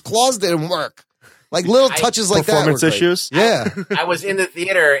love that his claws didn't work. Like, little touches like that. Performance issues? Yeah. I was in the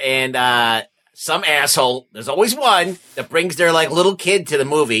theater, and some asshole, there's always one, that brings their little kid to the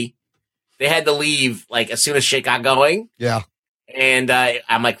movie. They had to leave as soon as shit got going. Yeah. And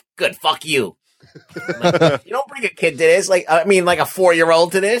I'm like, good, fuck you. Like, you don't bring a kid to this. Like a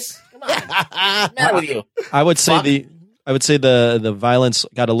 4-year-old to this. Come on. What's the matter with you? I would say the violence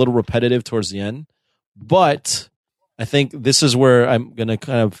got a little repetitive towards the end, but I think this is where I'm going to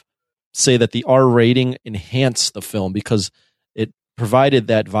kind of say that the R rating enhanced the film, because it provided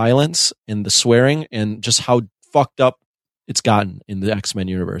that violence and the swearing and just how fucked up it's gotten in the X-Men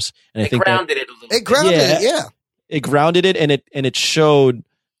universe. And I think grounded it a little. It grounded it, yeah. It grounded it, and it showed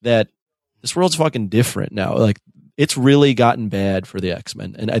that this world's fucking different now. Like, it's really gotten bad for the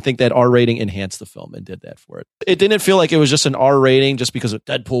X-Men. And I think that R rating enhanced the film and did that for it. It didn't feel like it was just an R rating just because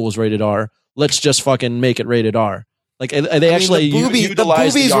Deadpool was rated R. Let's just fucking make it rated R. Like, they actually the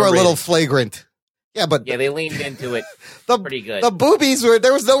boobies were a little flagrant. Yeah, but they leaned into it pretty good. The boobies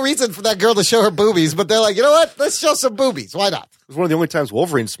there was no reason for that girl to show her boobies, but they're like, you know what? Let's show some boobies. Why not? It was one of the only times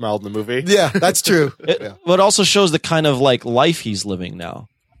Wolverine smiled in the movie. Yeah, that's true. But it also shows the kind of life he's living now.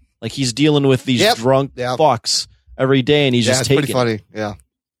 Like, he's dealing with these drunk fucks every day, and he's just taking. It's pretty funny. Yeah.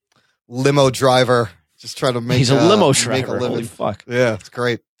 limo driver, just trying to make. He's a limo driver. Holy fuck! Yeah, it's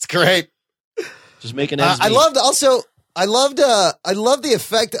great. It's great. Just making. I loved also. I loved the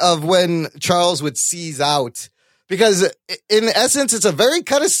effect of when Charles would seize out, because in essence it's a very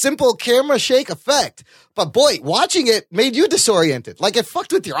kind of simple camera shake effect. But boy, watching it made you disoriented. Like it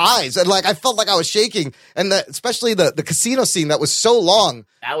fucked with your eyes, and like I felt like I was shaking. And especially the casino scene that was so long.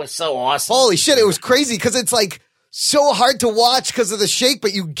 That was so awesome. Holy shit, it was crazy because it's like so hard to watch because of the shake,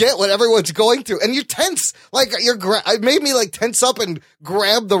 but you get what everyone's going through, and you're tense. Like it made me like tense up and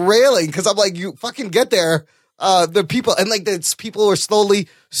grab the railing because I'm like, you fucking get there. The people, and like the people were slowly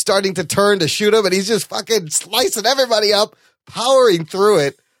starting to turn to shoot him, and he's just fucking slicing everybody up, powering through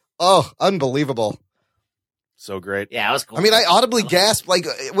it. Oh, unbelievable. So great. Yeah, it was cool. I mean, I audibly gasped, like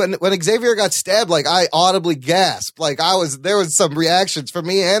when Xavier got stabbed, like I audibly gasped. Like there was some reactions from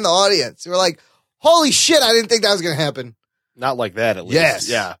me and the audience. We were like, holy shit, I didn't think that was going to happen. Not like that, at least. Yes.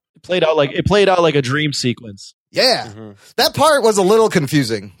 Yeah. It played out like a dream sequence. Yeah. Mm-hmm. That part was a little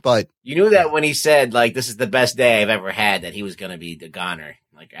confusing, but you knew that when he said, like, this is the best day I've ever had, that he was going to be the goner,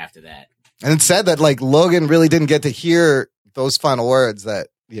 like, after that. And it said that, like, Logan really didn't get to hear those final words that,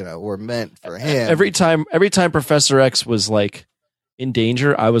 were meant for him. Every time Professor X was, like, in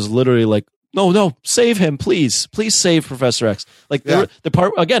danger, I was literally like, no, save him, please. Please save Professor X. Like, the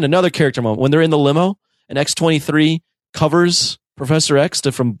part, again, another character moment, when they're in the limo and X-23 covers Professor X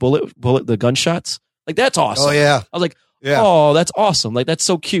from bullet the gunshots. Like, that's awesome. Oh, yeah. I was like, oh, that's awesome. Like, that's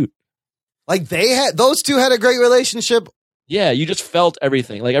so cute. Like, those two had a great relationship. Yeah, you just felt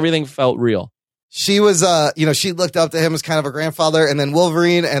everything. Like, everything felt real. She was, she looked up to him as kind of a grandfather, and then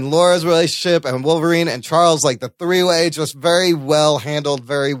Wolverine and Laura's relationship, and Wolverine and Charles, like the three-way, just very well handled,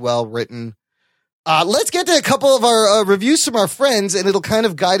 very well written. Let's get to a couple of our reviews from our friends, and it'll kind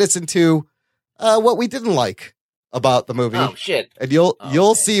of guide us into what we didn't like about the movie. Oh, shit. And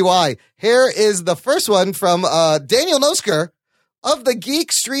you'll see why. Here is the first one from Daniel Nosker of the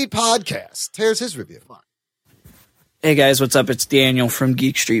Geek Street Podcast. Here's his review. Hey guys, what's up? It's Daniel from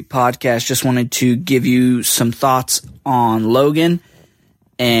Geek Street Podcast. Just wanted to give you some thoughts on Logan,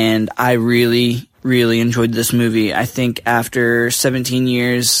 and I really, really enjoyed this movie. I think after 17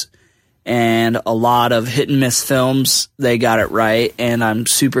 years and a lot of hit and miss films, they got it right, and I'm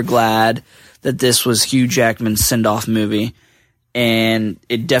super glad that this was Hugh Jackman's send-off movie, and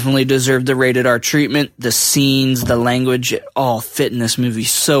it definitely deserved the rated R treatment. The scenes, the language, it all fit in this movie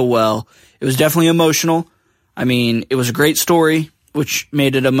so well. It was definitely emotional. I mean, it was a great story, which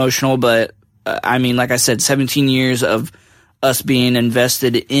made it emotional, but I mean, like I said, 17 years of us being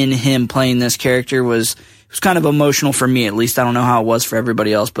invested in him playing this character was kind of emotional for me, at least. I don't know how it was for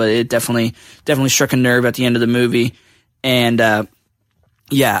everybody else, but it definitely struck a nerve at the end of the movie. And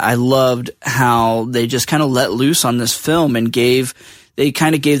yeah, I loved how they just kind of let loose on this film and they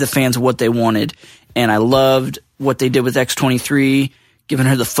kind of gave the fans what they wanted. And I loved what they did with X-23, giving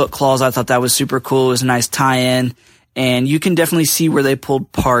her the foot claws. I thought that was super cool. It was a nice tie-in. And you can definitely see where they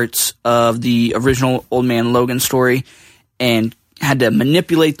pulled parts of the original Old Man Logan story and had to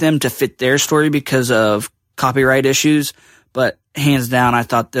manipulate them to fit their story because of copyright issues. But hands down, I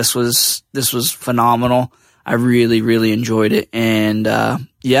thought this was phenomenal. I really, really enjoyed it. And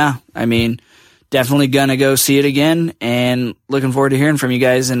yeah, I mean, definitely gonna go see it again, and looking forward to hearing from you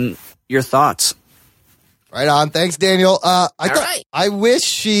guys and your thoughts. Right on. Thanks, Daniel. I wish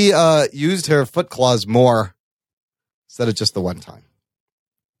she used her foot claws more instead of just the one time.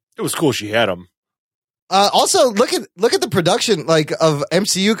 It was cool she had them. Also, look at the production like of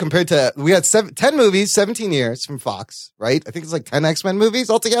MCU compared to, we had 10 movies, 17 years from Fox, right? I think it's like 10 X-Men movies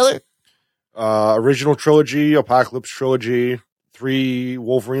altogether. Original trilogy, Apocalypse trilogy, 3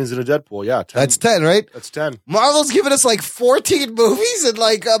 Wolverines and a Deadpool. Yeah, 10. That's 10, right? That's 10. Marvel's given us like 14 movies in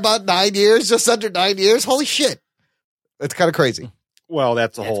like about 9 years, just under 9 years. Holy shit. That's kind of crazy. Well,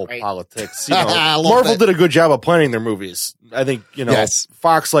 that's a whole politics. You know, Marvel did a good job of planning their movies. I think,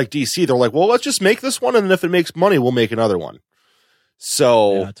 Fox, like DC, they're like, well, let's just make this one, and if it makes money, we'll make another one.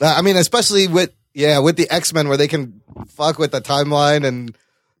 So, I mean, especially with the X-Men, where they can fuck with the timeline, and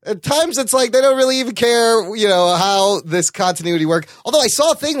at times it's like they don't really even care, how this continuity works. Although I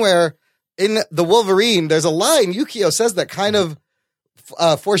saw a thing where in the Wolverine, there's a line Yukio says that kind of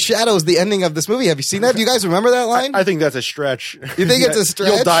foreshadows the ending of this movie. Have you seen that? Do you guys remember that line? I think that's a stretch. You think it's a stretch?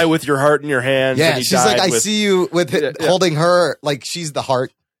 You'll die with your heart in your hands. Yeah, she's like, I see you holding her like she's the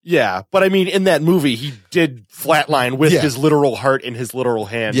heart. Yeah, but I mean, in that movie, he did flatline with his literal heart in his literal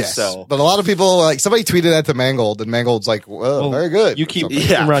hand. Yes, so. But a lot of people, like, somebody tweeted that to Mangold, and Mangold's like, well, very good. You keep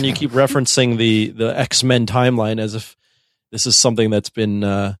referencing the X-Men timeline as if this is something that's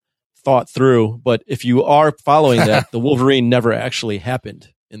been thought through. But if you are following that, the Wolverine never actually happened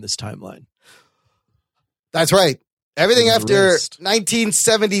in this timeline. That's right. Everything after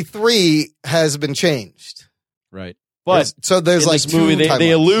 1973 has been changed. Right. But there's like this movie,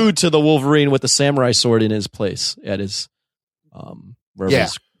 they allude to the Wolverine with the samurai sword in his place at his wherever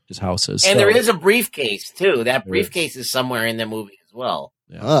his house is. And there is a briefcase too. That briefcase is somewhere in the movie as well.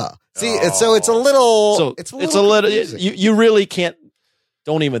 Yeah. So it's a little. So it's a little. You really can't.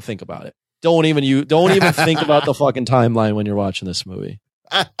 Don't even think about it. Don't even think about the fucking timeline when you're watching this movie.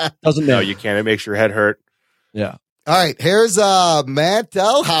 Doesn't matter. No, you can't. It makes your head hurt. Yeah. All right. Here's Matt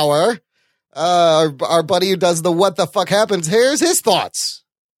Delhauer, our buddy who does the What the Fuck Happens. Here's his thoughts.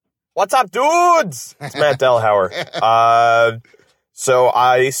 What's up, dudes? It's Matt Delhauer. So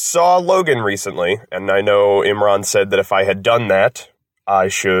I saw Logan recently, and I know Imran said that if I had done that, I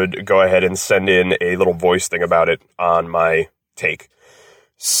should go ahead and send in a little voice thing about it on my take.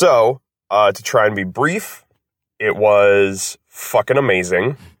 So, to try and be brief, it was fucking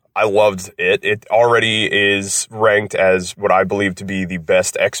amazing. I loved it. It already is ranked as what I believe to be the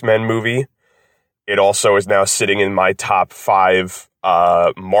best X-Men movie. It also is now sitting in my top 5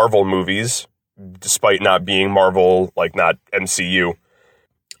 Marvel movies, despite not being Marvel, like not MCU.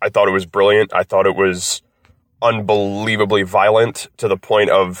 I thought it was brilliant. I thought it was unbelievably violent to the point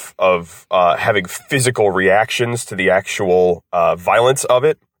of having physical reactions to the actual violence of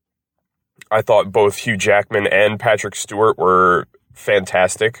it. I thought both Hugh Jackman and Patrick Stewart were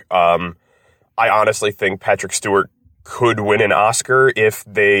fantastic. I honestly think Patrick Stewart could win an Oscar if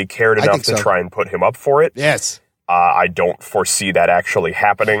they cared enough to try and put him up for it. Yes. I don't foresee that actually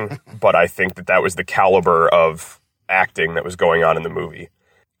happening, but I think that was the caliber of acting that was going on in the movie.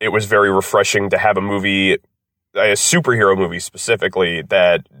 It was very refreshing to have a movie, a superhero movie specifically,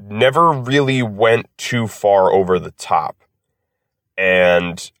 that never really went too far over the top.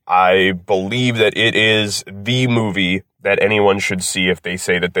 And I believe that it is the movie that anyone should see if they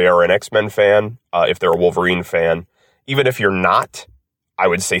say that they are an X-Men fan, if they're a Wolverine fan. Even if you're not, I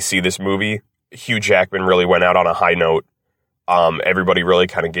would say see this movie. Hugh Jackman really went out on a high note. Everybody really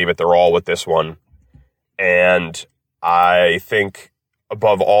kind of gave it their all with this one. And I think,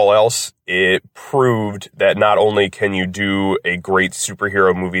 above all else, it proved that not only can you do a great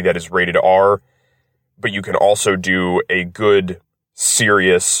superhero movie that is rated R, but you can also do a good,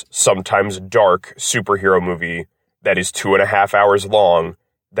 serious, sometimes dark superhero movie that is 2.5 hours long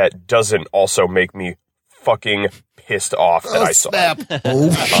that doesn't also make me fucking pissed off that I saw it.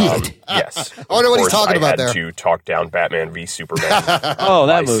 Oh, shit. Yes. I wonder what he's talking about there. I had to talk down Batman v Superman Oh,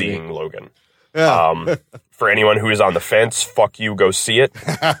 that by movie. seeing Logan. Yeah. For anyone who is on the fence, fuck you, go see it.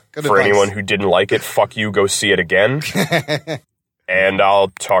 For anyone who didn't like it, fuck you, go see it again. And I'll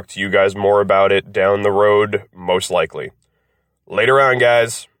talk to you guys more about it down the road, most likely. Later on,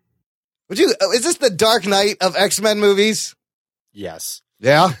 guys. Is this the Dark Knight of X-Men movies? Yes.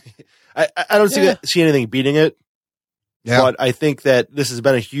 Yeah. I don't see anything beating it. Yeah. But I think that this has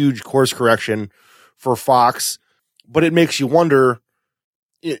been a huge course correction for Fox. But it makes you wonder,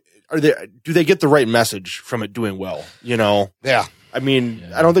 do they get the right message from it doing well? You know? Yeah. I mean,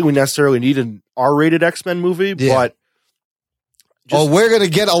 I don't think we necessarily need an R-rated X-Men movie, but... we're going to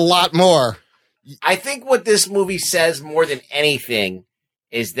get a lot more. I think what this movie says more than anything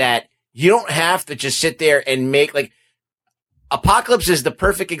is that you don't have to just sit there and make, like, Apocalypse is the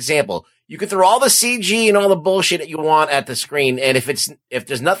perfect example. You can throw all the CG and all the bullshit that you want at the screen, and if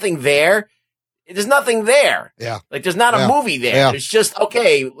there's nothing there, there's nothing there. Yeah. Like, there's not a movie there. Yeah. It's just,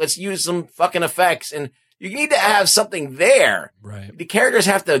 okay, let's use some fucking effects, and you need to have something there. Right. The characters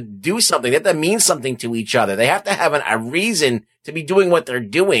have to do something. They have to mean something to each other. They have to have a reason to be doing what they're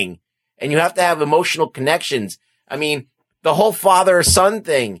doing, and you have to have emotional connections. I mean, the whole father-son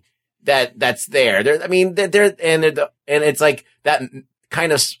thing that's there. And it's like that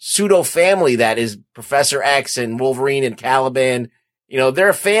kind of pseudo family that is Professor X and Wolverine and Caliban. You know, they're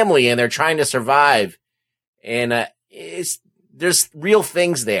a family and they're trying to survive. And there's real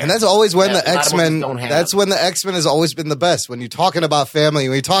things there. And that's always when the X-Men, that's when the X-Men has always been the best. When you're talking about family,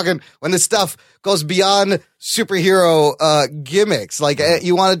 when this stuff goes beyond superhero gimmicks, like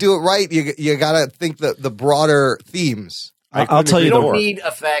you want to do it right, you got to think the broader themes. I'll tell you, you don't need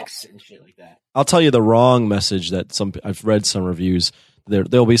effects and shit like that. I'll tell you the wrong message that I've read some reviews.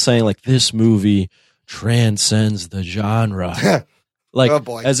 They'll be saying like this movie transcends the genre, like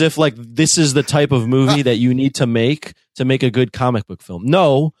as if like this is the type of movie that you need to make a good comic book film.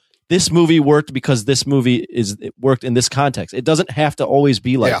 No, this movie worked because this movie it worked in this context. It doesn't have to always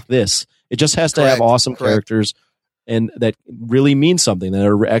be like this. It just has to have awesome characters and that really mean something, that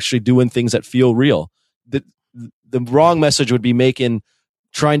are actually doing things that feel real. The wrong message would be making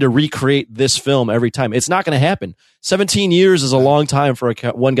trying to recreate this film every time. It's not going to happen. 17 years is a long time for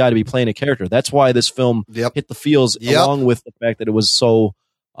one guy to be playing a character. That's why this film hit the feels, along with the fact that it was so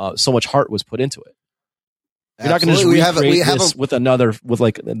much heart was put into it. You're not going to just recreate this with the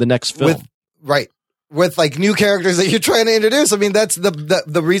next film. With like new characters that you're trying to introduce. I mean, that's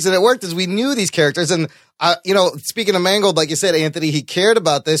the reason it worked is we knew these characters. And, speaking of Mangold, like you said, Anthony, he cared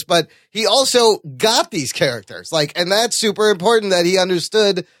about this, but he also got these characters. And that's super important that he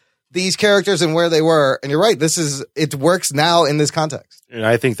understood these characters and where they were. And you're right. It works now in this context. And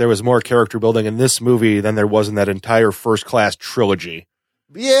I think there was more character building in this movie than there was in that entire First Class trilogy.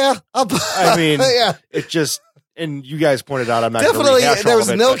 Yeah. I mean, it just, and you guys pointed out, I'm not definitely there was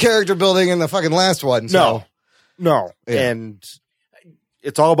no character building in the fucking last one. So. No. Yeah. And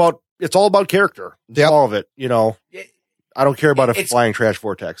it's all about character. All of it, I don't care about a flying trash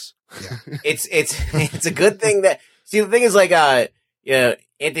vortex. Yeah. It's a good thing that, see, the thing is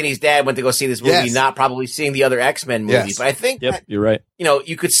Anthony's dad went to go see this movie, not probably seeing the other X-Men movies. Yes. But I think that, you're right.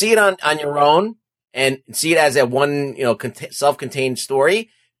 You could see it on your own and see it as a one, self-contained story.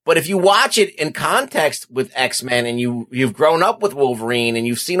 But if you watch it in context with X-Men and you've grown up with Wolverine and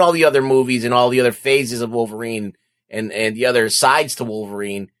you've seen all the other movies and all the other phases of Wolverine and the other sides to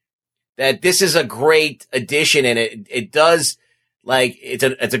Wolverine, that this is a great addition and it does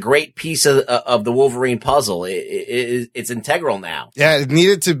it's a great piece of the Wolverine puzzle. It's integral now. Yeah,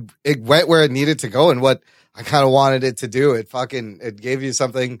 it went where it needed to go and what I kind of wanted it to do. It gave you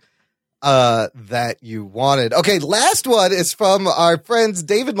something that you wanted. Okay, last one is from our friends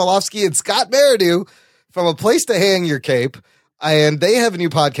David Malofsky and Scott Meridew from A Place to Hang Your Cape. And they have a new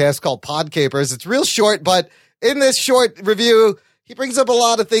podcast called Podcapers. It's real short, but in this short review, he brings up a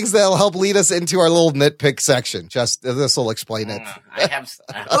lot of things that'll help lead us into our little nitpick section. Just this will explain it.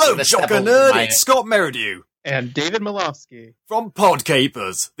 Hello, Jock and Nerd. It's Scott Meridew. And David Malofsky. From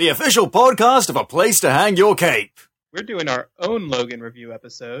Podcapers, the official podcast of A Place to Hang Your Cape. We're doing our own Logan review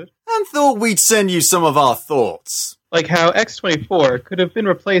episode. And thought we'd send you some of our thoughts. Like how X-24 could have been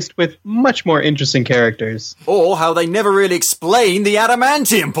replaced with much more interesting characters. Or how they never really explain the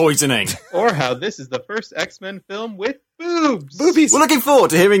adamantium poisoning. Or how this is the first X-Men film with boobs. Boobies. We're looking forward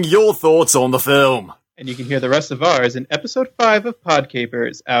to hearing your thoughts on the film. And you can hear the rest of ours in episode 5 of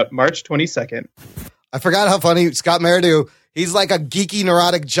Podcapers, out March 22nd. I forgot how funny Scott Meridew. He's like a geeky,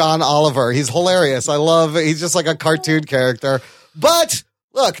 neurotic John Oliver. He's hilarious. He's just like a cartoon character. But,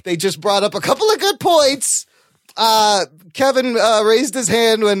 look, they just brought up a couple of good points. Kevin raised his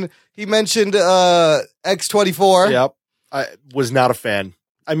hand when he mentioned X-24. Yep. I was not a fan.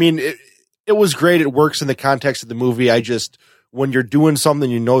 I mean, it was great. It works in the context of the movie. When you're doing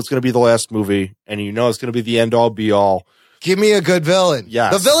something, it's going to be the last movie, and it's going to be the end-all, be-all. Give me a good villain.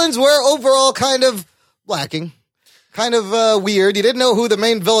 Yes. The villains were overall kind of lacking. Kind of weird. You didn't know who the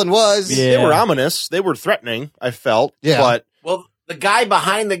main villain was. Yeah. They were ominous. They were threatening, I felt. Yeah. But the guy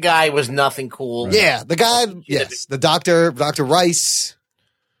behind the guy was nothing cool. Right. Yeah, the guy, yes. The Dr. Rice.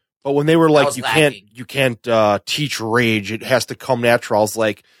 But when they were like, you can't teach rage, it has to come natural. I was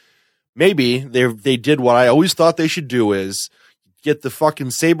like, maybe they did what I always thought they should do is get the fucking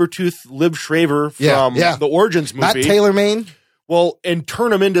Sabretooth Liv Schreiber from the Origins movie. Not Taylor Mane. Well, and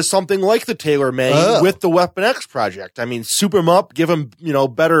turn him into something like the Taylor Mane with the Weapon X project. I mean, soup him up, give him,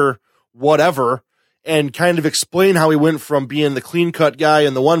 better whatever, and kind of explain how he went from being the clean-cut guy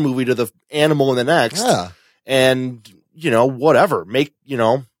in the one movie to the animal in the next. Yeah. And, whatever. Make,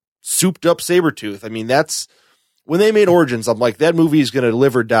 souped-up Sabretooth. I mean, that's... When they made Origins, I'm like, that movie is going to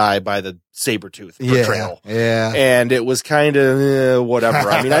live or die by the Sabretooth portrayal. Yeah. And it was kind of whatever.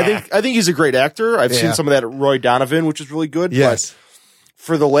 I mean, I think he's a great actor. I've seen some of that Roy Donovan, which is really good. Yes. But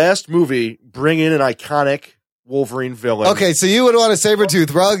for the last movie, bring in an iconic Wolverine villain. Okay, so you would want a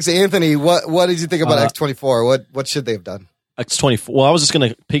Sabretooth. Ruggs, Anthony, what did you think about X-24? What should they have done? X-24. Well, I was just going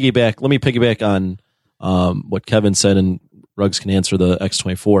to piggyback. Let me piggyback on what Kevin said, and Ruggs can answer the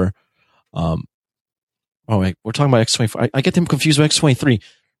X-24. Oh, wait, we're talking about X-24. I get them confused with X-23.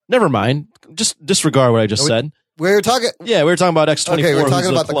 Never mind. Just disregard what I just said. We were talking... Yeah, we were talking about X-24. Okay, we're talking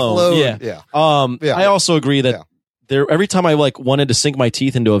about the clone. Yeah. I also agree that every time I wanted to sink my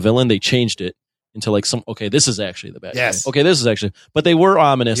teeth into a villain, they changed it into this is actually the bad guy. Okay, this is actually... But they were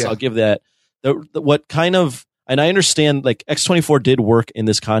ominous. Yeah. I'll give that. What kind of... And I understand X-24 did work in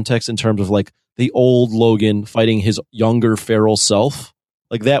this context in terms of the old Logan fighting his younger feral self.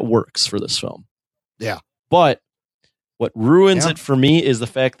 That works for this film. Yeah. But what ruins it for me is the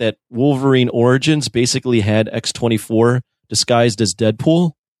fact that Wolverine Origins basically had X-24 disguised as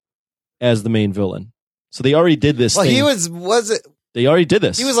Deadpool as the main villain. So they already did this thing. He was it They already did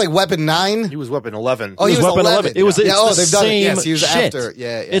this. He was like Weapon 9. He was Weapon 11. Oh, he was Weapon 11. It was they've done it. same Yes, he was shit. after.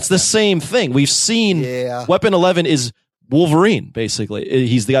 Yeah, it's the same thing. We've seen Weapon 11 is Wolverine, basically.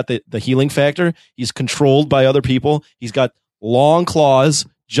 He's got the healing factor. He's controlled by other people. He's got long claws,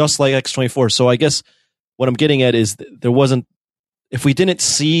 just like X-24. So I guess what I'm getting at is there wasn't, if we didn't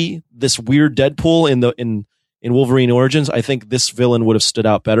see this weird Deadpool in Wolverine Origins, I think this villain would have stood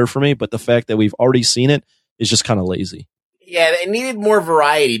out better for me. But the fact that we've already seen it is just kind of lazy. Yeah, it needed more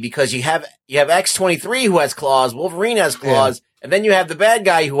variety because you have X-23 who has claws, Wolverine has claws, and then you have the bad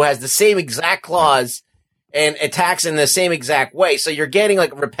guy who has the same exact claws and attacks in the same exact way. So you're getting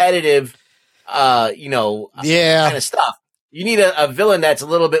like repetitive, kind of stuff. You need a villain that's a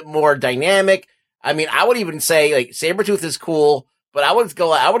little bit more dynamic. I mean, I would even say like Sabretooth is cool, but I would go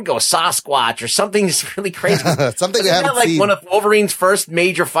Sasquatch or something just really crazy. Something we haven't like seen. One of Wolverine's first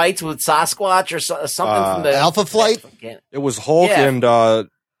major fights with Sasquatch or something from the Alpha Flight. It was Hulk and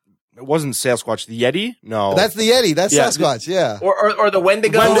it wasn't Sasquatch. The Yeti? No, that's the Yeti. That's Sasquatch. Yeah, or the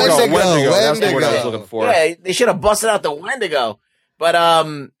Wendigo. Wendigo. That's the word I was looking for. Yeah, they should have busted out the Wendigo. But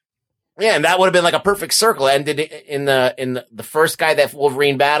and that would have been like a perfect circle. Ended in the first guy that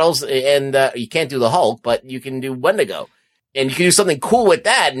Wolverine battles, and you can't do the Hulk, but you can do Wendigo. And you can do something cool with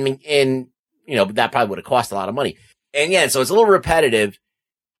that, and that probably would have cost a lot of money. And so it's a little repetitive.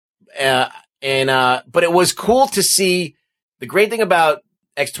 But it was cool to see. The great thing about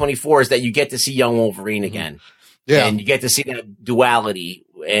X-24 is that you get to see young Wolverine again. Yeah. And you get to see that duality,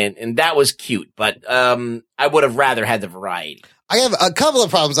 and that was cute. But I would have rather had the variety. I have a couple of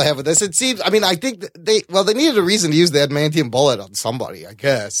problems I have with this. It seems, I think they needed a reason to use the adamantium bullet on somebody, I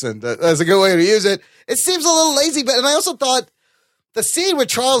guess, and that's a good way to use it. It seems a little lazy, and I also thought the scene where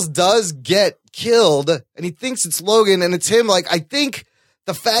Charles does get killed and he thinks it's Logan and it's him, I think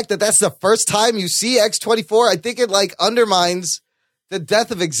the fact that that's the first time you see X-24, I think it undermines the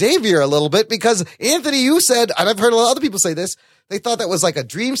death of Xavier a little bit, because Anthony, you said, and I've heard a lot of other people say this, they thought that was like a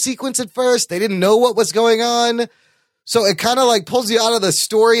dream sequence at first. They didn't know what was going on. So it kind of pulls you out of the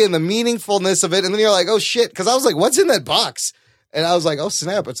story and the meaningfulness of it. And then you're like, oh shit. Because I was like, what's in that box? And I was like, oh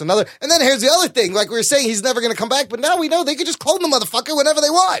snap, it's another. And then here's the other thing. Like we were saying, he's never going to come back. But now we know they could just clone the motherfucker whenever they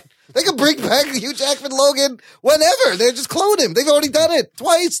want. They could bring back Hugh Jackman Logan whenever. They just clone him. They've already done it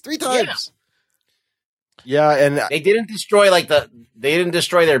twice, 3 times. Yeah, and they didn't destroy they didn't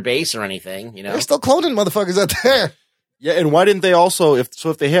destroy their base or anything. They're still cloning motherfuckers out there. Yeah, and why didn't they also? If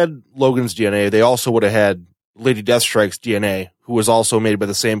they had Logan's DNA, they also would have had Lady Deathstrike's DNA, who was also made by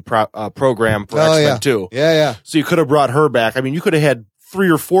the same program for X-Men 2. Yeah. So you could have brought her back. I mean, you could have had 3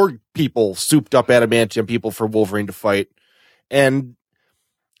 or 4 people, souped up adamantium people for Wolverine to fight. And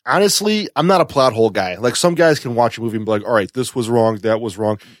honestly, I'm not a plot hole guy. Like some guys can watch a movie and be like, all right, this was wrong, that was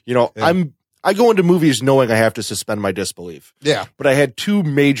wrong. I go into movies knowing I have to suspend my disbelief. Yeah. But I had 2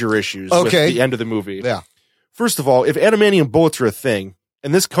 major issues with the end of the movie. Yeah. First of all, if adamantium bullets are a thing,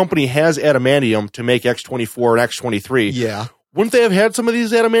 and this company has adamantium to make X-24 and X-23. Yeah. Wouldn't they have had some of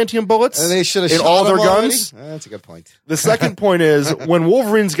these adamantium bullets? And they should have in shot all their them guns? That's a good point. The second point is when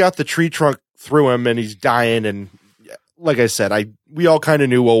Wolverine's got the tree trunk through him and he's dying, and like I said, we all kind of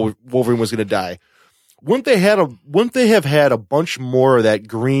knew Wolverine was going to die. Wouldn't they have had a bunch more of that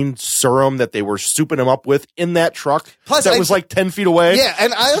green serum that they were souping him up with in that truck? Plus, that was 10 feet away. Yeah,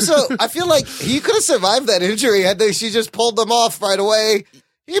 and I feel like he could have survived that injury had she just pulled them off right away.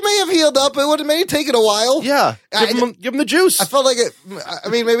 He may have healed up. It would have maybe taken a while. Yeah, give him the juice. I felt like it. I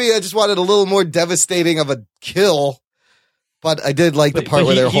mean, maybe I just wanted a little more devastating of a kill. But I did like the part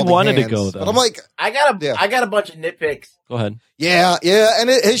where they were holding he wanted hands. to go though. But I'm like, I got a bunch of nitpicks. Go ahead. Yeah, and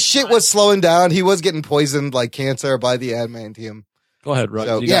his shit was slowing down. He was getting poisoned like cancer by the adamantium. Go ahead,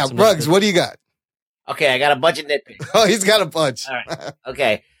 Ruggs. So, Ruggs, what do you got? Okay, I got a bunch of nitpicks. Oh, he's got a bunch. All right.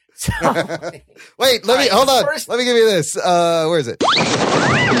 Okay. So, wait, hold on. Let me give you this. Where is it?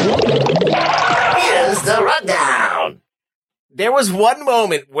 Here's the rundown. There was one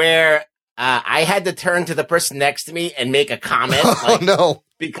moment where I had to turn to the person next to me and make a comment. Oh no!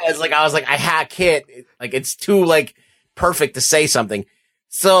 Because I was like, I can't. It's too perfect to say something.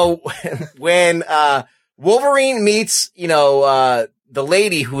 So when Wolverine meets, the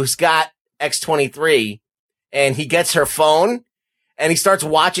lady who's got X-23, and he gets her phone, and he starts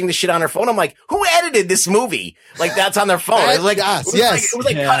watching the shit on her phone. I'm like, who edited this movie? Like that's on their phone. It was like, it was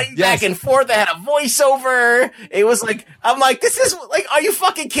like cutting back and forth. They had a voiceover. It was like, I'm like, this is like, are you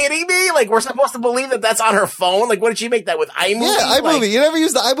fucking kidding me? Like we're supposed to believe that that's on her phone. Like what did she make that with iMovie? Yeah, iMovie. Like, you never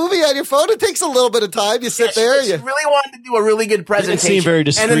use the iMovie on your phone? It takes a little bit of time. You sit there. She really wanted to do a really good presentation. It didn't seem very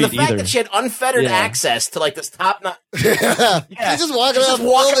discreet and then the fact either. that she had unfettered access to like this top notch. She's just walking around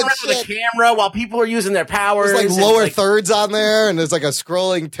with a camera while people are using their powers. There's like lower thirds on there, and there's like a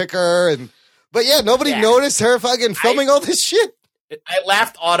scrolling ticker, but nobody noticed her fucking filming all this shit. I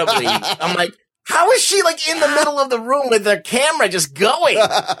laughed audibly. I'm like, how is she like in the middle of the room with their camera just going?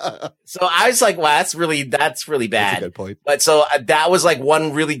 So I was like, wow, that's really bad. That's a good point. But so that was like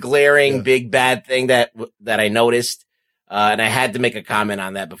one really glaring big bad thing that I noticed, and I had to make a comment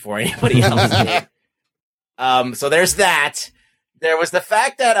on that before anybody else did. So there's that. There was the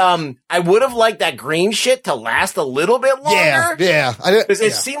fact that I would have liked that green shit to last a little bit longer. Yeah. Because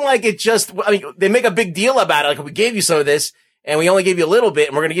it seemed like it just, I mean, they make a big deal about it. Like, we gave you some of this, and we only gave you a little bit,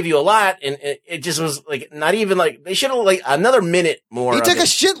 and we're going to give you a lot. And it just was like, not even like, they should have like another minute more. He took a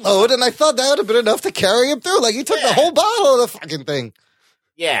shitload, and I thought that would have been enough to carry him through. Like, he took the whole bottle of the fucking thing.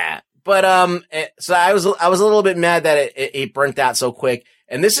 Yeah. But, so I was a little bit mad that it burnt out so quick.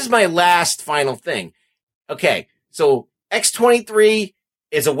 And this is my last final thing. Okay. So, X-23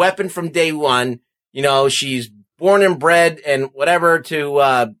 is a weapon from day one. You know, she's born and bred and whatever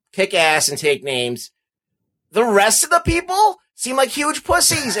to kick ass and take names. The rest of the people seem like huge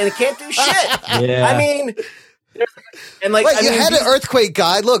pussies and can't do shit. I mean, and like, you had an earthquake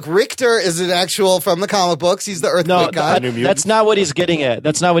guy. Look, Richter is an actual from the comic books. He's the earthquake guy. That's not what he's getting at.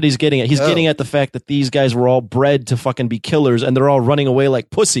 He's getting at the fact that these guys were all bred to fucking be killers, and they're all running away like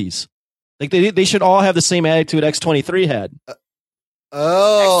pussies. Like they should all have the same attitude X-23 had.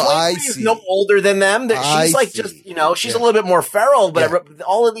 I see. see. No older than them. She's just, she's a little bit more feral, but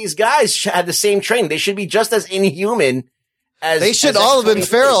all of these guys had the same training. They should be just as inhuman as they should as all have been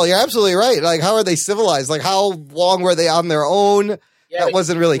X-23. feral. You're absolutely right. Like, how are they civilized? Like, how long were they on their own? That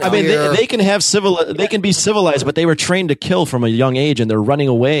wasn't really clear. I mean, they can have they can be civilized, but they were trained to kill from a young age, and they're running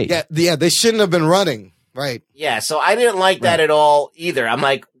away. Yeah, they shouldn't have been running. Right. Yeah, so I didn't like that at all either. I'm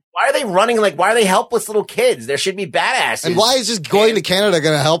like, why are they running? Like, why are they helpless little kids? There should be badasses. And why is just going to Canada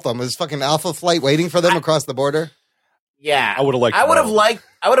going to help them? Is fucking Alpha Flight waiting for them across the border? Yeah, I would have liked. I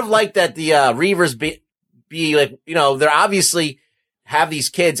would have liked that the Reavers be like, they're obviously have these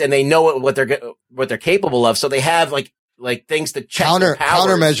kids and they know what they're capable of, so they have like things to check their powers.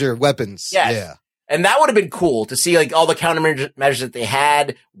 Countermeasure weapons. Yes. Yeah. And that would have been cool to see like all the countermeasures that they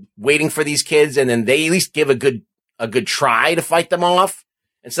had waiting for these kids, and then they at least give a good try to fight them off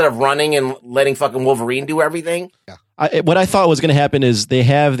instead of running and letting fucking Wolverine do everything. Yeah. What I thought was going to happen is they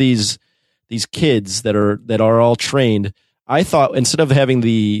have these kids that are all trained. I thought instead of having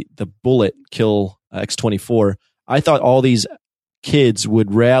the bullet kill X-24, I thought all these kids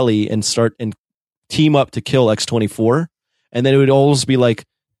would rally and start and team up to kill X-24, and then it would almost be like,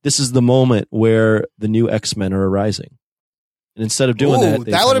 this is the moment where the new X-Men are arising. And instead of doing that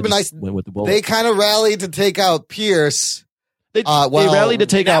would have been nice. Went with the bullet. They kind of rallied to take out Pierce. They rallied to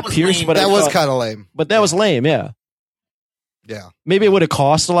take out Pierce, lame. but that was kind of lame. But that was lame, yeah. Yeah. Maybe it would have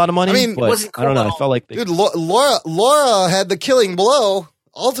cost a lot of money. I mean, but I don't know. I felt like dude, Laura had the killing blow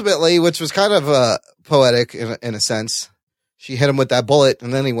ultimately, which was kind of poetic in a sense. She hit him with that bullet,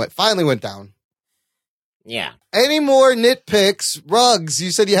 and then he finally went down. Yeah. Any more nitpicks? Ruggs,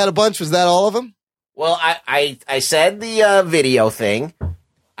 you said you had a bunch. Was that all of them? Well, I said the video thing.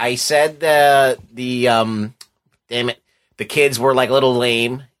 I said the kids were like a little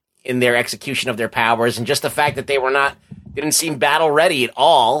lame in their execution of their powers, and just the fact that they didn't seem battle ready at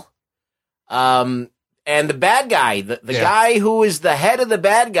all. And the bad guy, the guy who is the head of the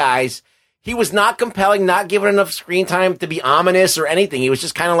bad guys, he was not compelling, not given enough screen time to be ominous or anything. He was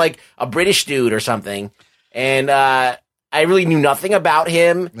just kind of like a British dude or something. And I really knew nothing about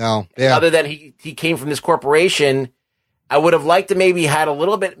him. No, yeah. Other than he came from this corporation. I would have liked to maybe had a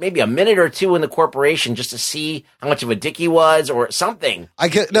little bit, maybe a minute or two in the corporation just to see how much of a dick he was or something. I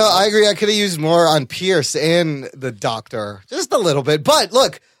agree. I could have used more on Pierce and the Doctor, just a little bit. But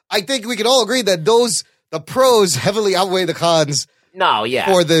look, I think we can all agree that the pros heavily outweigh the cons. No, yeah.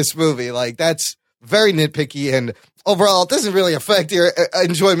 For this movie, like that's very nitpicky, and overall, it doesn't really affect your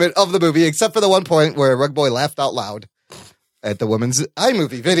enjoyment of the movie, except for the one point where Rug Boy laughed out loud at the woman's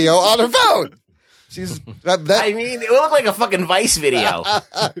iMovie video on her phone. I mean, it looked like a fucking Vice video.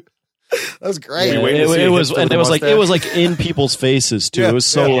 That was great. Yeah, it was like in people's faces too. It was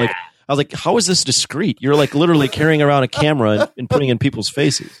so like, I was like, how is this discreet? You're like literally carrying around a camera and putting in people's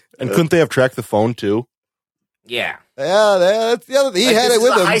faces. And couldn't they have tracked the phone too? Yeah. Yeah, that's the other thing. He had it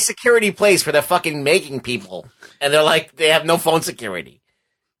with him. A high security place for the fucking making people. And they're like, they have no phone security.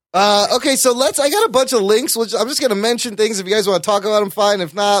 Okay, so I got a bunch of links, which I'm just going to mention things. If you guys want to talk about them, fine.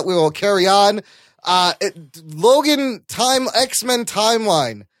 If not, we will carry on. Logan X-Men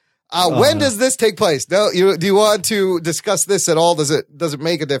timeline. When does this take place? Do you want to discuss this at all? Does it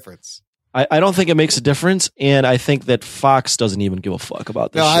make a difference? I don't think it makes a difference, and I think that Fox doesn't even give a fuck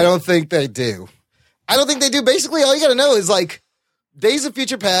about this. No, shit. I don't think they do. Basically, all you got to know is like Days of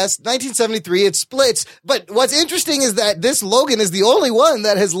Future Past, 1973. It splits, but what's interesting is that this Logan is the only one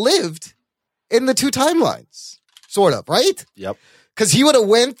that has lived in the two timelines, sort of, right? Yep. Because he would have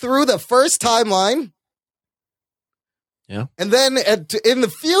went through the first timeline. Yeah. And then in the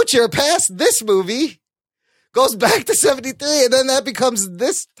future, past this movie, goes back to 73, and then that becomes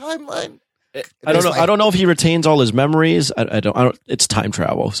this timeline. I don't know. I don't know if he retains all his memories. I don't. It's time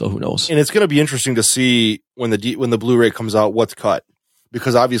travel, so who knows? And it's going to be interesting to see when the Blu-ray comes out what's cut,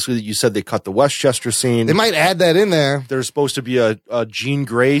 because obviously you said they cut the Westchester scene. They might add that in there. There's supposed to be a Jean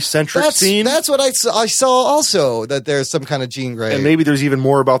Grey centric scene. That's what I saw also, that there's some kind of Jean Grey, and maybe there's even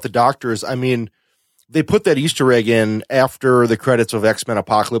more about the doctors. I mean, they put that Easter egg in after the credits of X-Men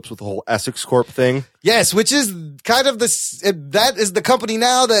Apocalypse with the whole Essex Corp thing. Yes, which is kind of that is the company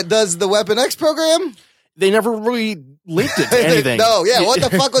now that does the Weapon X program. They never really linked it to anything. No, yeah, what the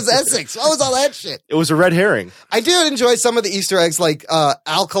fuck was Essex? What was all that shit? It was a red herring. I do enjoy some of the Easter eggs, like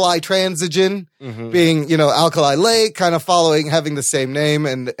Alkali Transigen being, Alkali Lake, kind of having the same name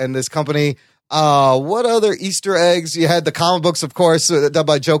and this company. What other Easter eggs? You had the comic books, of course, done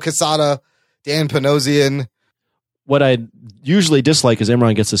by Joe Quesada, Dan Panosian. What I usually dislike is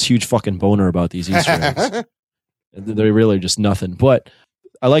Imran gets this huge fucking boner about these Easter eggs. They're really just nothing. But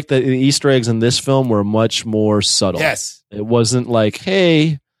I like that the Easter eggs in this film were much more subtle. Yes. It wasn't like,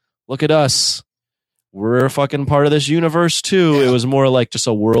 hey, look at us. We're a fucking part of this universe too. Yeah. It was more like just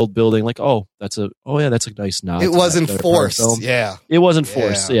a world building, like, that's a nice nod. It wasn't forced. Yeah. It wasn't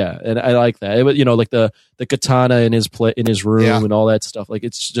forced. Yeah. And I like that. It was, like the katana in his room and all that stuff. Like,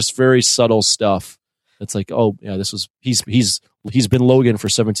 it's just very subtle stuff. It's like, he's been Logan for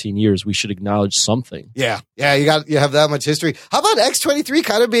 17 years. We should acknowledge something. Yeah. Yeah. You have that much history. How about X-23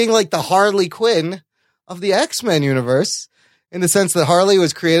 kind of being like the Harley Quinn of the X-Men universe, in the sense that Harley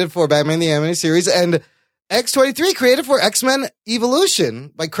was created for Batman the Animated Series and X-23 created for X-Men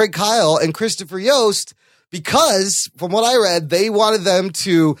Evolution by Craig Kyle and Christopher Yost, because from what I read, they wanted them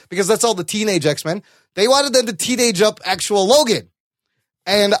to, because that's all the teenage X-Men, they wanted them to teenage up actual Logan.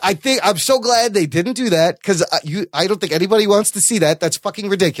 And I'm so glad they didn't do that, because I don't think anybody wants to see that. That's fucking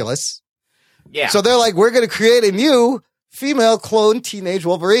ridiculous. Yeah. So they're like, we're going to create a new female clone teenage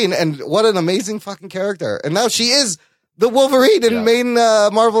Wolverine, and what an amazing fucking character. And now she is the Wolverine in main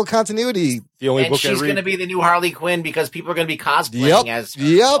Marvel continuity. The only and book she's going to be the new Harley Quinn, because people are going to be cosplaying as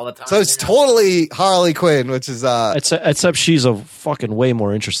her all the time. So it's totally Harley Quinn, which is except she's a fucking way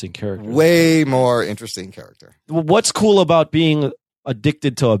more interesting character. Way more interesting character. What's cool about being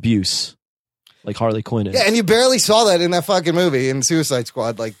addicted to abuse, like Harley Quinn is? Yeah, and you barely saw that in that fucking movie in Suicide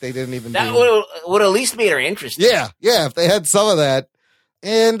Squad. Like, they didn't even. That would at least made her interesting. Yeah, if they had some of that.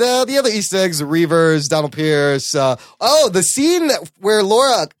 And the other Easter eggs, Reavers, Donald Pierce. The scene where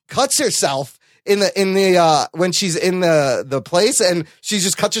Laura cuts herself in the when she's in the place, and she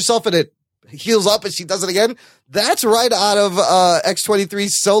just cuts herself and it heals up and she does it again. That's right out of X-23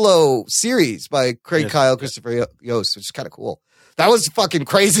 solo series by Craig Kyle, Christopher Yost, which is kind of cool. That was fucking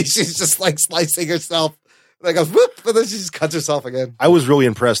crazy. She's just like slicing herself. Like goes whoop, and then she just cuts herself again. I was really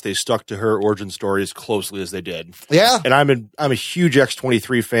impressed they stuck to her origin story as closely as they did. Yeah. And I'm a huge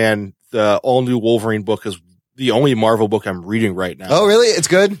X-23 fan. The all new Wolverine book is the only Marvel book I'm reading right now. Oh, really? It's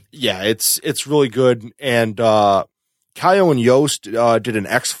good? Yeah, it's really good. And Kyle and Yost did an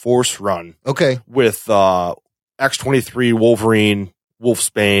X-Force run. Okay. With X-23, Wolverine,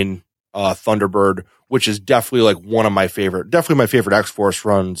 Wolfsbane, Thunderbird, which is definitely like my favorite X-Force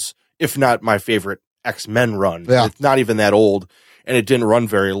runs, if not my favorite X-Men run. Yeah. It's not even that old, and it didn't run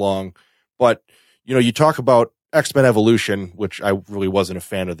very long. But, you talk about X-Men Evolution, which I really wasn't a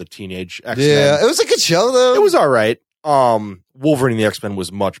fan of the teenage X-Men. Yeah, it was a good show, though. It was all right. Wolverine and the X-Men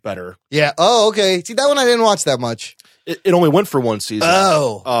was much better. Yeah. Oh, okay. See, that one I didn't watch that much. It only went for one season.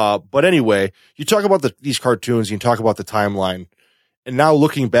 Oh. But anyway, you talk about these cartoons, you talk about the timeline, and now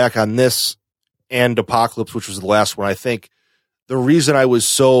looking back on this and Apocalypse, which was the last one, I think the reason I was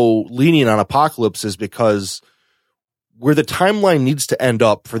so lenient on Apocalypse is because where the timeline needs to end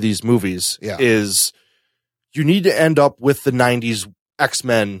up for these movies is you need to end up with the 90s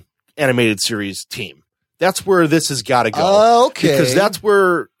X-Men animated series team. That's where this has got to go. Okay. Because that's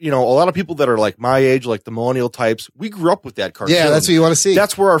where, a lot of people that are like my age, like the millennial types, we grew up with that cartoon. Yeah, that's what you want to see.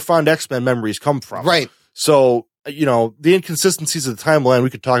 That's where our fond X-Men memories come from. Right. So, the inconsistencies of the timeline,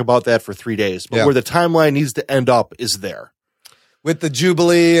 we could talk about that for 3 days. But where the timeline needs to end up is there. With the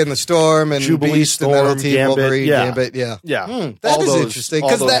Jubilee and the Storm and Beast Storm, and Metal Team, Gambit, Wolverine, yeah. Gambit, yeah. Yeah. That is interesting.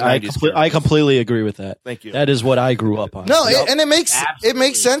 Because I completely agree with that. Thank you. That is what I grew up on. No, and it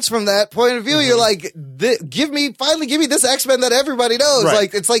makes sense from that point of view. You're like, give me this X-Men that everybody knows. Right.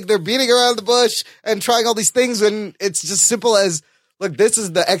 Like, it's like they're beating around the bush and trying all these things when it's just simple as, look, this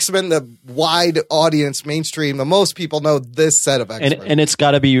is the X-Men, the wide audience, mainstream. The most people know this set of X-Men. And it's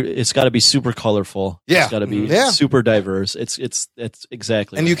gotta be super colorful. Yeah. It's gotta be super diverse. It's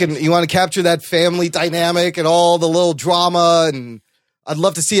exactly. And you want to capture that family dynamic and all the little drama, and I'd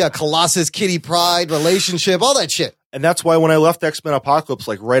love to see a Colossus Kitty Pryde relationship, all that shit. And that's why when I left X-Men Apocalypse,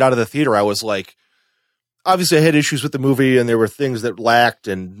 like right out of the theater, I was like, obviously I had issues with the movie and there were things that lacked,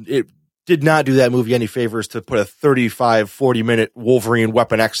 and it did not do that movie any favors to put a 35-40 minute Wolverine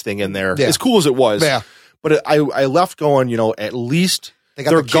Weapon X thing in there. As cool as it was. Yeah. But I left going, at least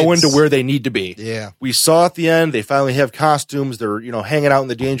they're going to where they need to be. Yeah. We saw at the end, they finally have costumes. They're, hanging out in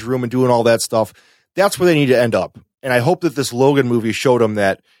the danger room and doing all that stuff. That's where they need to end up. And I hope that this Logan movie showed them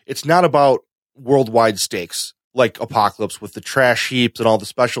that it's not about worldwide stakes like Apocalypse with the trash heaps and all the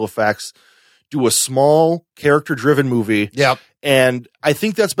special effects. Do a small character-driven movie. Yep. And I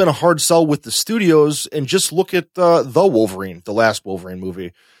think that's been a hard sell with the studios. And just look at the Wolverine, the last Wolverine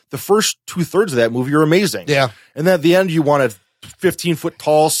movie. The first 2/3 of that movie are amazing. Yeah. And then at the end, you want a 15-foot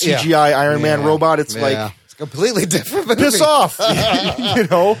tall CGI Iron Man robot. It's like, it's completely different movie. piss off. He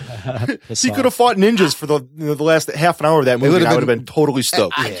could have fought ninjas for the last half an hour of that movie. And I would have been totally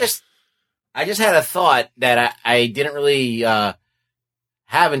stoked. I just had a thought that I didn't really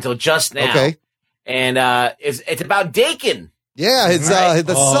have until just now. Okay. And it's about Dakin. Yeah, it's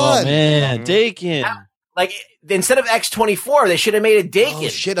the son. Man, Dakin. Like, instead of X-24, they should have made it Dakin. Oh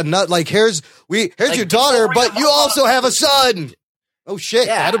shit! A nut. Like, here's your daughter, but you also have a son. Oh shit!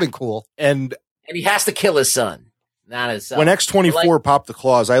 Yeah. That'd have been cool. And he has to kill his son, not his son. When X-24 popped the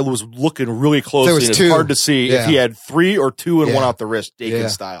claws, I was looking really closely. There was and it's two. hard to see if he had 3 or 2 and one out the wrist, Dakin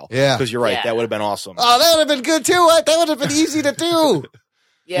style. Yeah. Because you're right, that would have been awesome. Oh, that would have been good too. That would have been easy to do.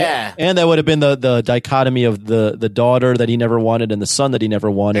 Yeah. And that would have been the dichotomy of the daughter that he never wanted and the son that he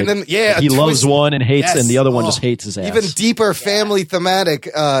never wanted. And then, he loves one and hates, and the other one just hates his ass. Even deeper family thematic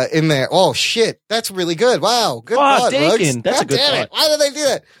in there. Oh shit, that's really good. Wow, good Wow, thought, Dakin. Lugs. That's a good damn thought. it. Why did they do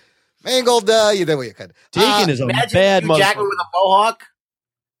that? Mangold, you did what you could. Dakin is a bad Hugh Jackman with a mohawk,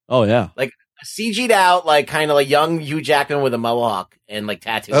 Oh yeah. like CG'd out, like kind of like young Hugh Jackman with a mohawk and like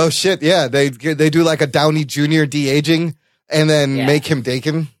tattoos. Oh shit, yeah. They do like a Downey Jr. de-aging and then make him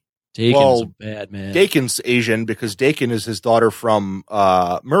Dakin. Dakin's bad, man. Dakin's Asian because Dakin is his daughter from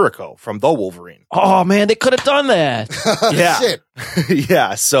Muriko, from The Wolverine. Oh man, they could have done that. Yeah. Shit.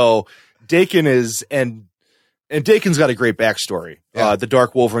 Yeah, so Dakin is, and Dakin's got a great backstory. Yeah. The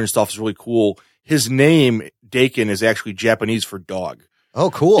Dark Wolverine stuff is really cool. His name, Dakin, is actually Japanese for dog. Oh,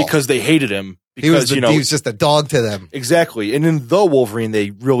 cool. Because they hated him. He was Because, he was just a dog to them. Exactly. And in The Wolverine,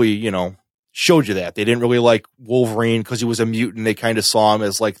 they really, showed you that. They didn't really like Wolverine because he was a mutant. They kind of saw him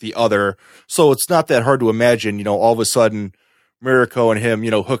as like the other. So it's not that hard to imagine, all of a sudden Muriko and him,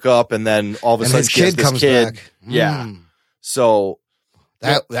 hook up, and then all of a sudden his kid comes back. Yeah. So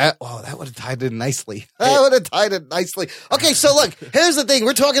that would have tied in nicely. That would have tied in nicely. Okay, so look, here's the thing.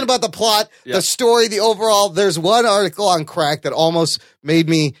 We're talking about the plot, the story, the overall. There's one article on Crack that almost made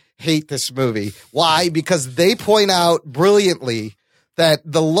me hate this movie. Why? Because they point out brilliantly that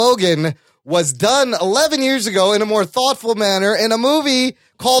the Logan was done 11 years ago in a more thoughtful manner in a movie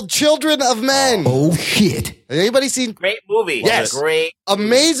called Children of Men. Oh, shit. Has anybody seen? Great movie. Yes. Great.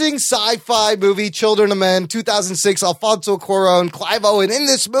 Amazing sci-fi movie, Children of Men, 2006, Alfonso Cuarón, Clive Owen in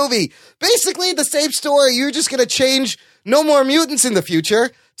this movie. Basically the same story. You're just going to change no more mutants in the future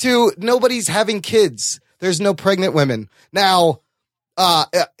to nobody's having kids. There's no pregnant women. Now,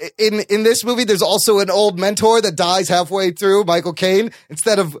 in this movie, there's also an old mentor that dies halfway through, Michael Caine.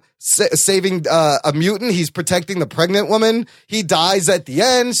 Instead of saving a mutant, he's protecting the pregnant woman. He dies at the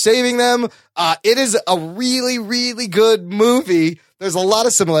end, saving them. It is a really, really good movie. There's a lot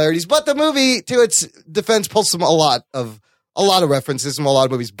of similarities, but the movie, to its defense, pulls from a lot of references from a lot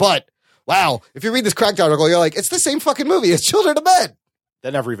of movies. But wow, if you read this Cracked article, you're like, it's the same fucking movie. It's Children of Men.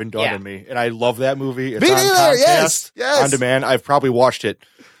 that never even dawned on me. And I love that movie. It's Me on neither. Comcast, Yes. on demand. I've probably watched it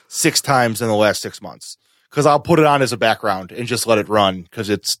 6 times in the last 6 months because I'll put it on as a background and just let it run because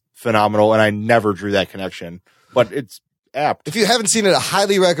it's phenomenal. And I never drew that connection, but it's apt. If you haven't seen it, I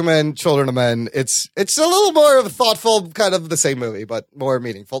highly recommend Children of Men. It's a little more of a thoughtful, kind of the same movie, but more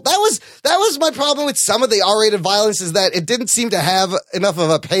meaningful. That was my problem with some of the R-rated violence, is that it didn't seem to have enough of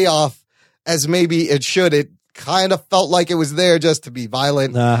a payoff as maybe it should. It kind of felt like it was there just to be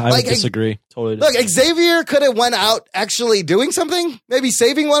violent. Nah, I disagree. Totally disagree. Look, Xavier could have went out actually doing something, maybe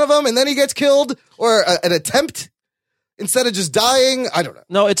saving one of them, and then he gets killed, or an attempt instead of just dying. I don't know.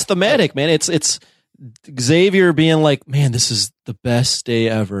 No, it's thematic, man. It's Xavier being like, man, this is the best day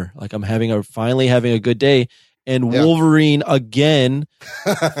ever. Like, I'm finally having a good day. And Wolverine again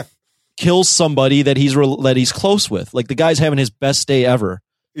kills somebody that he's close with. Like, the guy's having his best day ever.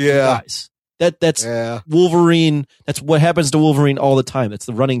 Yeah. Guys. That's Wolverine. That's what happens to Wolverine all the time. That's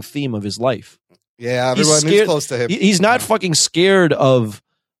the running theme of his life. Yeah, everyone who's close to him. He's not fucking scared of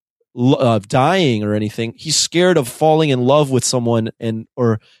dying or anything. He's scared of falling in love with someone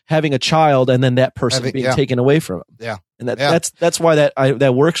or having a child, and then that person being taken away from him. Yeah, and that's why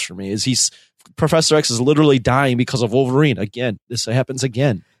that works for me. Is Professor X is literally dying because of Wolverine again. This happens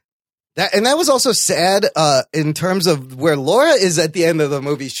again. That was also sad in terms of where Laura is at the end of the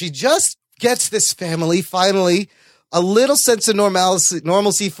movie. She just gets this family finally, a little sense of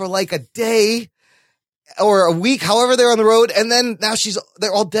normalcy for like a day or a week, however they're on the road, and then now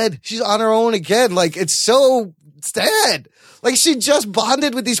they're all dead. She's on her own again. Like, it's so sad. Like, she just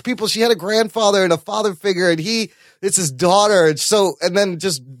bonded with these people. She had a grandfather and a father figure, and it's his daughter. And then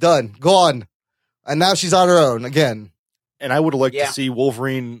just done, gone. And now she's on her own again. And I would like to see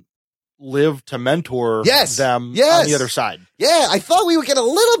Wolverine live to mentor them on the other side. Yeah, I thought we would get a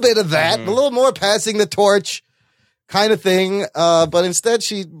little bit of that, a little more passing the torch kind of thing. But instead,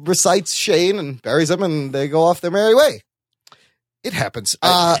 she recites Shane and buries him, and they go off their merry way. It happens.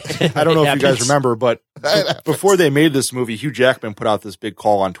 I don't know if you guys remember, but before they made this movie, Hugh Jackman put out this big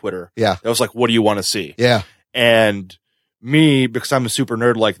call on Twitter. Yeah. That was like, what do you want to see? Yeah. And me, because I'm a super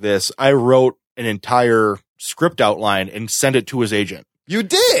nerd like this, I wrote an entire script outline and sent it to his agent. You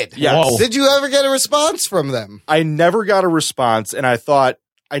did? Yes. Whoa. Did you ever get a response from them? I never got a response, and I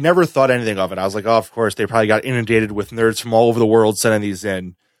never thought anything of it. I was like, oh, of course, they probably got inundated with nerds from all over the world sending these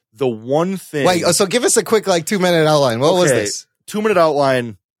in. The one thing... Wait, so give us a quick, 2-minute outline. What was this? 2-minute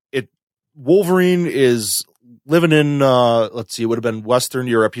outline. Wolverine is living in, let's see, it would have been Western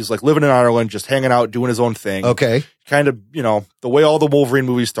Europe. He's living in Ireland, just hanging out, doing his own thing. Okay. Kind of, the way all the Wolverine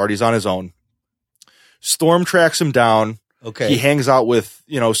movies start, he's on his own. Storm tracks him down. Okay. He hangs out with,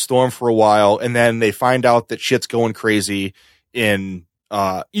 Storm for a while, and then they find out that shit's going crazy in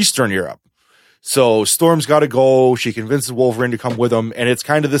Eastern Europe. So Storm's got to go. She convinces Wolverine to come with him, and it's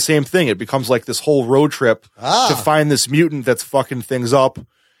kind of the same thing. It becomes like this whole road trip to find this mutant that's fucking things up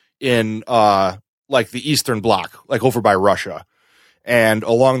in the Eastern Bloc, over by Russia. And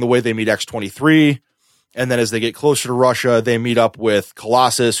along the way, they meet X-23, and then as they get closer to Russia, they meet up with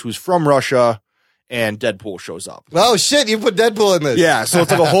Colossus, who's from Russia. And Deadpool shows up. Oh shit! You put Deadpool in this. Yeah, so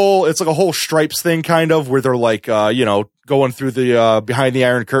it's like a whole Stripes thing, kind of, where they're going through the behind the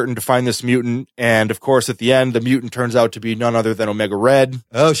Iron Curtain to find this mutant, and of course, at the end, the mutant turns out to be none other than Omega Red.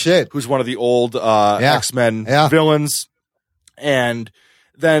 Oh shit! Who's one of the old X-Men villains, and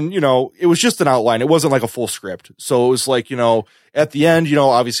then it was just an outline. It wasn't like a full script, so it was at the end,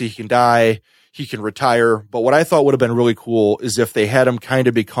 obviously he can die, he can retire, but what I thought would have been really cool is if they had him kind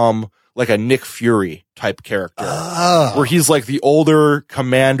of become like a Nick Fury type character, where he's like the older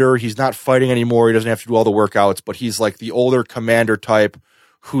commander. He's not fighting anymore. He doesn't have to do all the workouts, but he's like the older commander type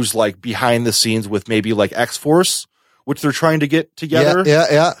who's behind the scenes with maybe X-Force, which they're trying to get together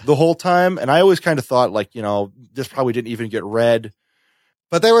the whole time. And I always kind of thought this probably didn't even get read.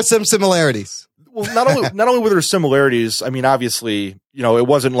 But there were some similarities. Well, not only were there similarities, I mean, obviously, it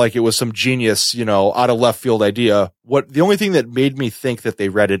wasn't like it was some genius, out of left field idea. The only thing that made me think that they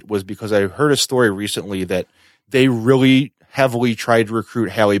read it was because I heard a story recently that they really heavily tried to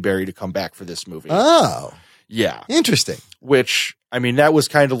recruit Halle Berry to come back for this movie. Oh. Yeah. Interesting. Which, I mean, that was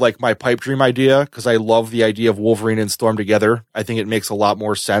kind of like my pipe dream idea, because I love the idea of Wolverine and Storm together. I think it makes a lot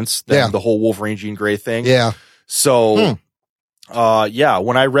more sense than the whole Wolverine Jean Grey thing. Yeah. So...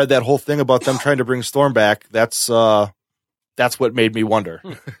 when I read that whole thing about them trying to bring Storm back, that's what made me wonder.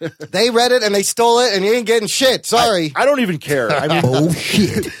 They read it and they stole it, and you ain't getting shit. Sorry. I don't even care. I mean, oh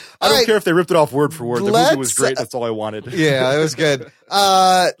shit! I don't care if they ripped it off word for word. The movie was great. That's all I wanted. Yeah, it was good.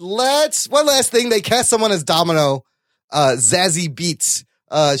 One last thing. They cast someone as Domino, Zazie Beetz.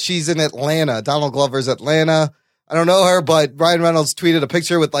 She's in Atlanta. Donald Glover's Atlanta. I don't know her, but Ryan Reynolds tweeted a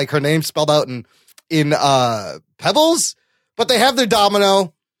picture with her name spelled out in Pebbles. But they have their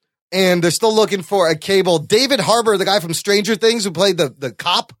Domino, and they're still looking for a Cable. David Harbour, the guy from Stranger Things who played the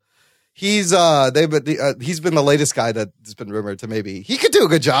cop, he's been the latest guy that's been rumored to maybe he could do a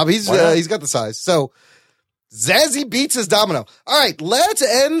good job. He's got the size. So Zazie Beetz is Domino. All right, let's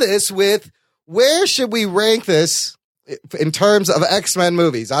end this with where should we rank this in terms of X-Men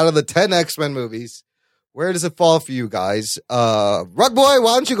movies? Out of the 10 X-Men movies, where does it fall for you guys? Rug Boy,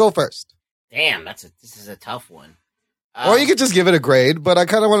 why don't you go first? Damn, this is a tough one. Or you could just give it a grade, but I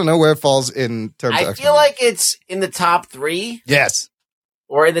kind of want to know where it falls in terms of I feel like it's in the top 3. Yes.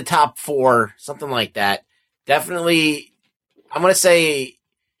 Or in the top 4, something like that. Definitely, I'm going to say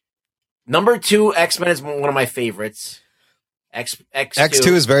number 2, X-Men is one of my favorites.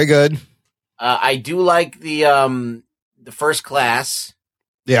 X2 is very good. I do like the First Class.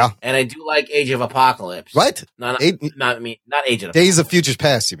 Yeah. And I do like Age of Apocalypse. What? Not Age of Apocalypse. Days of Future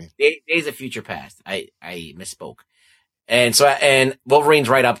Past, you mean? Days of Future Past. I misspoke. And Wolverine's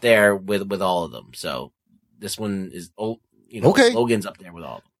right up there with all of them. So this one is, okay. Logan's up there with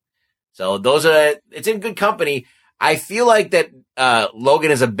all of them. So it's in good company. I feel like that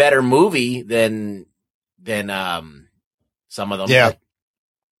Logan is a better movie than some of them. Yeah.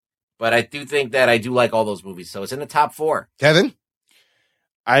 But I do think that I do like all those movies. So it's in the top 4. Kevin?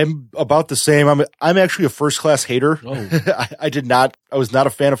 I'm about the same. I'm actually a First Class hater. Oh. I was not a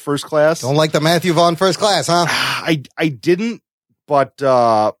fan of First Class. Don't like the Matthew Vaughn First Class, huh? I didn't, but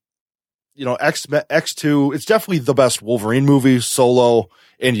X2, it's definitely the best Wolverine movie solo.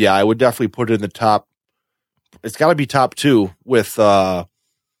 And yeah, I would definitely put it in the top. It's got to be top 2 with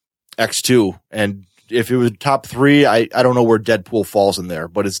X2. And if it was top 3, I don't know where Deadpool falls in there,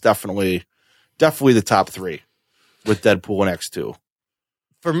 but it's definitely the top 3 with Deadpool and X2.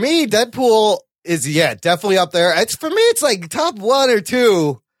 For me, Deadpool is definitely up there. It's like top 1 or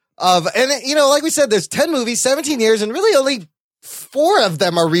 2 of, and like we said, there's 10 movies, 17 years, and really only 4 of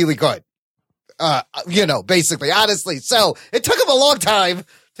them are really good. Basically, honestly. So it took him a long time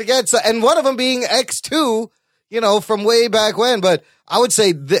to get, and one of them being X2, from way back when. But I would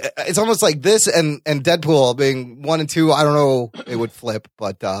say it's almost like this and Deadpool being 1 and 2. I don't know, it would flip,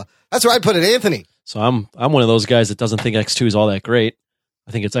 but that's where I put it, Anthony. So I'm one of those guys that doesn't think X2 is all that great.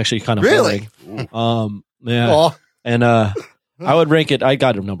 I think it's actually kind of really boring. Yeah. And I would rank it. I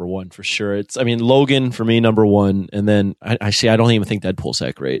got him number 1 for sure. Logan for me number 1, and then I don't even think Deadpool's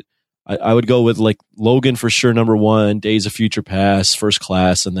that great. I would go with like Logan for sure number 1, Days of Future Past, First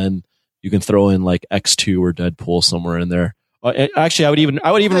Class, and then you can throw in like X2 or Deadpool somewhere in there. Actually, I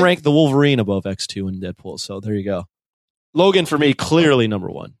would even rank the Wolverine above X2 and Deadpool. So there you go. Logan for me clearly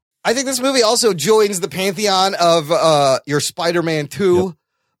number 1. I think this movie also joins the pantheon of your Spider-Man 2,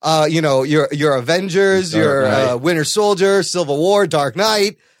 your Avengers, your Winter Soldier, Civil War, Dark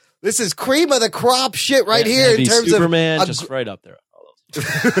Knight. This is cream of the crop shit right here in terms Superman, just right up there.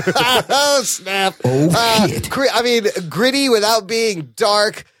 Oh, snap. Oh, shit. Gritty without being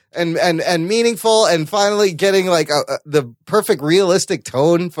dark and meaningful, and finally getting like the perfect realistic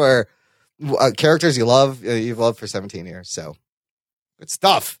tone for characters you've loved for 17 years. So good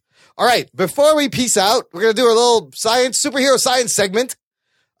stuff. All right, before we peace out, we're going to do a little superhero science segment.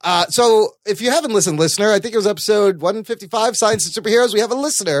 So if you haven't listened, listener, I think it was episode 155, Science and Superheroes. We have a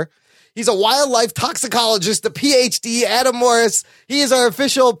listener. He's a wildlife toxicologist, a PhD, Adam Morris. He is our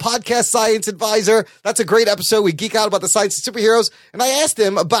official podcast science advisor. That's a great episode. We geek out about the science and superheroes. And I asked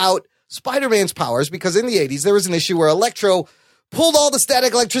him about Spider-Man's powers, because in the 80s, there was an issue where Electro pulled all the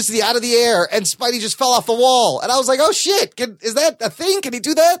static electricity out of the air and Spidey just fell off the wall. And I was like, oh shit, is that a thing? Can he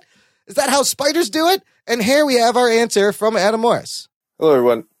do that? Is that how spiders do it? And here we have our answer from Adam Morris. Hello,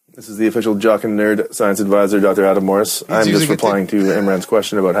 everyone. This is the official Jock and Nerd science advisor, Dr. Adam Morris. I'm just replying to Imran's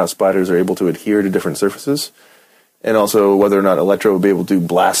question about how spiders are able to adhere to different surfaces, and also whether or not Electro would be able to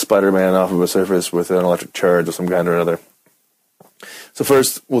blast Spider-Man off of a surface with an electric charge of some kind or another. So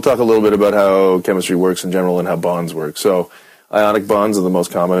first, we'll talk a little bit about how chemistry works in general and how bonds work. So ionic bonds are the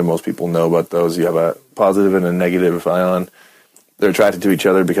most common, and most people know about those. You have a positive and a negative ion. They're attracted to each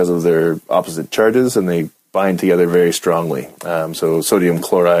other because of their opposite charges, and they bind together very strongly. So sodium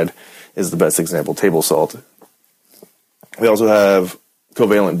chloride is the best example, table salt. We also have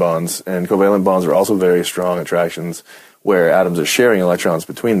covalent bonds, and covalent bonds are also very strong attractions where atoms are sharing electrons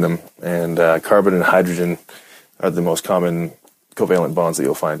between them, and carbon and hydrogen are the most common covalent bonds that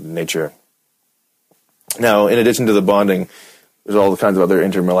you'll find in nature. Now, in addition to the bonding, there's all kinds of other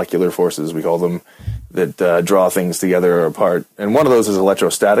intermolecular forces, we call them, that draw things together or apart. And one of those is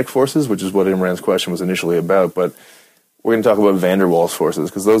electrostatic forces, which is what Imran's question was initially about. But we're going to talk about van der Waals forces,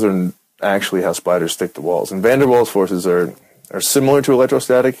 because those are actually how spiders stick to walls. And van der Waals forces are similar to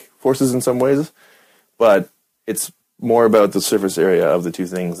electrostatic forces in some ways, but it's more about the surface area of the two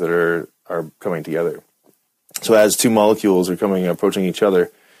things that are coming together. So as two molecules are approaching each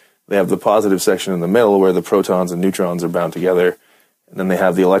other, They have the positive section in the middle where the protons and neutrons are bound together. And then they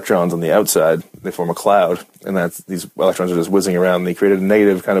have the electrons on the outside. They form a cloud, and these electrons are just whizzing around. And they created a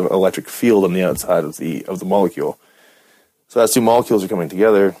negative kind of electric field on the outside of the molecule. So as two molecules are coming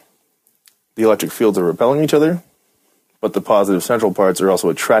together, the electric fields are repelling each other, but the positive central parts are also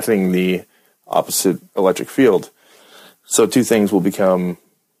attracting the opposite electric field. So two things will become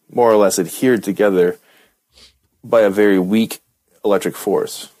more or less adhered together by a very weak electric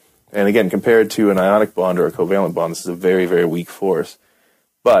force. And again, compared to an ionic bond or a covalent bond, this is a very, very weak force.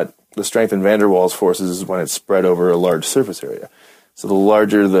 But the strength in van der Waals forces is when it's spread over a large surface area. So the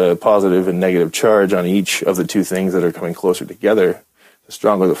larger the positive and negative charge on each of the two things that are coming closer together, the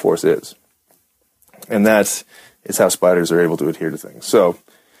stronger the force is. And that is how spiders are able to adhere to things. So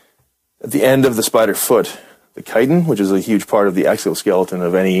at the end of the spider foot, the chitin, which is a huge part of the exoskeleton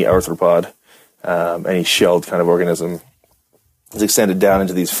of any arthropod, any shelled kind of organism, is extended down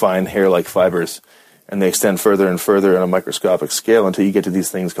into these fine hair-like fibers, and they extend further and further on a microscopic scale until you get to these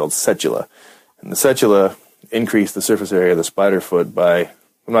things called setula. And the setula increase the surface area of the spider foot by,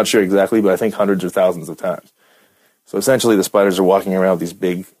 I'm not sure exactly, but I think hundreds or thousands of times. So essentially the spiders are walking around with these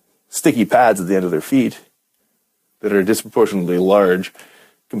big sticky pads at the end of their feet that are disproportionately large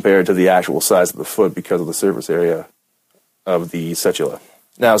compared to the actual size of the foot because of the surface area of the setula.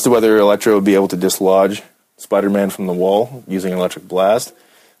 Now, as to whether Electro would be able to dislodge Spider-Man from the wall using an electric blast,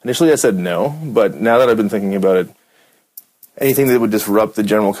 initially I said no, but now that I've been thinking about it, anything that would disrupt the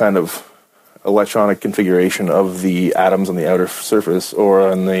general kind of electronic configuration of the atoms on the outer surface or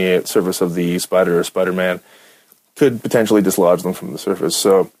on the surface of the spider or Spider-Man could potentially dislodge them from the surface.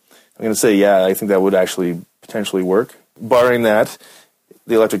 So I'm going to say, yeah, I think that would actually potentially work. Barring that,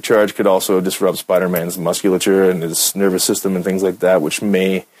 the electric charge could also disrupt Spider-Man's musculature and his nervous system and things like that, which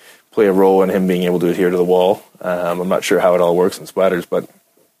may play a role in him being able to adhere to the wall. I'm not sure how it all works in spiders, but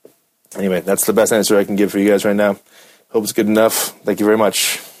anyway, that's the best answer I can give for you guys right now. Hope it's good enough. Thank you very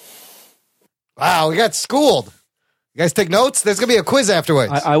much. Wow, we got schooled. You guys take notes? There's going to be a quiz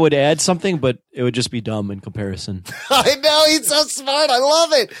afterwards. I would add something, but it would just be dumb in comparison. I know, he's so smart. I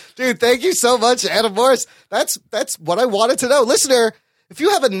love it. Dude, thank you so much, Adam Morris. That's what I wanted to know. Listener, if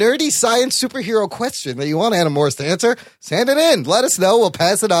you have a nerdy science superhero question that you want Adam Morris to answer, send it in. Let us know. We'll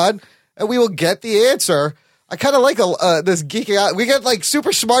pass it on, and we will get the answer. I kind of like this geeking out. We get like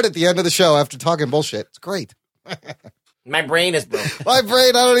super smart at the end of the show after talking bullshit. It's great. My brain is broken. My brain,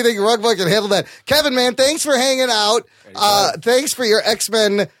 I don't even think Rugboy can handle that. Kevin, man, thanks for hanging out. Thanks for your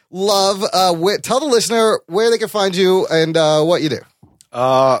X-Men love. Tell the listener where they can find you and what you do.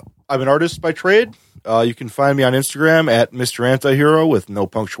 I'm an artist by trade. You can find me on Instagram at Mr. Antihero with no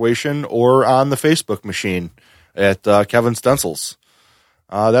punctuation, or on the Facebook machine at Kevin Stencils.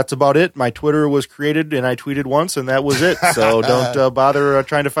 That's about it. My Twitter was created and I tweeted once, and that was it. So don't bother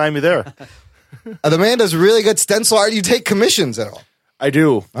trying to find me there. The man does really good stencil art. You take commissions at all? I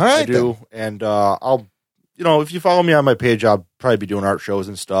do. All right, I do. And I'll, if you follow me on my page, I'll probably be doing art shows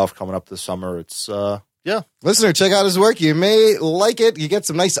and stuff coming up this summer. It's, yeah. Listener, check out his work. You may like it. You get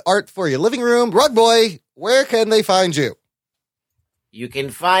some nice art for your living room. Rugboy, where can they find you? You can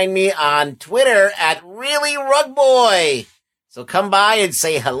find me on Twitter at ReallyRugboy. So come by and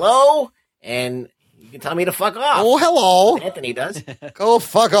say hello, and you can tell me to fuck off. Oh, hello. Anthony does. Go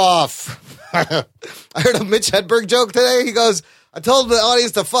fuck off. I heard a Mitch Hedberg joke today. He goes, I told the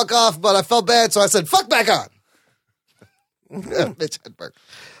audience to fuck off, but I felt bad, so I said, fuck back on. Mitch Hedberg.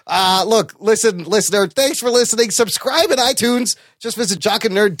 Look, listener, thanks for listening. Subscribe at iTunes. Just visit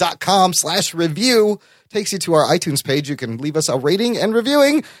jockandnerd.com/review. Takes you to our iTunes page. You can leave us a rating and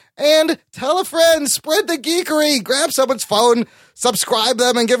reviewing. And tell a friend. Spread the geekery. Grab someone's phone, subscribe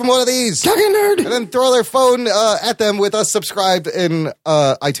them, and give them one of these. Jock and Nerd. And then throw their phone at them with us subscribed in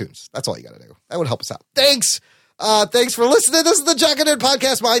iTunes. That's all you got to do. That would help us out. Thanks. Thanks for listening. This is the Jock and Nerd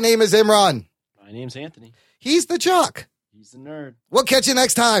Podcast. My name is Imran. My name's Anthony. He's the Jock. He's the nerd. We'll catch you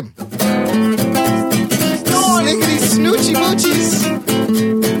next time. Snickety snoochie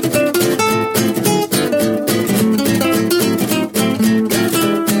moochies.